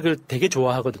그 책을 되게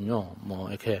좋아하거든요. 뭐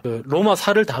이렇게 그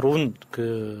로마사를 다룬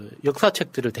그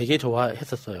역사책들을 되게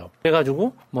좋아했었어요.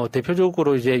 그래가지고 뭐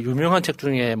대표적으로 이제 유명한 책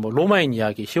중에 뭐 로마인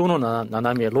이야기, 시오노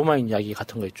나나미의 로마인 이야기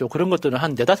같은 거 있죠. 그런 것들을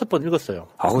한 4-5번 읽었어요.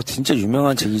 그거 진짜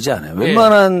유명한 책이지 않아요?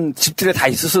 웬만한 집들에 다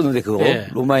있었었는데 그거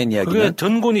로마인 이야기는. 그게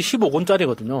전권이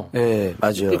 15권짜리거든요. 네,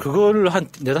 맞아요. 그거를 한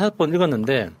 4-5번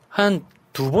읽었는데 한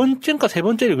 2번째인가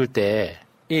 3번째 읽을 때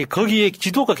거기에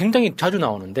지도가 굉장히 자주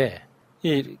나오는데,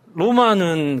 이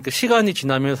로마는 그 시간이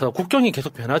지나면서 국경이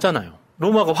계속 변하잖아요.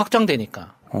 로마가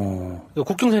확장되니까.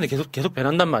 국경선이 계속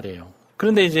변한단 말이에요.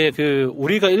 그런데 이제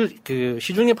우리가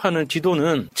시중에 파는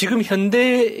지도는 지금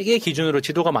현대의 기준으로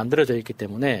지도가 만들어져 있기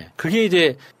때문에 그게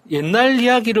이제 옛날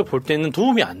이야기를 볼 때는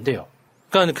도움이 안 돼요.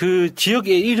 그러니까 그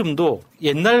지역의 이름도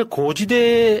옛날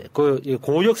고지대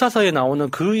고역사서에 나오는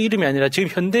그 이름이 아니라 지금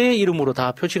현대의 이름으로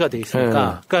다 표시가 돼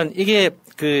있으니까 그러니까 이게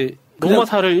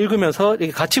로마사를 읽으면서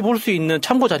이렇게 같이 볼 수 있는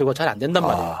참고 자료가 잘 안 된단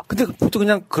말이에요. 근데 보통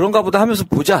그냥 그런가 보다 하면서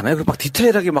보지 않아요? 막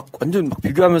디테일하게 막 완전 막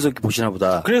비교하면서 이렇게 보시나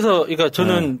보다. 그래서 그러니까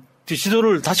저는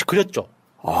지도를 다시 그렸죠.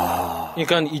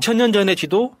 그러니까 2000년 전의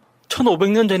지도,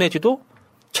 1500년 전의 지도,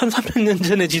 1300년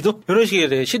전의 지도? 이런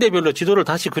식의 시대별로 지도를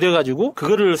다시 그려가지고,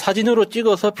 그거를 사진으로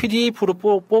찍어서 PDF로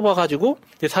뽑아가지고,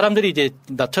 사람들이 이제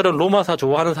나처럼 로마사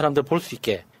좋아하는 사람들 볼 수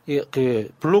있게,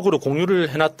 블로그로 공유를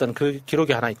해놨던 그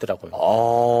기록이 하나 있더라고요.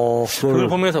 그걸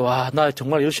보면서, 와, 나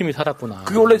정말 열심히 살았구나.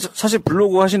 그게 원래 사실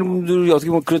블로그 하시는 분들이 어떻게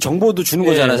보면 그런 정보도 주는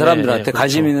거잖아요. 사람들한테. 그렇죠.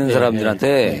 관심 있는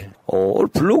사람들한테.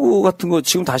 블로그 같은 거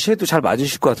지금 다시 해도 잘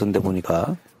맞으실 것 같은데,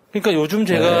 보니까. 그러니까 요즘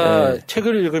제가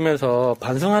책을 읽으면서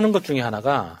반성하는 것 중에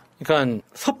하나가, 그러니까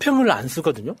서평을 안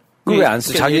쓰거든요. 그거 왜 안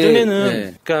써? 그러니까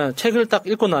예전에는 그러니까 책을 딱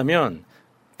읽고 나면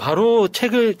바로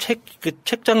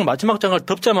책장 마지막 장을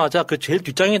덮자마자 그 제일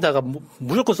뒷장에다가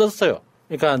무조건 썼어요.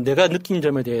 그러니까 내가 느낀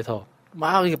점에 대해서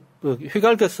막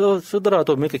휘갈게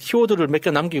쓰더라도 몇 개 키워드를 몇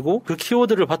개 남기고 그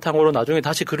키워드를 바탕으로 나중에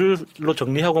다시 글로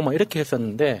정리하고 막 이렇게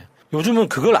했었는데 요즘은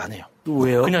그걸 안 해요.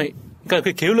 왜요? 그러니까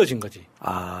그게 게을러진 거지.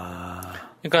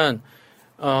 그러니까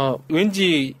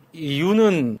왠지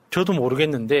이유는 저도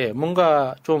모르겠는데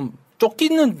뭔가 좀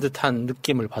쫓기는 듯한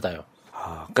느낌을 받아요.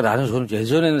 그러니까 저는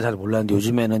예전에는 잘 몰랐는데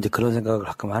요즘에는 이제 그런 생각을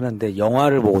가끔 하는데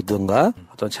영화를 보든가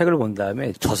어떤 책을 본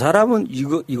다음에 저 사람은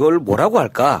이걸 뭐라고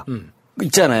할까?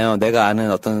 있잖아요. 내가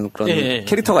아는 어떤 그런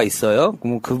캐릭터가 있어요.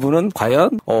 그럼 그분은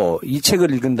과연 이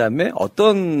책을 읽은 다음에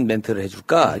어떤 멘트를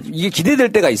해줄까? 이게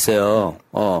기대될 때가 있어요.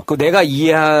 그 내가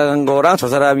이해한 거랑 저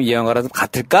사람이 이해한 거랑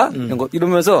같을까?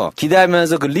 이러면서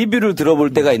기대하면서 그 리뷰를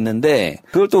들어볼 때가 있는데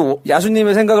그걸 또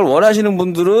야수님의 생각을 원하시는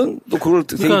분들은 또 그걸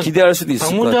되게 기대할 수도 있을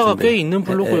것 같은데. 방문자가 꽤 있는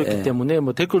블로그였기 때문에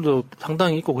뭐 댓글도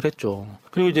상당히 있고 그랬죠.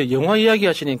 그리고 이제 영화 이야기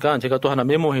하시니까 제가 또 하나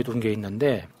메모해 둔 게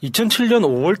있는데 2007년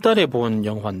 5월 달에 본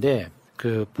영화인데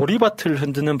그 보리밭을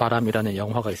흔드는 바람이라는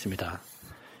영화가 있습니다.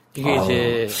 이게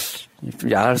이제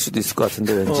좀 야할 수도 있을 것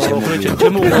같은데 왠지 그렇죠.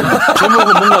 제목은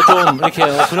뭔가 좀 이렇게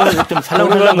그런 좀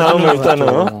살랑살랑 나오면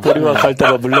일단은 보리밭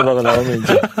갈다가 물레바가 나오면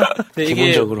이제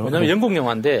기본적으로 왜냐면 영국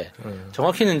영화인데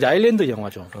정확히는 이제 아일랜드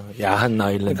영화죠. 야한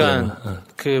아일랜드. 그러니까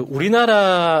그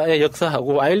우리나라의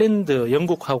역사하고 아일랜드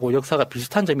영국하고 역사가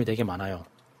비슷한 점이 되게 많아요.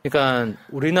 그러니까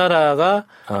우리나라가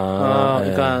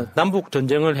그러니까 남북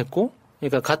전쟁을 했고.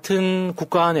 그러니까 같은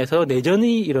국가 안에서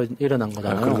내전이 일어난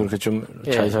거잖아요. 그리고 그렇게 좀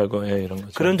잘 살고 이런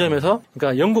거죠. 그런 점에서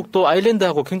그러니까 영국도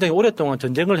아일랜드하고 굉장히 오랫동안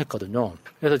전쟁을 했거든요.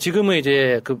 그래서 지금은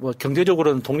이제 그 뭐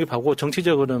경제적으로는 독립하고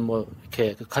정치적으로는 뭐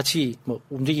이렇게 같이 뭐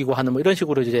움직이고 하는 뭐 이런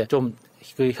식으로 이제 좀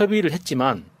그 협의를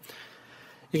했지만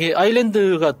이게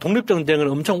아일랜드가 독립 전쟁을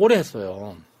엄청 오래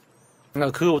했어요.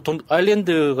 그러니까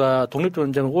아일랜드가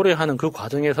독립전쟁을 오래 하는 그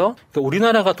과정에서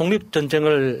우리나라가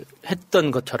독립전쟁을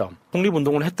했던 것처럼,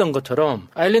 독립운동을 했던 것처럼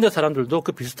아일랜드 사람들도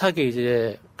그 비슷하게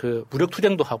이제 그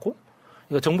무력투쟁도 하고,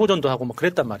 정보전도 하고 뭐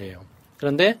그랬단 말이에요.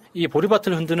 그런데 이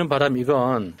보리밭을 흔드는 바람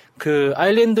이건 그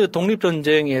아일랜드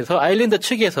독립전쟁에서 아일랜드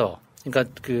측에서, 그러니까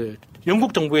그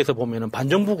영국 정부에서 보면은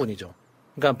반정부군이죠.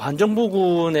 그러니까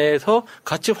반정부군에서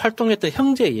같이 활동했던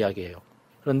형제 이야기예요.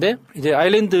 그런데 이제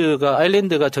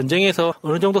아일랜드가 전쟁에서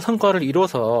어느 정도 성과를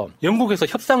이뤄서 영국에서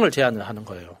협상을 제안을 하는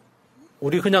거예요.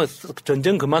 우리 그냥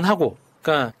전쟁 그만하고,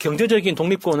 그러니까 경제적인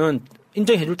독립권은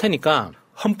인정해 줄 테니까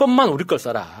헌법만 우리 걸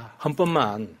써라.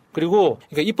 헌법만. 그리고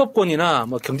그러니까 입법권이나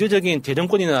뭐 경제적인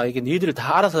재정권이나 이게 너희들이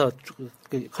다 알아서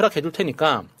허락해 줄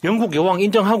테니까 영국 여왕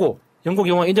인정하고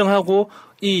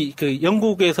이 그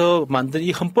영국에서 만든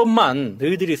이 헌법만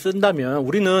너희들이 쓴다면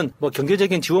우리는 뭐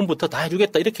경제적인 지원부터 다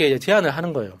해주겠다 이렇게 제안을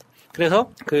하는 거예요.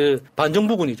 그래서 그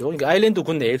반정부군이죠. 그러니까 아일랜드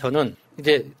군 내에서는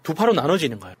이제 두 파로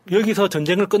나눠지는 거예요. 여기서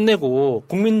전쟁을 끝내고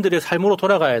국민들의 삶으로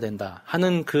돌아가야 된다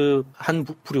하는 그 한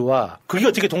부류와 그게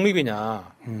어떻게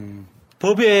독립이냐.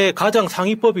 법의 가장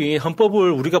상위법인 헌법을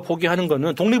우리가 포기하는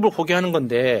거는 독립을 포기하는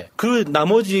건데 그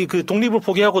나머지 그 독립을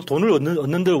포기하고 돈을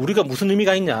얻는들 우리가 무슨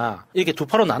의미가 있냐. 이렇게 두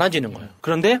파로 나눠지는 거예요.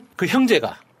 그런데 그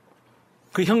형제가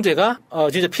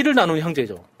진짜 피를 나눈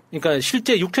형제죠. 그러니까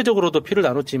실제 육체적으로도 피를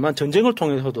나눴지만 전쟁을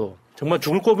통해서도 정말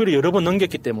죽을 고비를 여러 번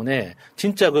넘겼기 때문에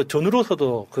진짜 그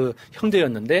전으로서도 그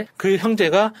형제였는데 그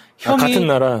형제가 같은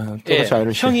나라 똑같이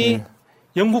아이리시. 형이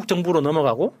영국 정부로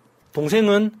넘어가고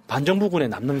동생은 반정부군에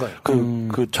남는 거예요.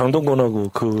 그 장동건하고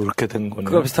그렇게 된 거네.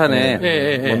 그거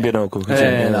비슷하네. 원빈하고 그죠.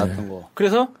 나왔던 거.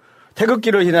 그래서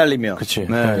태극기를 휘날리며. 그렇지.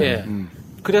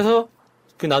 그래서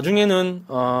그 나중에는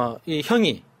이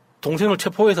형이 동생을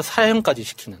체포해서 사형까지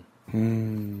시키는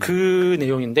그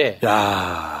내용인데.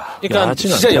 그러니까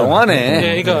진짜 영화네.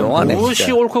 네, 그러니까 영화네, 무엇이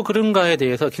진짜. 옳고 그른가에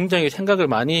대해서 굉장히 생각을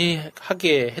많이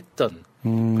하게 했던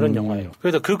그런 영화예요.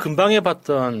 그래서 그 근방에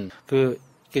봤던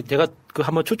제가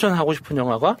한번 추천하고 싶은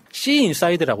영화가 씨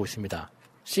인사이드라고 있습니다.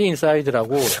 씨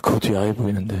인사이드라고. 그것도 야해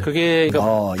보이는데. 그게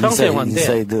그러니까 프랑스 영화인데.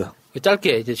 인사이드.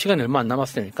 짧게 이제 시간이 얼마 안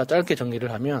남았으니까 짧게 정리를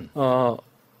하면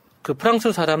그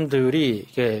프랑스 사람들이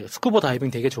이게 스쿠버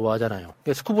다이빙 되게 좋아하잖아요.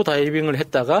 스쿠버 다이빙을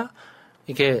했다가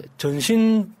이게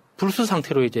전신 불수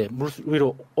상태로 이제 물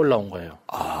위로 올라온 거예요.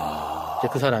 이제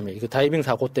그 사람이 그 다이빙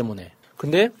사고 때문에.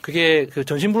 근데 그게 그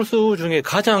전신 불수 중에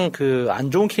가장 그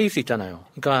안 좋은 케이스 있잖아요.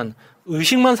 그러니까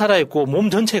의식만 살아있고 몸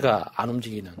전체가 안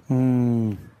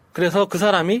움직이는. 그래서 그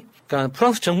사람이 그러니까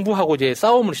프랑스 정부하고 이제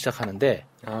싸움을 시작하는데.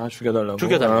 죽여달라고.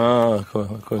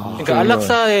 그러니까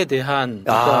안락사에 대한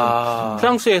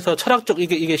프랑스에서 철학적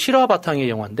이게 실화 바탕의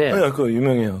영화인데. 그거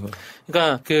유명해요.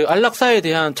 그러니까 그 안락사에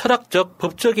대한 철학적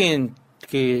법적인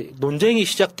그 논쟁이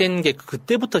시작된 게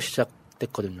그때부터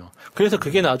됐거든요. 그래서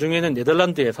그게 나중에는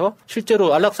네덜란드에서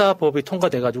실제로 안락사법이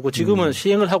통과돼가지고 지금은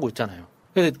시행을 하고 있잖아요.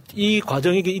 그래서 이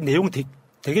과정이 이 내용이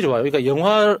되게 좋아요. 그러니까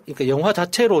영화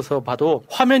자체로서 봐도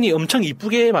화면이 엄청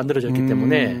이쁘게 만들어졌기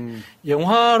때문에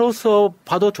영화로서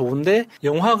봐도 좋은데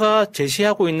영화가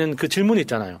제시하고 있는 그 질문이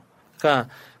있잖아요. 그러니까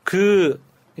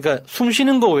숨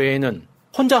쉬는 거 외에는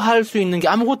혼자 할 수 있는 게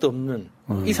아무것도 없는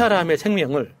이 사람의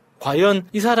생명을 과연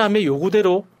이 사람의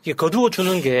요구대로 거두어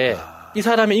주는 게 이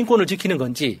사람의 인권을 지키는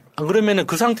건지, 안 그러면은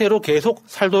그 상태로 계속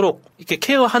살도록 이렇게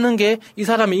케어하는 게 이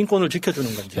사람의 인권을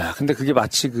지켜주는 건지. 야, 근데 그게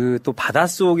마치 그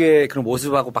바닷속의 그런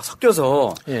모습하고 막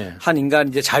섞여서 한 인간이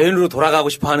이제 자연으로 돌아가고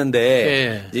싶어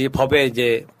하는데 이제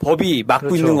법이 막고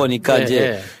그렇죠. 있는 거니까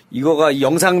이제 이거가 이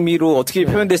영상미로 어떻게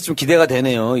표현될지 좀 기대가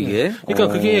되네요, 이게. 그러니까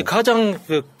그게 가장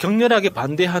격렬하게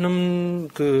반대하는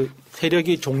그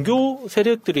세력이 종교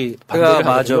세력들이 반대를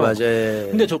하거든요. 맞아.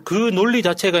 근데 그 논리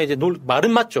자체가 이제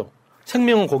말은 맞죠.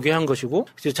 생명은 고귀한 것이고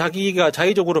이제 자기가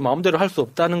자의적으로 마음대로 할 수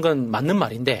없다는 건 맞는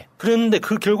말인데, 그런데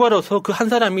그 결과로서 그 한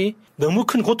사람이 너무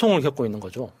큰 고통을 겪고 있는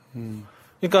거죠.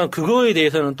 그러니까 그거에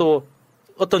대해서는 또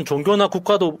어떤 종교나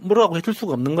국가도 뭐라고 해줄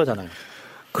수가 없는 거잖아요.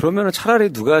 그러면은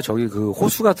차라리 누가 저기 그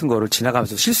호수 같은 거를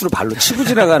지나가면서 실수로 발로 치고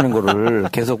지나가는 거를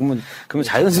계속 그러면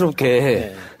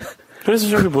자연스럽게. 그래서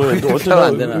저기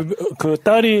어쩌다 그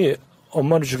딸이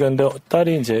엄마를 죽였는데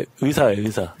딸이 이제 의사예요,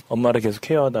 의사. 엄마를 계속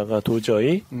케어하다가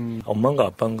도저히 엄마인가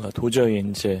아빠인가 도저히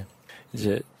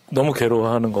이제 너무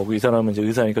괴로워하는 거고, 이 사람은 이제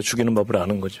의사니까 죽이는 법을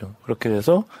아는 거죠. 그렇게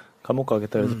돼서 감옥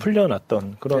가겠다 해서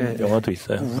풀려났던 그런 영화도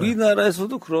있어요.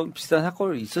 우리나라에서도 그런 비슷한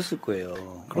사건이 있었을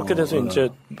거예요. 그렇게 돼서 이제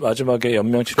마지막에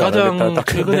연명 치료 안 하겠다 가장 딱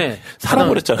최근에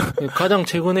살아버렸잖아. 가장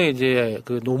최근에 이제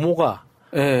그 노모가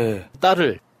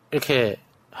딸을 이렇게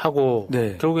하고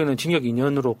결국에는 징역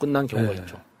 2년으로 끝난 경우가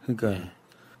있죠. 그러니까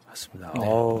맞습니다.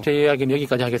 제 이야기는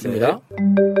여기까지 하겠습니다.